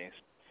nowadays.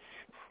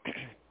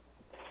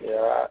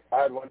 Yeah,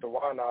 I went to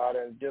Wyandotte,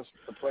 and just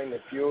between the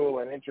fuel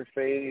and entry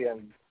fee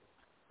and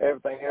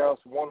everything else,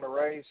 won the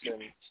race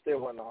and still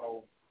won the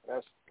hole.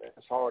 That's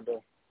hard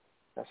to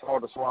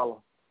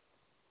swallow.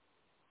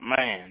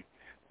 Man,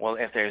 well,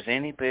 if there's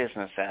any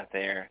business out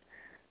there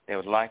that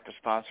would like to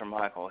sponsor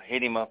Michael,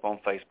 hit him up on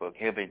Facebook.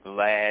 He'll be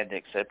glad to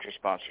accept your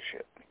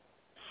sponsorship.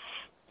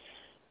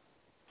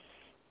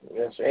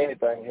 Yes,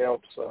 anything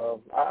helps.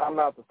 I'm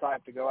not the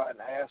type to go out and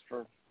ask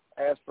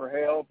for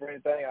help or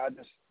anything.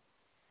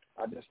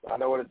 I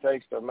know what it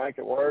takes to make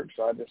it work,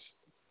 so I just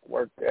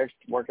work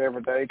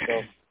every day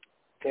till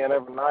 10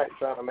 every night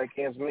trying to make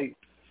ends meet.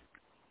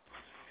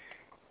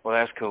 Well,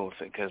 that's cool,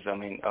 because, I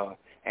mean,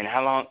 and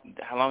how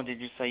long did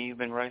you say you've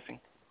been racing?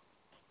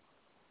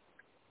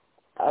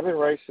 I've been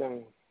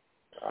racing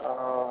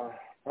for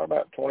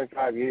about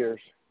 25 years.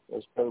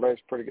 It's been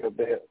raced pretty good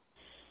bit.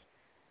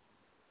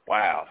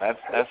 Wow,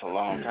 that's a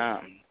long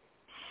time.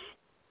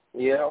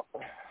 Yeah,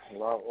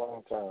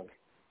 long time.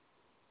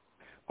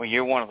 Well,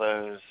 you're one of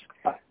those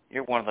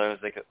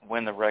that could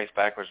win the race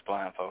backwards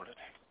blindfolded.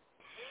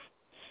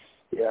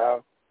 Yeah,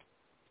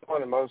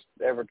 one of the most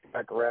ever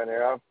track around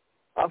here.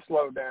 I've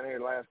slowed down here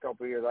the last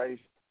couple of years. I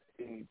used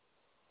to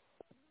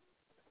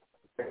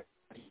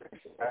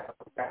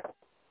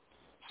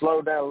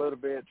slow down a little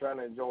bit, trying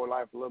to enjoy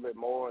life a little bit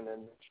more, and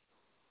then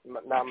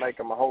not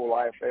making my whole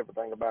life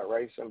everything about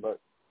racing. But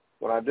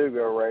when I do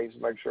go race,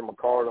 make sure my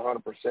car is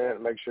 100%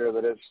 and make sure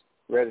that it's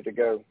ready to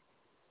go.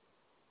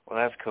 Well,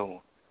 that's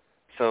cool.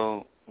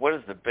 So what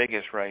is the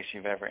biggest race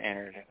you've ever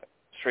entered?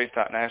 Street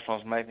Stock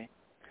Nationals, maybe?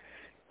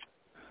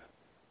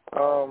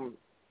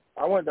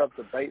 I went up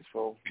to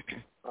Batesville.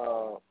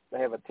 They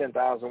have a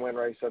 10,000 win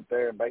race up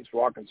there in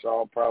Batesville,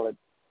 Arkansas, probably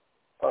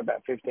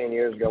about 15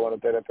 years ago. Went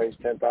up there to face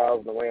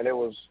 10,000 to win. It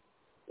was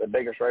the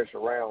biggest race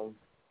around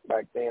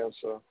back then.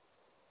 So.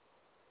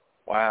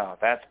 Wow,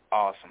 that's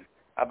awesome.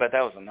 I bet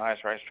that was a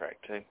nice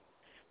racetrack too.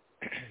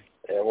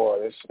 Yeah, it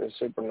was. It's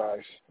super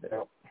nice.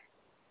 Yeah.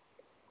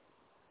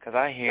 Because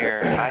I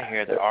hear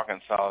that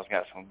Arkansas has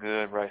got some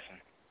good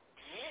racing.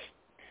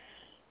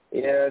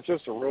 Yeah, it's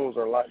just the rules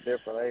are a lot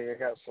different. They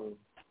got some.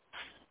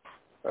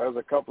 There's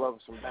a couple of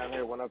us from down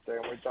here went up there,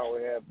 and we thought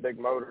we had big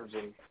motors,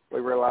 and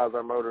we realized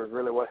our motors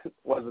really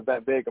wasn't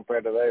that big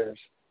compared to theirs.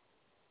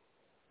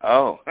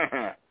 Oh,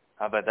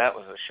 I bet that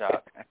was a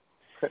shock.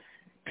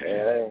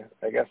 Yeah,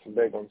 they got some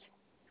big ones.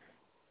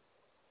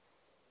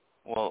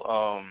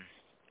 Well,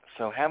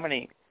 so how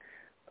many?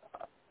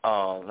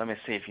 Let me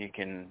see if you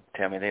can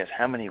tell me this.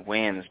 How many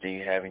wins do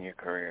you have in your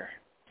career?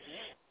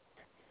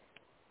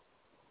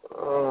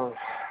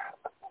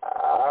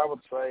 I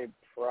would say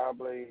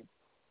probably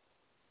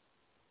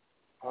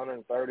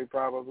 130,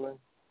 probably.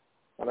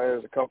 I know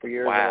there's a couple of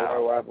years in a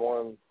row I'd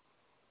won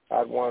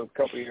a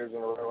couple of years in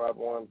a row. I've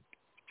won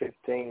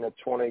 15 to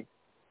 20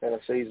 in a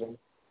season.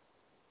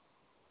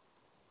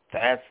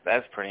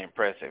 That's pretty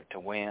impressive to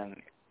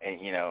win,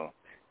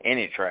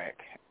 any track.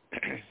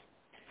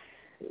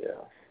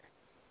 Yeah.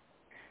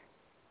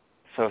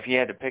 So if you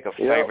had to pick a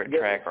favorite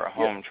track or a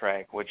home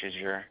track, which is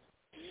your?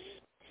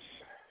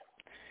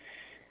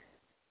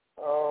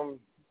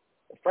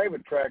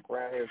 Favorite track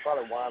around here is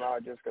probably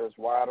Wynot, just because it's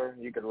wider.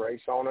 You could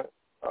race on it.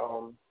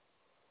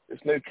 This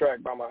new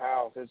track by my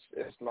house,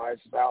 it's nice.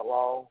 It's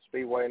Outlaw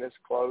Speedway, and it's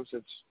close.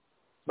 It's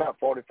about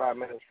 45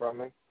 minutes from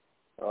me.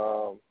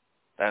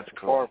 That's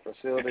cool. For a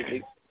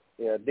facility,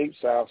 Deep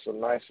South's the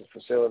nicest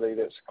facility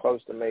that's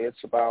close to me.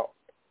 It's about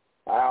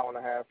an hour and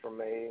a half from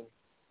me.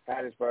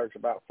 Hattiesburg's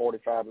about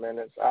 45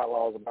 minutes.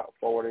 Outlaw's about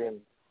 40, and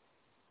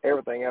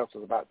everything else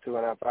is about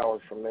 2.5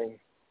 hours from me.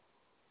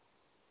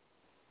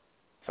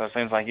 So it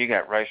seems like you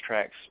got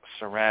racetracks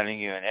surrounding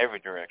you in every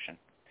direction.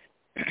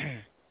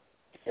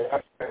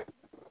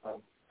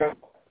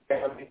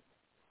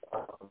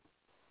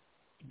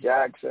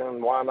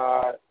 Jackson,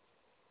 Wynot,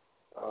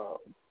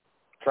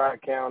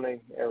 Tri-County,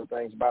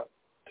 everything's about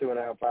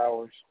 2.5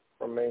 hours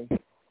from me.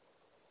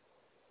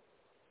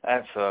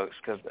 That sucks,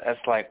 because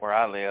that's like where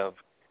I live.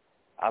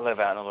 I live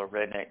out in a little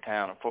redneck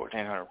town of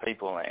 1,400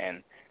 people,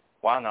 and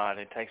Wynot,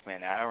 it takes me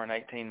an hour and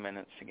 18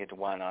 minutes to get to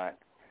Wynot,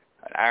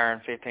 an hour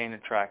and 15 to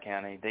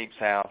Tri-County. Deep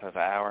South is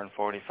an hour and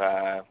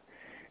 45,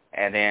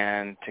 and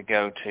then to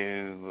go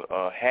to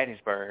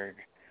Hattiesburg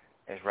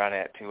is right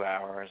at 2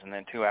 hours, and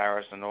then 2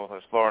 hours to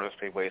Northwest Florida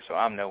Speedway, so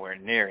I'm nowhere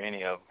near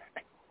any of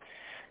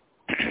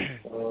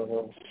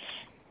them.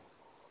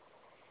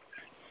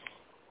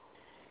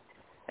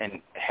 And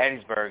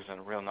Hattiesburg's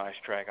a real nice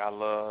track. I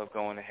love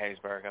going to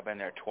Hattiesburg. I've been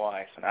there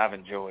twice, and I've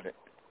enjoyed it.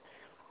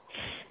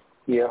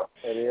 Yeah,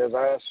 it is.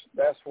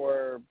 That's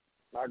where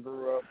I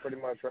grew up, pretty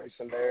much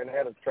racing there, and they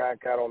had a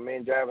track out on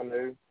Minge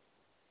Avenue.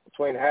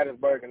 Between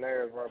Hattiesburg and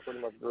there is where I pretty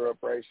much grew up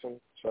racing.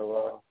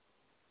 So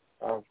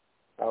I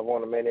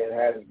won a mini at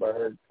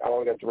Hattiesburg. I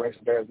don't get to race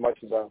there as much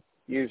as I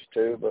used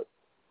to, but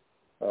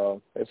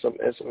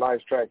it's a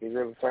nice track. He's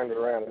really turned it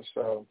around.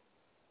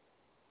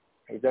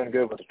 He's done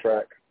good with the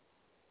track.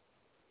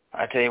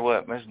 I tell you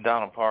what, Mr.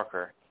 Donald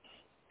Parker,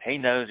 he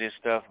knows his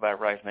stuff about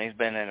racing. He's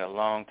been in it a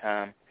long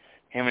time.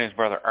 Him and his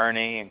brother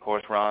Ernie, and, of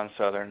course, Ron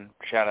Southern.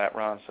 Shout out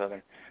Ron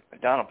Southern.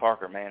 But Donald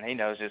Parker, man, he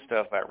knows his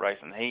stuff about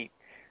racing.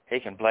 He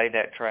can blade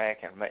that track,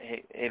 and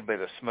it'll be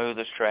the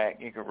smoothest track.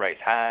 You can race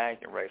high,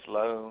 you can race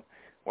low,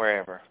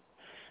 wherever.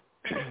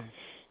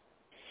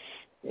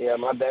 Yeah,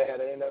 my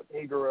dad,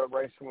 he grew up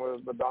racing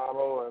with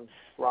Donald and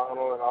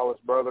Ronald and all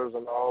his brothers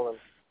and all. And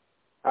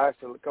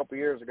actually, a couple of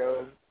years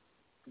ago,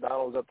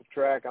 Donald was at the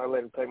track, and I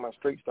let him take my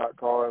street stock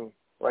car and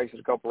race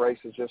a couple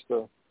races just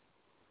to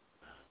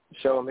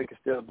show him he could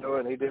still do it,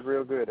 and he did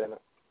real good in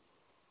it.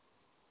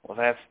 Well,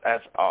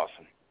 that's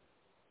awesome.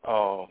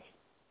 Oh,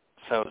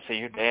 so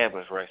your dad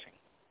was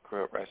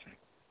grew up racing.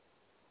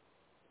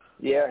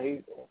 Yeah,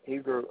 he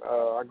grew.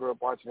 I grew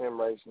up watching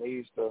him race, and he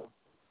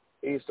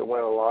used to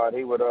win a lot.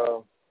 He would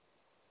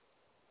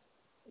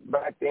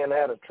back then they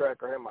had a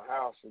track around my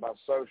house by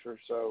Socher,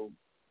 so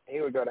he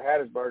would go to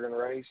Hattiesburg and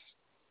race,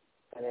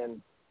 and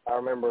then I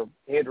remember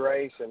he'd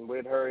race, and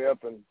we'd hurry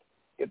up and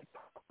get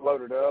the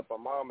loaded up. My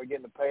mom would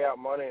get the payout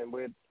money, and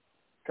we'd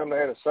come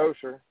there to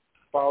Socher,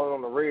 following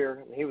on the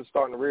rear, and he was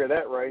starting to rear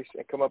that race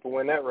and come up and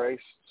win that race.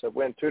 So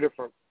win 2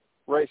 different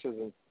races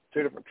and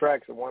 2 different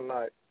tracks in one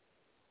night.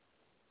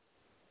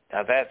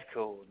 Now that's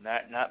cool.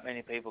 Not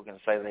many people can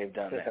say they've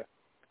done that.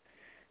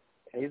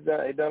 He's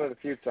done it a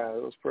few times.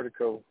 It was pretty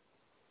cool.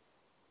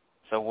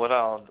 So what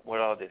all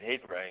did he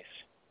race?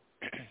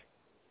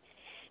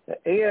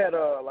 He had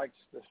like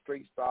the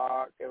street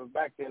stock. It was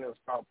back then. It was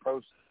called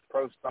pro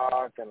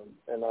stock and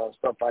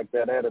stuff like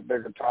that. They had the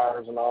bigger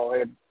tires and all. They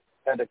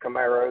had the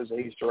Camaros that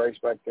he used to race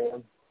back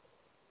then.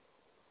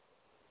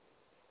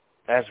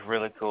 That's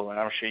really cool, and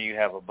I'm sure you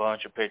have a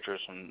bunch of pictures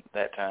from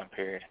that time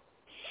period.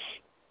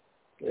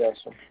 Yes,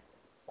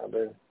 I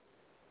do.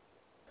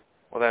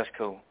 Well, that's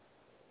cool.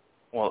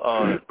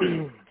 Well,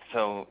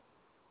 so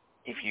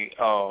if you,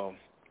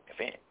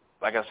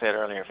 like I said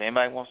earlier, if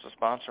anybody wants to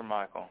sponsor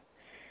Michael,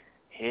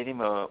 hit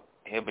him up.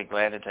 He'll be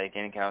glad to take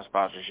any kind of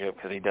sponsorship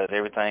because he does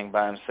everything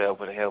by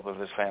himself with the help of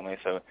his family.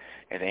 So is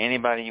there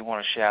anybody you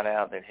want to shout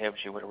out that helps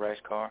you with a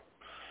race car?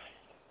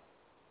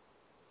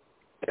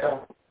 Yeah,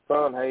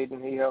 son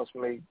Hayden, he helps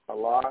me a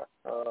lot.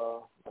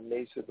 My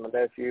nieces, my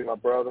nephew, my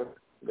brother,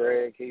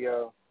 Greg, he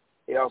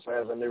also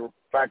has a new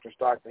factory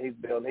stock that he's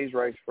building. He's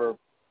raced for,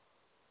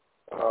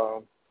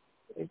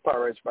 he's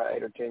probably raced about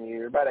 8 or 10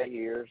 years, about 8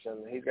 years,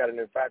 and he's got a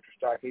new factory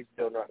stock he's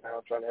building right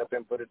now, trying to help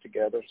him put it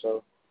together.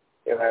 So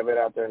he'll have it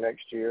out there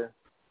next year.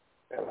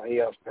 And he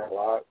helps me a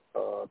lot.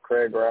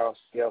 Craig Rouse,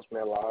 he helps me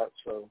a lot.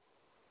 So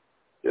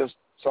just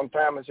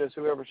sometimes it's just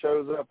whoever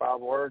shows up, I'll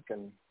work,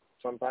 and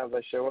sometimes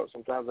they show up,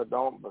 sometimes they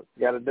don't, but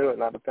you got to do it,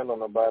 not depend on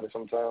nobody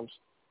sometimes.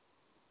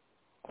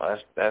 Well,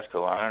 that's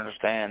cool. I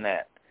understand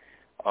that.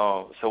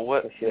 So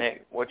what's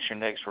your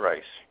next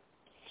race?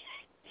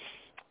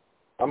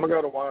 I'm going to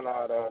go to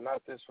Wynot,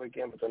 not this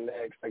weekend, but the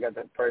next. They got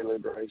that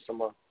Prelude race. I'm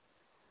going to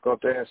go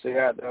up there and see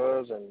how it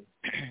does and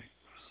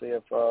see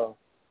if,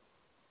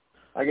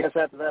 I guess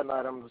after that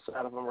night, I'm going to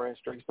decide if I'm running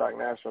Street Stock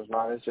Nationals or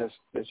not.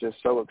 It's just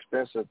so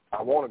expensive.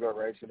 I want to go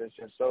race it. It's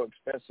just so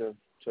expensive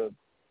to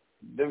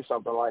do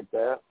something like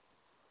that.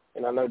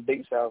 And I know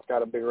Deep South's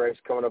got a big race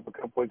coming up a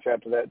couple weeks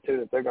after that, too,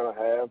 that they're going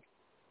to have.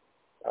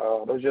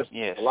 There's just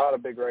a lot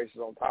of big races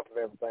on top of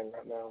everything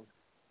right now.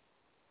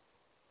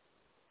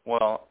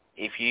 Well,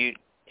 if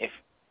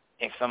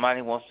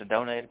somebody wants to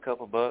donate a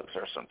couple bucks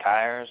or some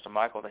tires to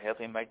Michael to help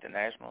him make the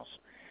Nationals,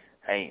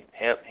 hey,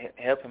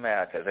 help him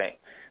out because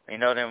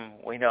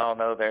we all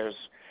know there's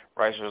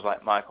racers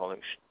like Michael,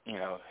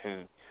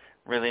 who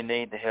really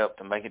need the help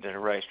to make it to the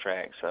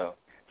racetrack. So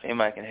if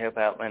anybody can help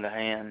out, lend a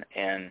hand,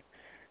 and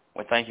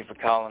we thank you for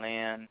calling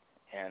in.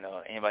 And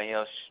anybody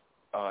else,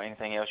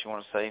 anything else you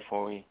want to say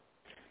before we?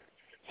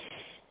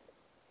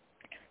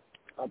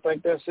 I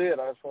think that's it.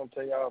 I just want to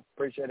tell y'all I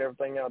appreciate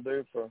everything y'all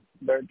do for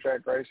dirt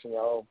track racing.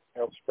 Y'all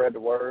help spread the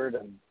word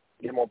and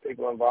get more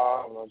people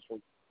involved. And I just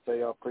want to tell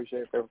y'all I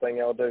appreciate everything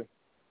y'all do.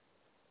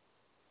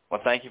 Well,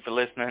 thank you for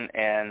listening.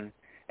 And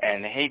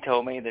he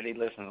told me that he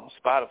listens on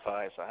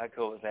Spotify, so how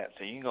cool is that?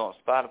 So you can go on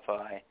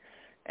Spotify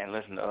and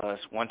listen to us,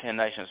 110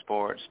 Nation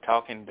Sports,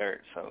 Talking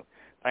Dirt. So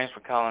thanks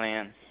for calling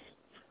in.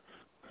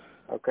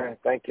 Okay,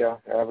 thank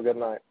y'all. Have a good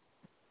night.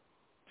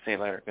 See you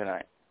later. Good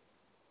night.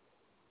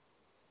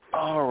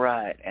 All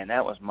right, and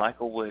that was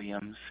Michael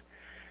Williams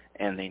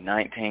in the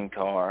 19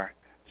 car.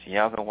 So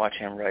y'all go watch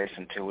him race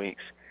in 2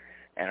 weeks.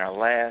 And our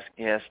last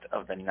guest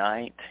of the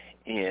night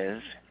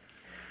is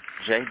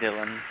Jay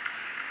Dillon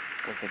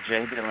with the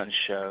Jay Dillon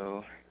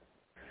Show.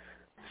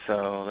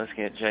 So let's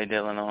get Jay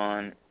Dillon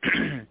on.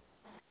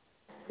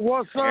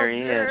 What's up,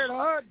 Jared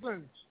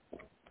Hudson?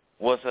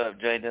 What's up,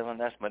 Jay Dillon?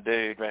 That's my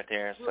dude right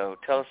there. So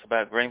tell us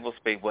about Greenville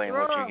Speedway and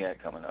what you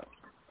got coming up.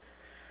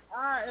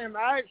 I am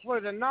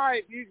actually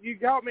tonight. You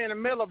got me in the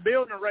middle of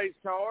building a race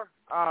car.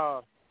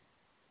 I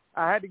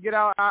had to get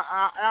out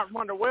from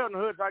under welding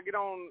hoods. I get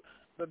on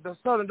the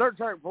Southern Dirt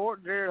Track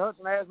Rrporrt. Jared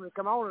Hudson asked me to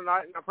come on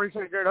tonight, and I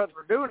appreciate Jared Hudson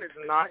for doing it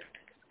tonight.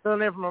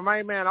 Filling in for my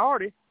main man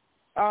Artie.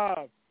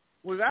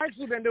 We've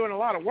actually been doing a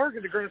lot of work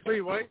at the Greenville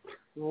Speedway.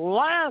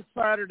 Last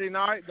Saturday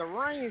night, the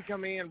rain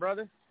come in,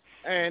 brother,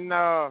 and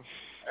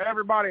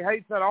everybody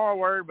hates that R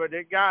word, but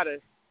it got us.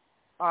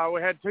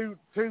 We had two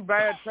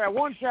bad showers.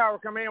 One shower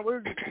come in. We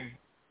were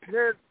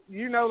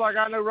just, like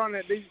I know running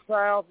at Deep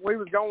South, we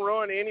was going to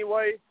run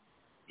anyway.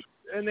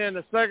 And then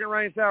the second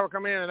rain shower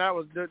come in, and that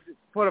was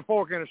put a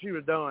fork in her. She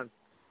was done.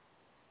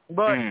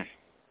 But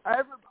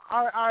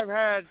I've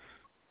had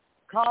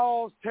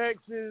calls,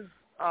 texts,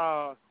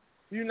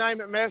 you name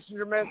it,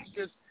 messenger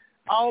messages.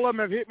 All of them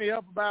have hit me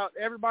up about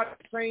everybody's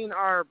seen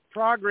our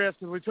progress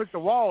because we took the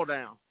wall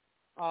down.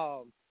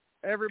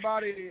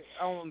 Everybody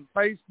on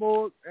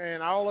Facebook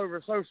and all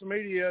over social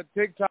media,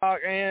 TikTok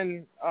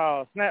and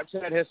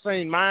Snapchat has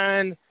seen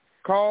mine,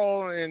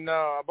 Carl, and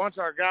a bunch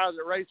of our guys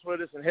that race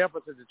with us and help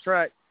us at the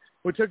track.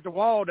 We took the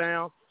wall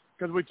down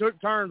because we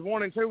took turns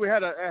 1 and 2. We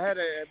had a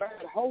bad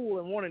hole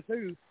in 1 and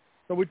 2,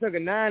 so we took a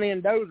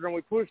 9-in dozer and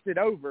we pushed it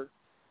over.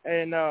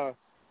 And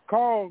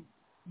Carl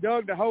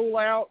dug the hole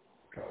out,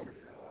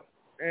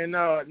 and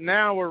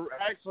now we're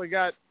actually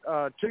got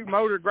 2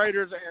 motor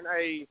graders and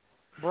a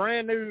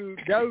brand new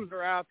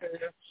dozer out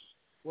there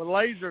with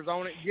lasers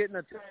on it, getting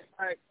a track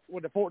back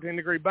with a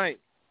 14-degree bank.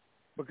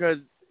 Because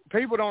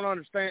people don't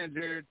understand,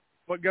 Jared,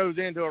 what goes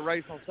into a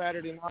race on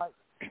Saturday night.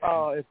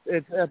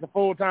 It's a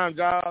full-time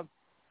job,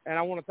 and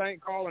I want to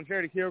thank Carl and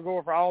Charity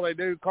Kilgore for all they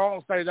do.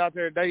 Carl stays out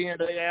there day in,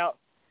 day out.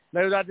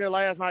 They was out there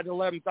last night till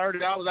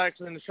 11:30. I was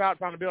actually in the shop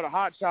trying to build a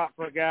hot shot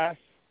for a guy.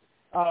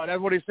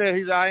 That's what he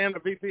said. I am the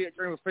VP at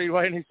Greenville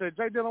Speedway, and he said,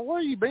 Jay Dillon,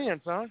 where you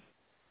been, son?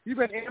 You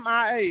been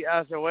MIA.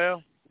 I said,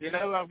 well,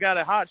 I've got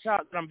a hot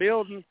shot that I'm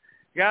building.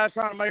 Guys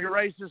trying to make a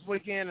race this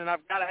weekend, and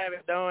I've got to have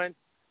it done.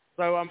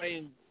 So, I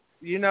mean,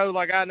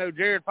 I know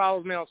Jared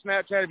follows me on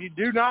Snapchat. If you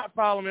do not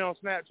follow me on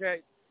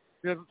Snapchat,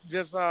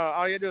 just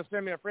all you have to do is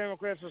send me a friend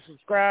request or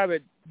subscribe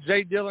at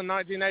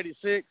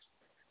JDillon1986,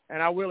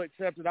 and I will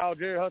accept it all.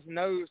 Jared Hudson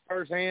knows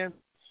firsthand.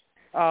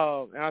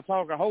 And I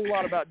talk a whole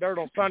lot about dirt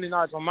on Sunday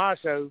nights on my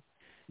show.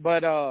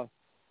 But on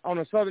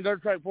the Southern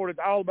Dirt Track Rrporrt, it's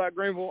all about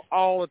Greenville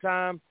all the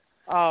time.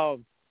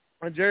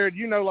 And, Jared,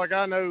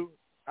 I know,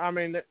 I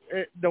mean,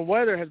 the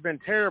weather has been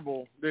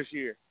terrible this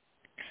year.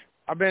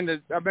 I've been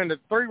to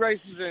 3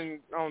 races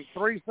on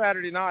 3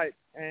 Saturday nights,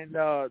 and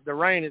the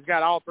rain has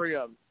got all 3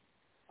 of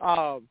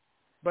them.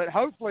 But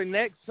hopefully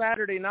next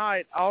Saturday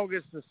night,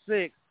 August the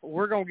 6th,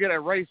 we're going to get a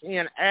race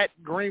in at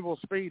Greenville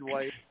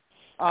Speedway.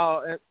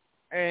 And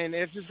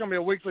it's just going to be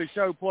a weekly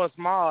show plus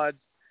mods.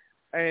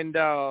 And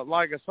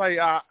like I say,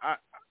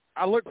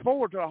 I look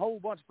forward to a whole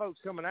bunch of folks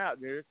coming out,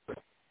 Jared.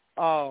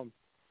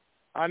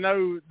 I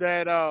know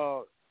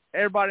that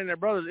everybody and their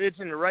brothers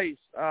itching to race.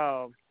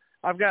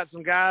 I've got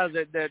some guys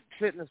that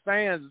sit in the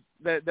stands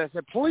that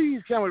said,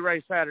 please can we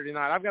race Saturday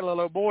night? I've got a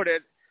little old boy that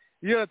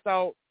you would have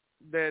thought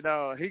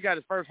that he got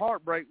his first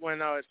heartbreak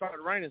when it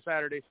started raining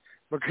Saturday,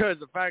 because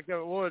the fact of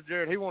it was,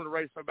 Jared, he wanted to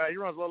race so bad. He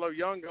runs a little old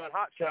young gun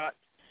hot shot.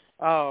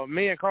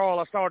 Me and Carl,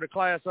 I started a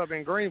class up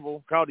in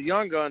Greenville called the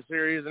Young Gun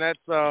Series, and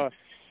that's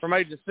from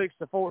ages 6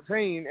 to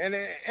 14. And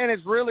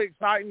it's really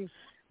exciting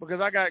because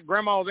I got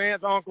grandmas,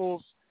 aunts,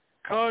 uncles,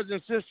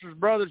 cousins, sisters,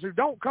 brothers who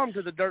don't come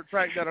to the dirt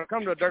track that'll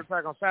come to a dirt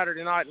track on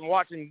Saturday night and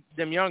watching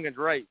them youngins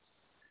race.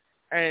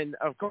 And,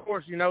 of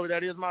course,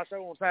 that is my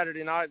show on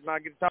Saturday night, and I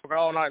get to talk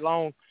all night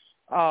long.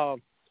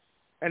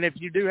 And if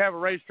you do have a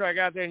racetrack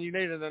out there and you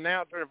need an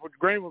announcer, if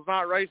Greenville's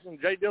not racing,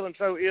 Jay Dillon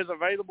Show is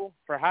available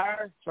for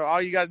hire. So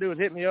all you got to do is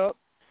hit me up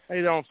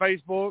either on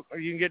Facebook or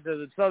you can get to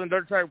the Southern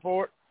Dirt Track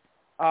Rrporrt.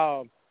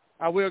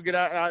 I will get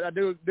out. I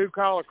do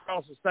call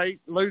across the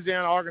state,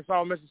 Louisiana,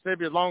 Arkansas,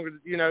 Mississippi, as long as,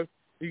 you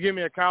give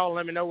me a call and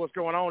let me know what's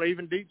going on.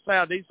 Even Deep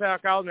South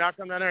calls me. I'll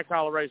come down there and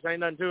call a race. Ain't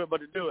nothing to it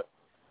but to do it.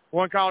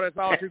 One call, that's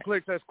all. 2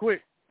 clicks, that's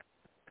quick.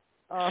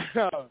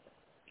 But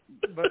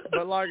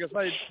like I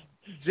say,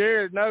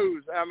 Jared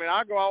knows. I mean,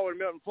 I go all the way to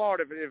Milton,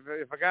 Florida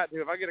if I got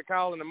to. If I get a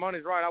call and the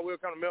money's right, I will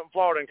come to Milton,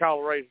 Florida and call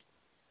a race.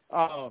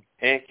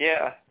 Heck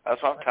yeah.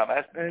 That's what I'm talking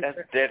about. That's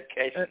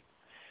dedication.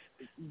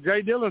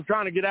 Jay Dillon's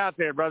trying to get out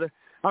there, brother.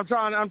 I'm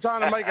trying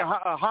to make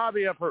a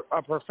hobby a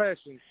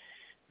profession.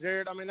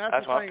 Jared, I mean,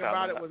 that's the thing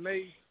about it with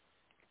me.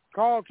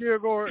 Carl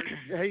Kilgore,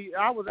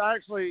 I was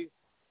actually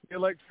the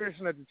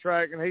electrician at the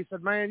track, and he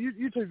said, man,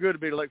 you too good to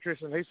be an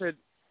electrician. He said,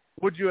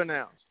 would you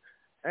announce?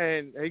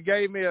 And he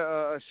gave me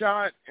a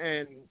shot,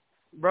 and,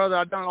 brother,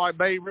 I done like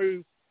Babe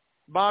Ruth,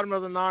 bottom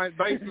of the ninth,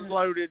 bases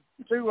loaded,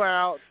 2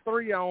 out,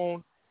 3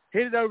 on,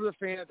 hit it over the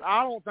fence.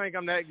 I don't think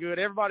I'm that good.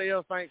 Everybody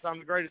else thinks I'm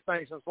the greatest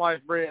thing since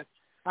sliced bread.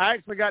 I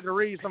actually got to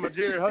read some of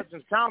Jared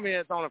Hudson's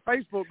comments on a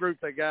Facebook group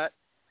they got.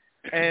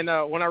 And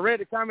when I read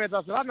the comments,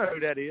 I said, I know who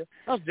that is.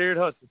 That's Jared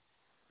Hudson.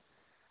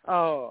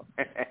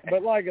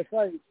 But like I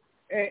say,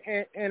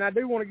 and I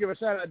do want to give a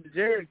shout-out to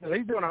Jared because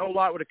he's doing a whole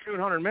lot with the Coon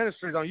Hunter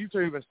Ministries on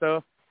YouTube and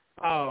stuff.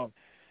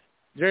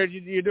 Jared,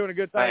 you're doing a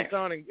good thing,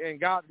 son, and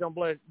God's gonna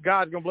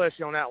bless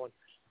you on that one.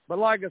 But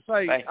like I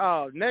say,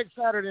 next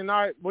Saturday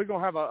night we're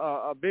gonna have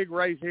a big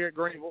race here at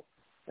Greenville,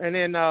 and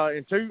then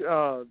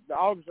the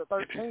August the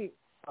 13th,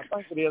 I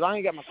think it is. I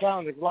ain't got my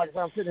calendar because, like I said,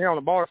 I'm sitting here on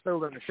the bar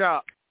stool in the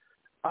shop.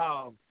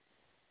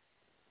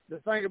 The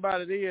thing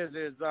about it is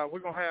we're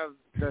gonna have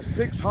the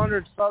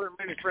 600 Southern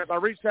Mini Sprints. I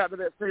reached out to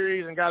that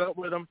series and got up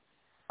with them.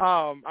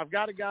 I've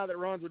got a guy that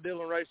runs with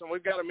Dillon Racing.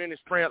 We've got a mini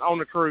sprint on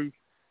the crew.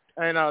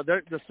 And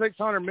the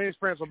 600 mini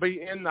sprints will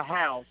be in the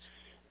house.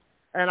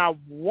 And I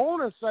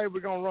want to say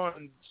we're going to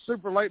run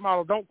super late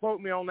model. Don't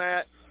quote me on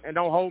that and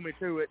don't hold me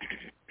to it.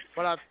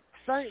 But I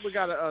think we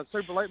got a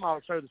super late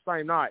model show the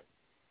same night.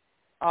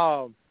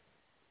 A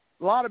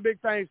lot of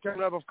big things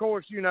coming up. Of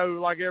course,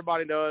 like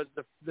everybody does,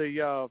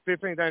 the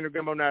 15th Annual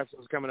Gumbo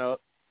Nationals is coming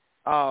up.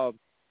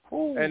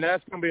 And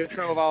that's going to be a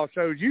show of all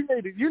shows. You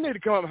need to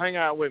come up and hang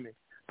out with me.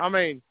 I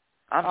mean,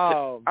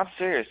 I'm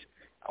serious.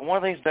 One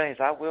of these days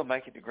I will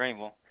make it to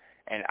Greenville.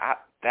 And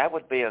that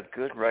would be a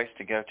good race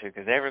to go to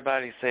because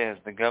everybody says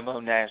the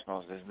Gumbo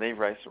Nationals is the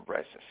race of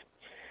races.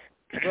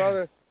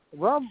 Brother,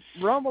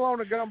 Rumble on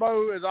the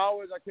Gumbo is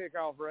always a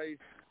kickoff race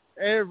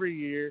every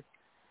year.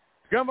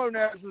 Gumbo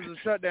Nationals is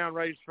a shutdown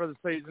race for the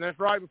season. That's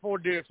right before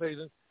deer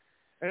season.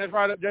 And it's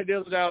right up Jay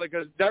Dillon's alley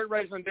because dirt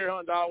racing and deer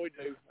hunting is all we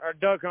do. Or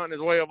duck hunting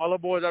as well. My little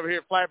boy's over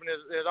here flapping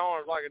his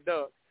arms like a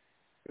duck.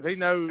 Because he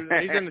knows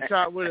he's in the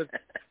shop with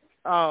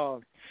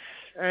us.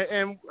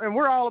 And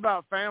we're all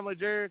about family,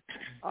 Jared.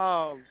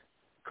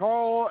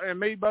 Carl and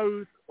me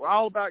both, we're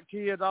all about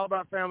kids, all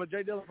about family.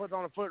 Jay Dillon puts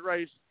on a foot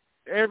race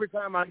every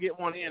time I get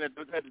one in at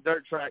the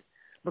dirt track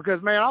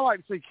because, man, I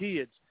like to see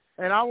kids.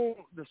 And I want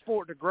the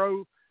sport to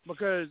grow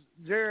because,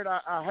 Jared,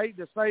 I hate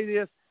to say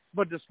this,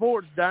 but the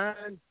sport's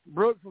dying.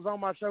 Brooks was on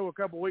my show a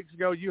couple of weeks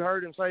ago. You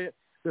heard him say it.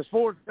 The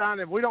sport's dying.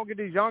 If we don't get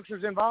these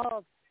youngsters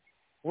involved,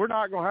 we're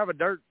not going to have a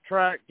dirt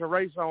track to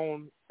race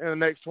on in the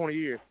next 20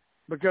 years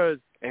because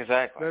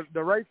exactly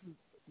the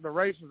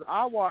races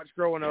I watched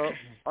growing up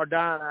are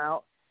dying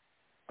out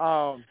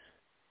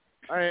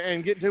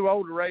and getting too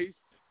old to race.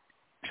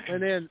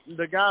 And then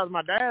the guys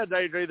my dad's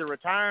age are either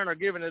retiring or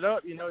giving it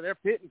up. You know, they're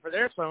pitting for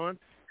their son.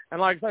 And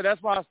like I say,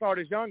 that's why I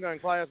started this young gun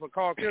class with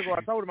Carl Kilgore.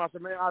 I told him, I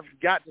said, man, I've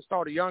got to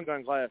start a young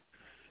gun class.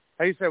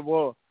 He said,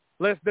 well,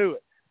 let's do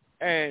it.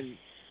 And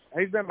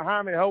he's been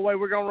behind me the whole way.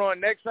 We're going to run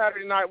next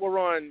Saturday night. We'll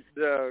run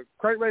the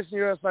Crate Racing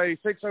USA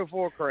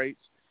 604 crates.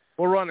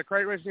 We'll run the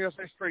Crate Racing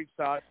USA street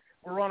stock.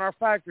 We'll run our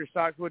factory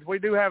stocks, which we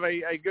do have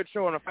a good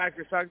show on a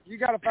factory stock. If you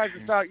got a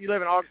factory stock, you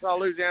live in Arkansas,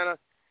 Louisiana,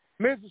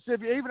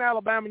 Mississippi, even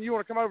Alabama, and you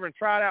want to come over and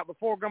try it out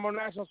before Gumbo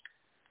Nationals,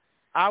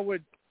 I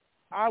would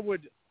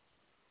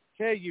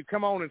tell you,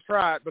 come on and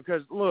try it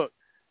because, look,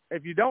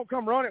 if you don't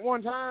come run it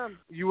one time,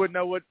 you wouldn't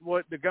know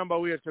what the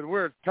gumbo is because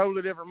we're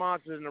totally different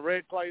monsters in the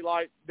red clay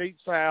light, deep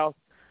south,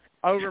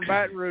 over in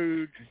Baton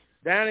Rouge,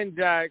 down in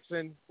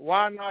Jackson,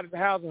 why not at the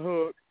House of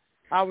Hook.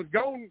 I was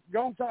going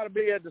to try to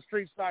be at the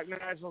Street Stock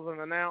Nationals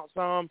and announce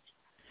some.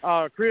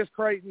 Chris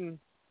Creighton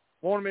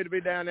wanted me to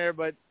be down there,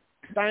 but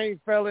things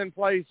fell in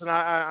place, and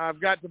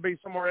I've got to be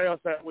somewhere else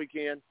that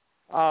weekend.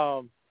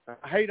 I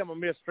hate I'm going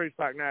to miss Street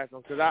Stock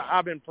Nationals because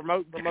I've been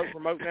promoting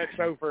that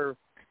show for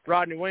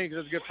Rodney Wing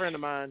because it's a good friend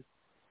of mine.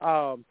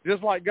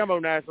 Just like Gumbo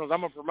Nationals, I'm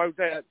going to promote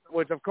that,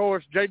 which, of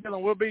course, Jay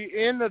Dillon will be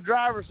in the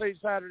driver's seat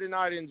Saturday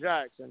night in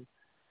Jackson.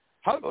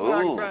 Hopefully I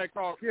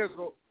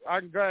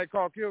can drag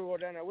Carl Kilgore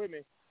down there with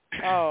me.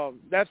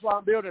 That's why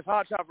I'm building this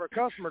hot shot for a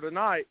customer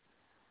tonight.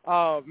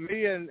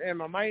 Me and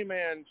my main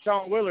man,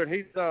 Sean Willard,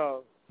 he's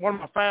one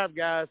of my fab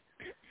guys.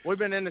 We've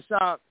been in the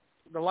shop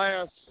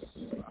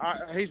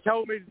he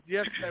told me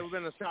yesterday we've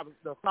been in the shop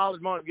the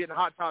solid month getting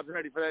hot shots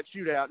ready for that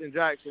shootout in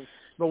Jackson.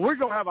 But we're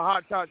going to have a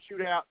hot shot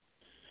shootout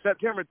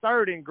September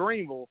 3rd in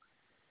Greenville.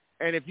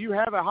 And if you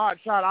have a hot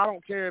shot, I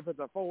don't care if it's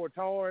a Ford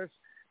Taurus,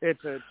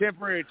 it's a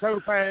temporary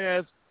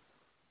Topaz,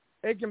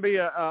 it can be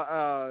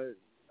a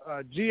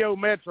Geo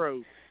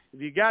Metro.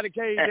 If you got a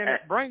cage in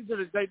it, bring it to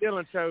the Jay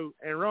Dillon show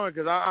and run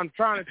because I'm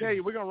trying to tell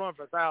you, we're going to run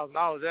for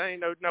 $1,000. There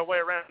ain't no way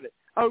around it.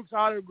 Oaks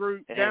Auto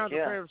Group, down at the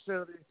fair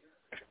facility.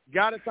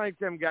 Got to thank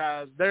them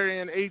guys.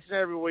 They're in each and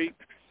every week.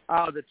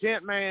 The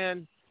Tent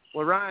Man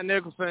with Ryan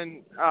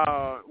Nicholson,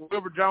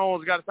 Wilbur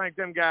Jones, got to thank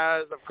them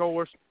guys, of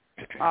course.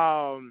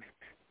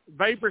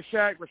 Vapor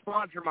Shack was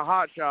sponsoring my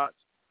hot shots.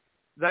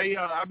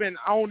 I've been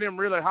on them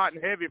really hot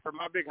and heavy for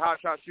my big hot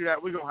shot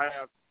shootout we're going to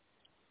have.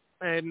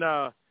 And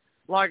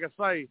like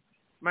I say,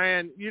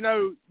 man, you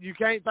know, you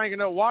can't think of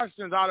no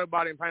Washington's Auto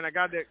Body and Paint. I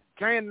got that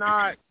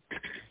cannot,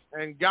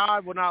 and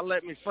God will not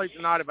let me sleep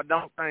tonight if I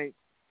don't thank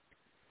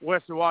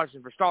Western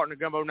Washington for starting the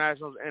Gumbo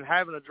Nationals and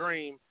having a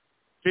dream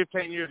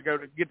 15 years ago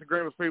to get the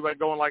Greenville Speedway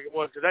going like it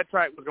was because that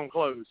track was going to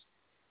close,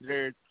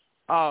 Jared.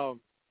 Wow.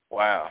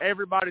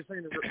 Everybody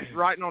seen the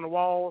writing on the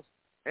walls,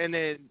 and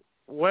then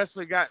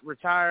Wesley got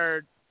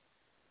retired,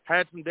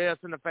 had some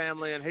deaths in the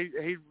family, and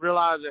he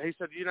realized that he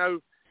said, you know,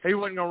 he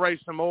wasn't going to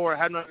race some more. It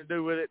had nothing to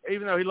do with it,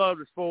 even though he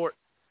loved the sport.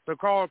 So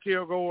Carl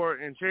Kilgore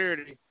and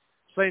Charity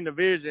seen the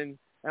vision.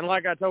 And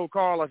like I told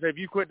Carl, I said, if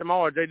you quit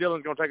tomorrow, Jay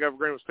Dillon's going to take over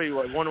Greenville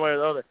Speedway one way or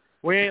the other.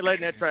 We ain't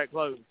letting that track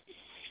close.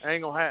 It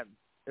ain't going to happen.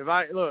 If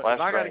I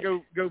got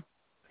to go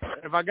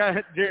if I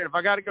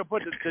got to go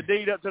put the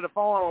deed up to the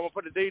farm, I'm going to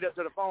put the deed up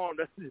to the farm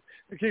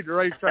to keep the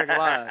racetrack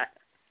alive.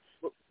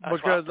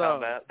 Because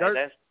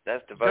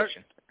that's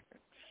devotion.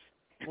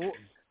 Well,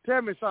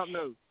 tell me something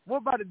new.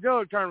 What about the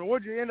jug tournament?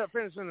 What did you end up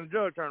finishing in the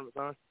jug tournament,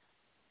 son?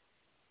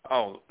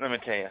 Oh, let me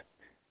tell you.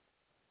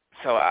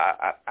 So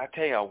I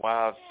tell you a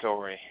wild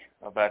story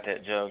about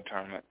that jug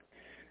tournament.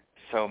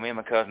 So me and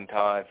my cousin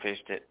Todd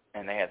fished it,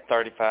 and they had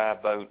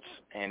 35 boats,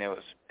 and it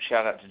was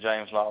shout out to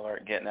James Lawler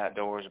at Getting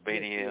Outdoors,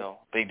 BDL,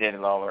 Big Daddy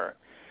Lawler.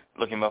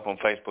 Look him up on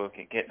Facebook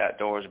at Getting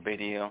Outdoors,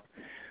 BDL.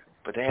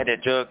 But they had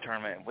that jug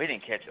tournament, and we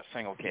didn't catch a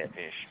single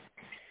catfish.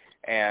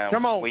 And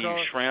come on, we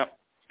used shrimp.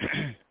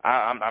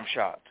 I'm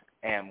shocked.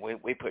 And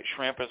we put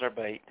shrimp as our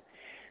bait,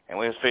 and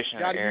we was fishing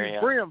in the area.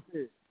 Use brim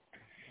fish,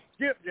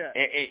 skipjack.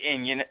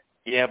 And you know,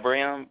 yeah,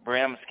 brim,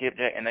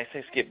 skipjack, and they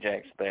say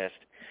skipjack's best.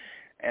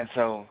 And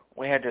so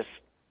we had this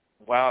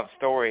wild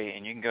story,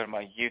 and you can go to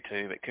my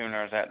YouTube at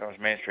Cooners Outdoors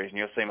Ministries, and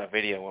you'll see my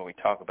video where we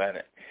talk about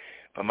it.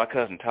 But my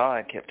cousin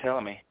Todd kept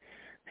telling me,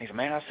 he said,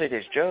 man, I see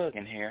this jug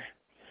in here,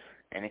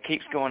 and it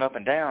keeps going up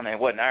and down. And it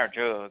wasn't our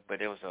jug,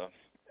 but it was a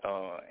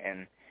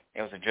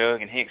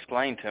jug, and he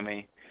explained to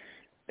me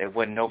there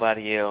wasn't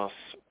nobody else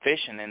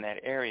fishing in that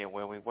area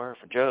where we were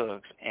for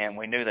jugs, and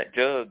we knew that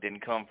jug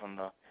didn't come from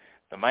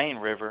the main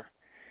river,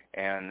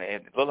 and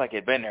it looked like it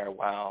had been there a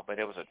while, but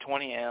it was a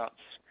 20-ounce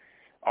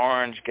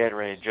orange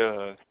Gatorade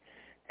jug,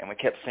 and we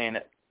kept seeing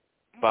it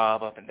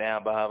bob up and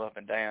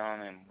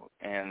down,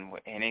 and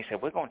he said,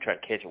 we're going to try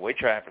to catch it. We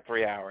tried for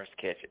 3 hours to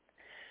catch it,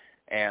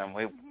 and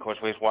we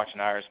was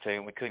watching ours too,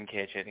 and we couldn't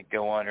catch it. It'd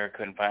go under,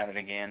 couldn't find it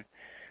again.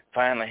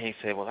 Finally, he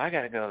said, well, I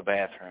got to go to the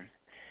bathroom.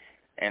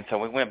 And so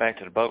we went back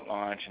to the boat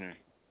launch, and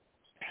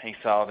he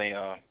saw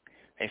there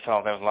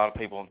was a lot of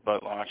people at the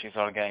boat launch. He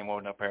saw the game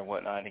warden up there and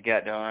whatnot. He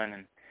got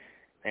done,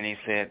 and he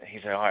said,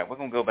 all right, we're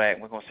going to go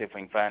back. We're going to see if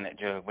we can find that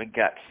jug. We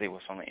got to see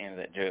what's on the end of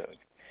that jug.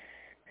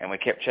 And we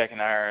kept checking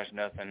ours,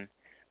 nothing.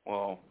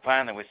 Well,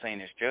 finally we seen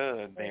this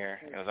jug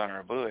there. It was under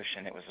a bush,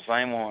 and it was the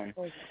same one.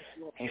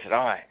 He said,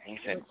 all right. He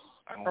said,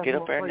 I'm going to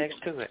get up there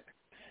next to it.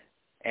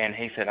 And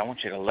he said, I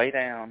want you to lay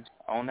down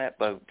on that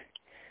boat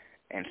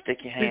and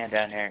stick your hand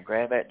down there and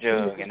grab that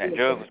jug. And that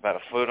jug was about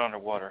a foot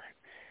underwater.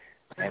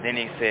 And then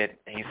he said,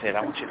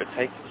 I want you to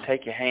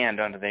take your hand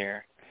under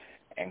there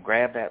and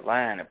grab that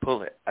line and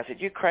pull it. I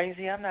said, you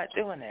crazy? I'm not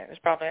doing that. There's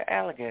probably an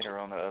alligator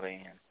on the other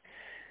end.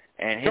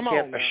 And he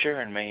kept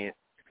assuring me,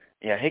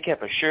 he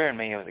kept assuring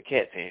me it was a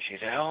catfish. He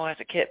said, oh, that's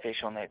a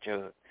catfish on that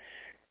jug.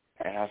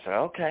 And I said,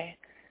 okay.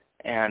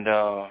 And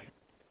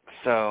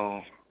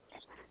so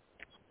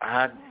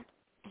I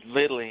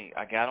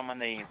got on my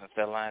knees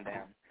instead of lying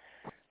down.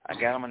 I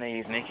got on my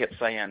knees, and he kept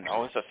saying,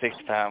 oh, it's a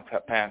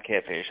 60-pound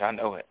catfish. I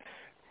know it.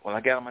 Well,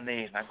 I got on my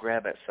knees, and I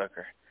grabbed that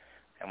sucker.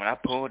 And when I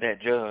pulled that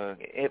jug,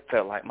 it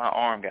felt like my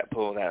arm got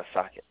pulled out of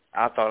socket.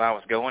 I thought I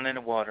was going in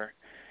the water,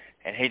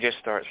 and he just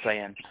started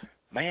saying,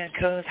 man,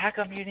 cuz, how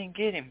come you didn't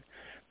get him?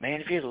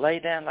 Man, if you'd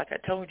laid down like I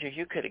told you,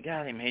 you could have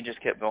got him. He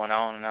just kept going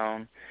on and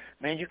on.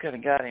 Man, you could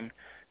have got him.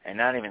 And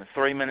not even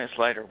 3 minutes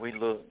later, we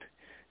looked.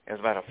 It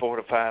was about a 4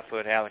 to 5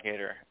 foot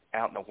alligator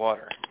out in the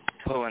water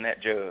pulling that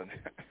jug.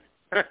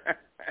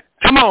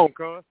 Come on,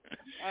 cuz.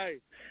 Hey,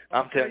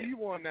 I'll tell you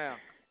one now.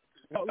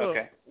 Look,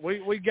 okay.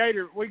 We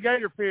gator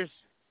fish.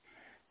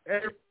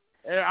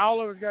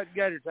 All of us got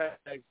gator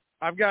tags.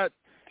 I've got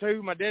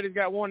 2. My daddy's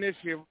got 1 this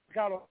year. We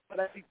caught a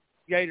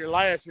gator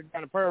last year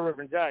down the Pearl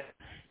River in Jackson.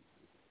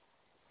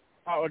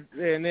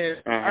 And then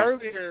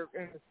earlier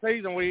in the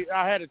season,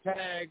 I had a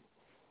tag,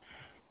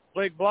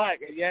 Big Black,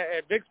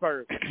 at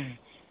Vicksburg.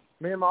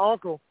 Me and my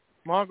uncle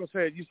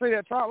said, you see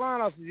that trot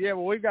line? I said, yeah,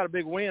 well, we've got a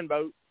big wind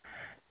boat.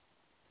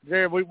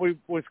 There, we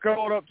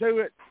sculled up to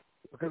it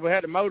because we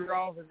had the motor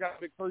off. It's got a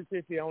big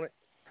 350 on it.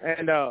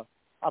 And I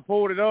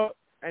pulled it up,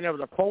 and there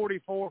was a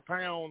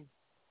 44-pound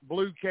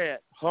blue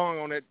cat hung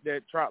on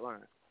that trot line.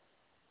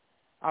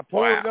 I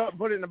pulled it up and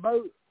put it in the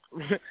boat.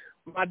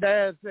 My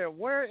dad said,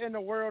 where in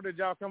the world did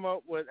y'all come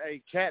up with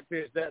a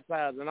catfish that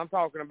size? And I'm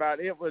talking about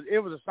it was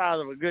the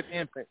size of a good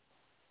infant.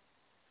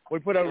 We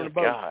put it over the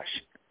boat.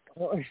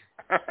 Gosh.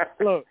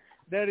 Look,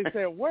 Daddy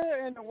said,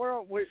 where in the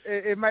world?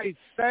 It made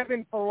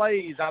 7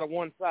 fillets out of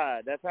one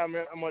side. That's how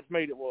much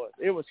meat it was.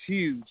 It was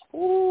huge.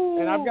 Ooh,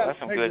 and I've got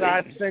pictures I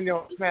had to send you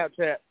on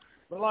Snapchat.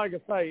 But like I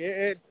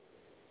say,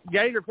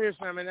 gator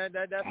fishing, I mean,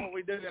 that's what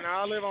we do. And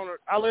I live on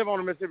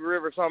the Mississippi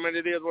River, so I mean,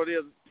 it is what it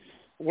is.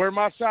 Where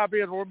my shop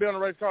is, where we're building a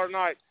race car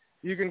tonight,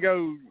 you can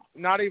go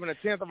not even a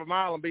 1/10 of a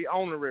mile and be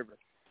on the river.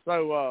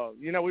 So,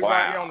 we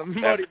right here on the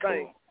muddy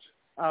bank.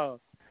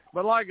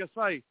 But like I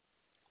say,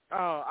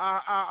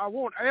 I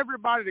want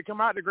everybody to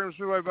come out to Greenville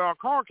Speedway, but our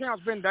car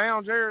count's been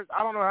down, Jared.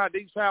 I don't know how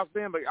deep south's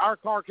been, but our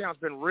car count's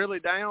been really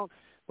down.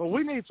 But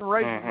we need some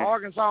racers from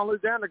Arkansas and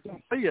Louisiana to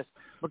come see us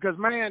because,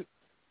 man,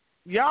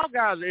 y'all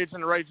guys are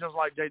itching to race just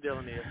like Jay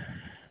Dillon is.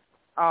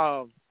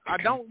 I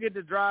don't get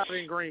to drive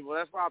in Greenville.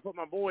 That's why I put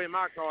my boy in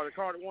my car, the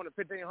car that won the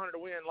 1,500 to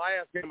win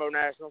last Kimbo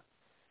National,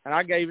 and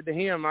I gave it to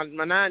him. My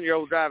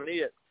 9-year-old driving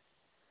it.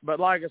 But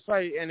like I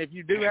say, and if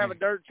you do have a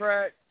dirt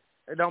track,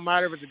 it don't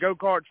matter if it's a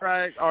go-kart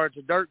track or it's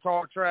a dirt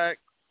car track,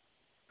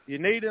 you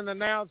need an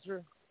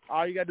announcer.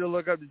 All you got to do is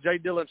look up the Jay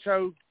Dillon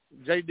Show,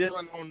 Jay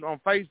Dillon on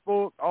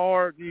Facebook,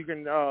 or you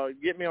can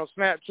get me on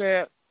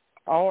Snapchat,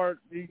 or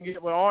you can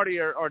get with Artie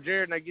or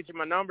Jared, and they get you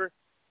my number.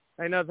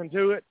 Ain't nothing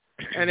to it.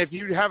 And if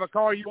you have a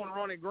car you want to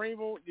run in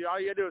Greenville, all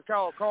you got to do is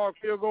call Carl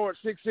Kilgore at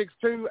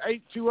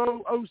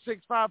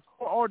 662-820-0654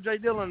 or Jay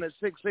Dillon at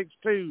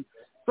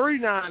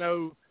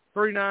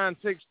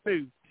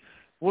 662-390-3962.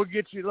 We'll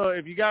get you. Look,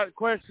 if you got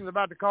questions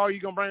about the car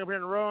you're going to bring up here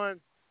and run,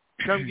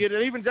 come get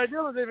it. Even Jay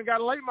Dillon's even got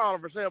a late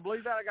model for sale.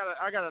 Believe that?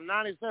 I got a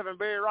 97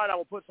 Barry Wright I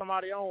will put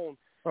somebody on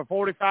for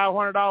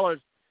 $4,500.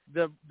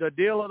 The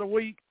deal of the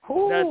week.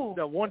 Ooh, that's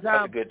the one-time.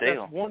 That's a good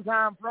deal. That's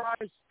one-time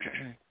price.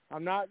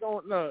 I'm not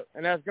going to look,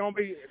 and that's going to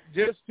be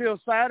just till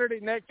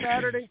Saturday, next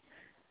Saturday.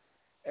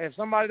 If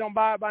somebody don't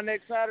buy it by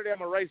next Saturday, I'm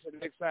going to race it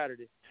next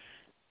Saturday.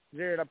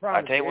 Jared, I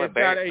promise. I tell you what,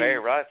 Barry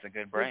Wright's a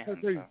good brand.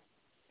 So.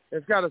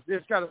 It's got a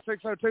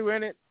 602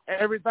 in it.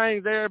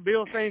 Everything's there.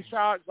 Bilstein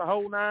shocks, the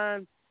whole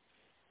 9.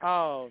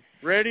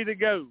 Ready to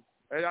go.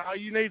 And all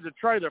you need is a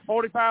trailer.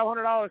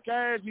 $4,500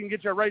 cash. You can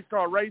get your race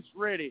car race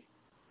ready.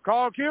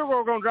 Carl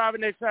Kilgore going to drive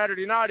it next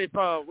Saturday night if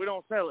we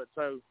don't sell it.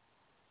 So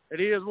It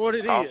is what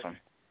it awesome. is.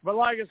 But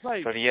like I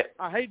say, So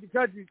I hate to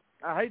cut you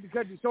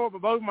short,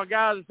 but both of my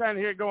guys are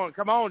standing here going,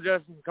 "Come on,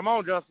 Justin. Come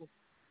on, Justin."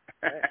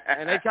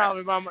 And they call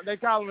me by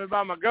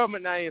my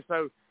government name.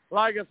 So,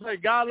 like I say,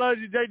 God loves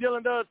you. Jay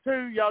Dillon does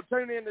too. Y'all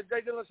tune in to Jay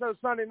Dillon Show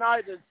Sunday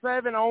night at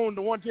 7 on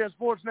the 110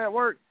 Sports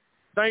Network.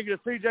 Thank you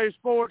to CJ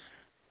Sports.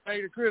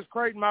 Thank you to Chris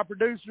Creighton, my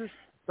producers.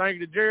 Thank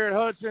you to Jared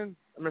Hudson,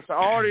 Mr.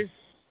 Artie.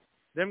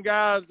 Them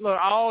guys, look,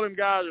 all them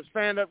guys are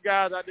stand-up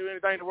guys. I'd do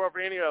anything to work for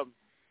any of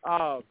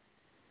them.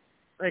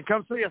 And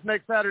come see us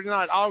next Saturday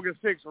night,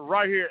 August 6th,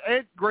 right here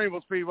at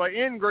Greenville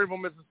Speedway in Greenville,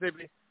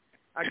 Mississippi.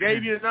 I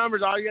gave you the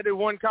numbers. All you got to do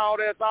one call,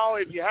 that's all.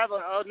 If you have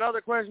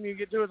another question, you can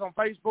get to us on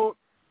Facebook.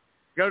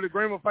 Go to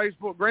Greenville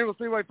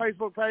Speedway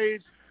Facebook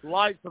page,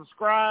 like,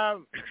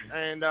 subscribe,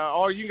 and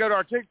or you can go to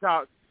our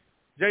TikTok,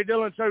 Jay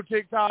Dillon Show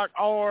TikTok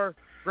or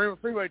Greenville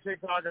Speedway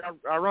TikTok.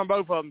 I run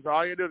both of them, so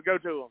all you got to do is go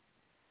to them.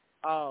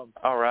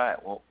 All right.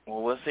 Well,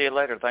 we'll see you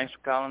later. Thanks for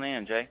calling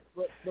in, Jay.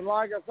 But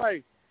like I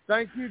say,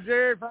 thank you,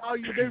 Jared, for all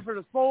you do for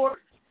the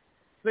sport.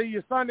 See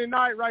you Sunday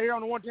night right here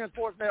on the 110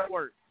 Sports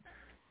Network.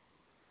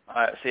 All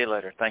right. See you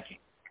later. Thank you.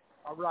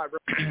 All right, bro.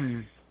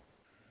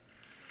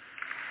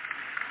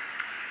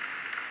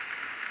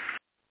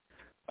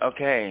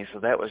 Okay, so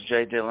that was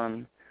Jay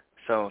Dillon.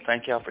 So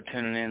thank y'all for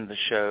tuning in to the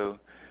show.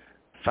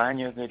 Find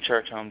you a good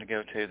church home to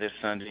go to this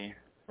Sunday.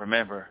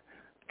 Remember,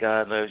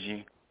 God loves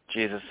you.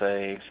 Jesus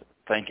saves.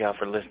 Thank y'all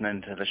for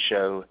listening to the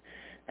show.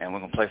 And we're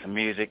going to play some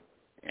music.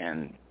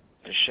 And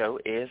the show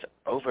is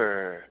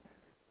over.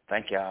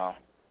 Thank y'all.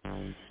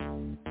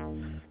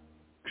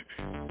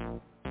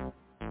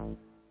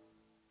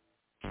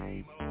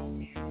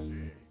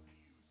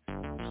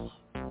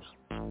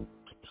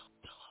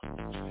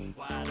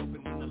 Wide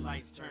open when the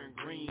lights turn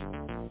green.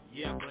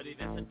 Yeah, buddy,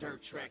 that's a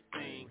dirt track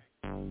thing.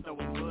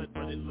 Throwing wood,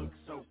 but it looks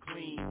so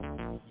clean.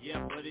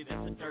 Yeah, buddy,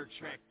 that's a dirt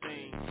track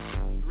thing.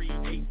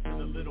 3/8 to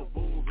the little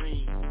bull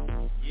ring.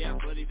 Yeah,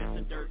 buddy, that's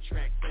a dirt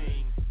track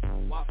thing.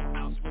 Waffle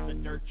House with a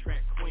dirt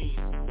track queen.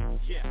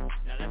 Yeah,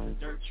 now that's a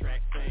dirt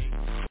track thing.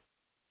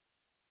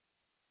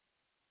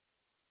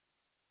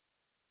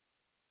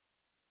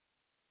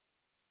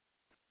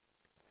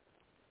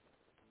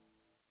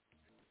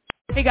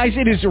 Hey guys,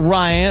 it is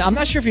Ryan. I'm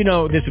not sure if you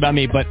know this about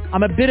me, but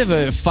I'm a bit of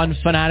a fun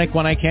fanatic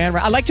when I can.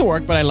 I like to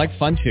work, but I like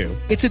fun too.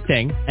 It's a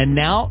thing. And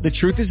now the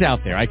truth is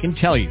out there. I can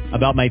tell you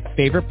about my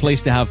favorite place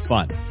to have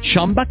fun.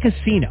 Chumba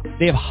Casino.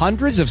 They have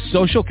hundreds of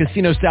social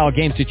casino style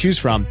games to choose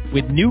from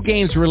with new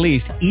games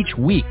released each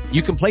week.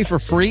 You can play for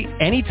free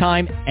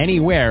anytime,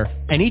 anywhere.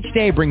 And each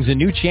day brings a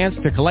new chance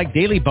to collect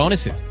daily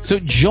bonuses. So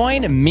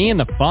join me in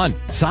the fun.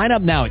 Sign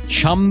up now at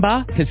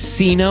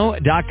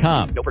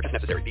ChumbaCasino.com. No purchase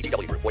necessary.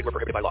 VGW Group. Void where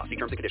prohibited by law. See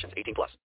terms and conditions. 18+.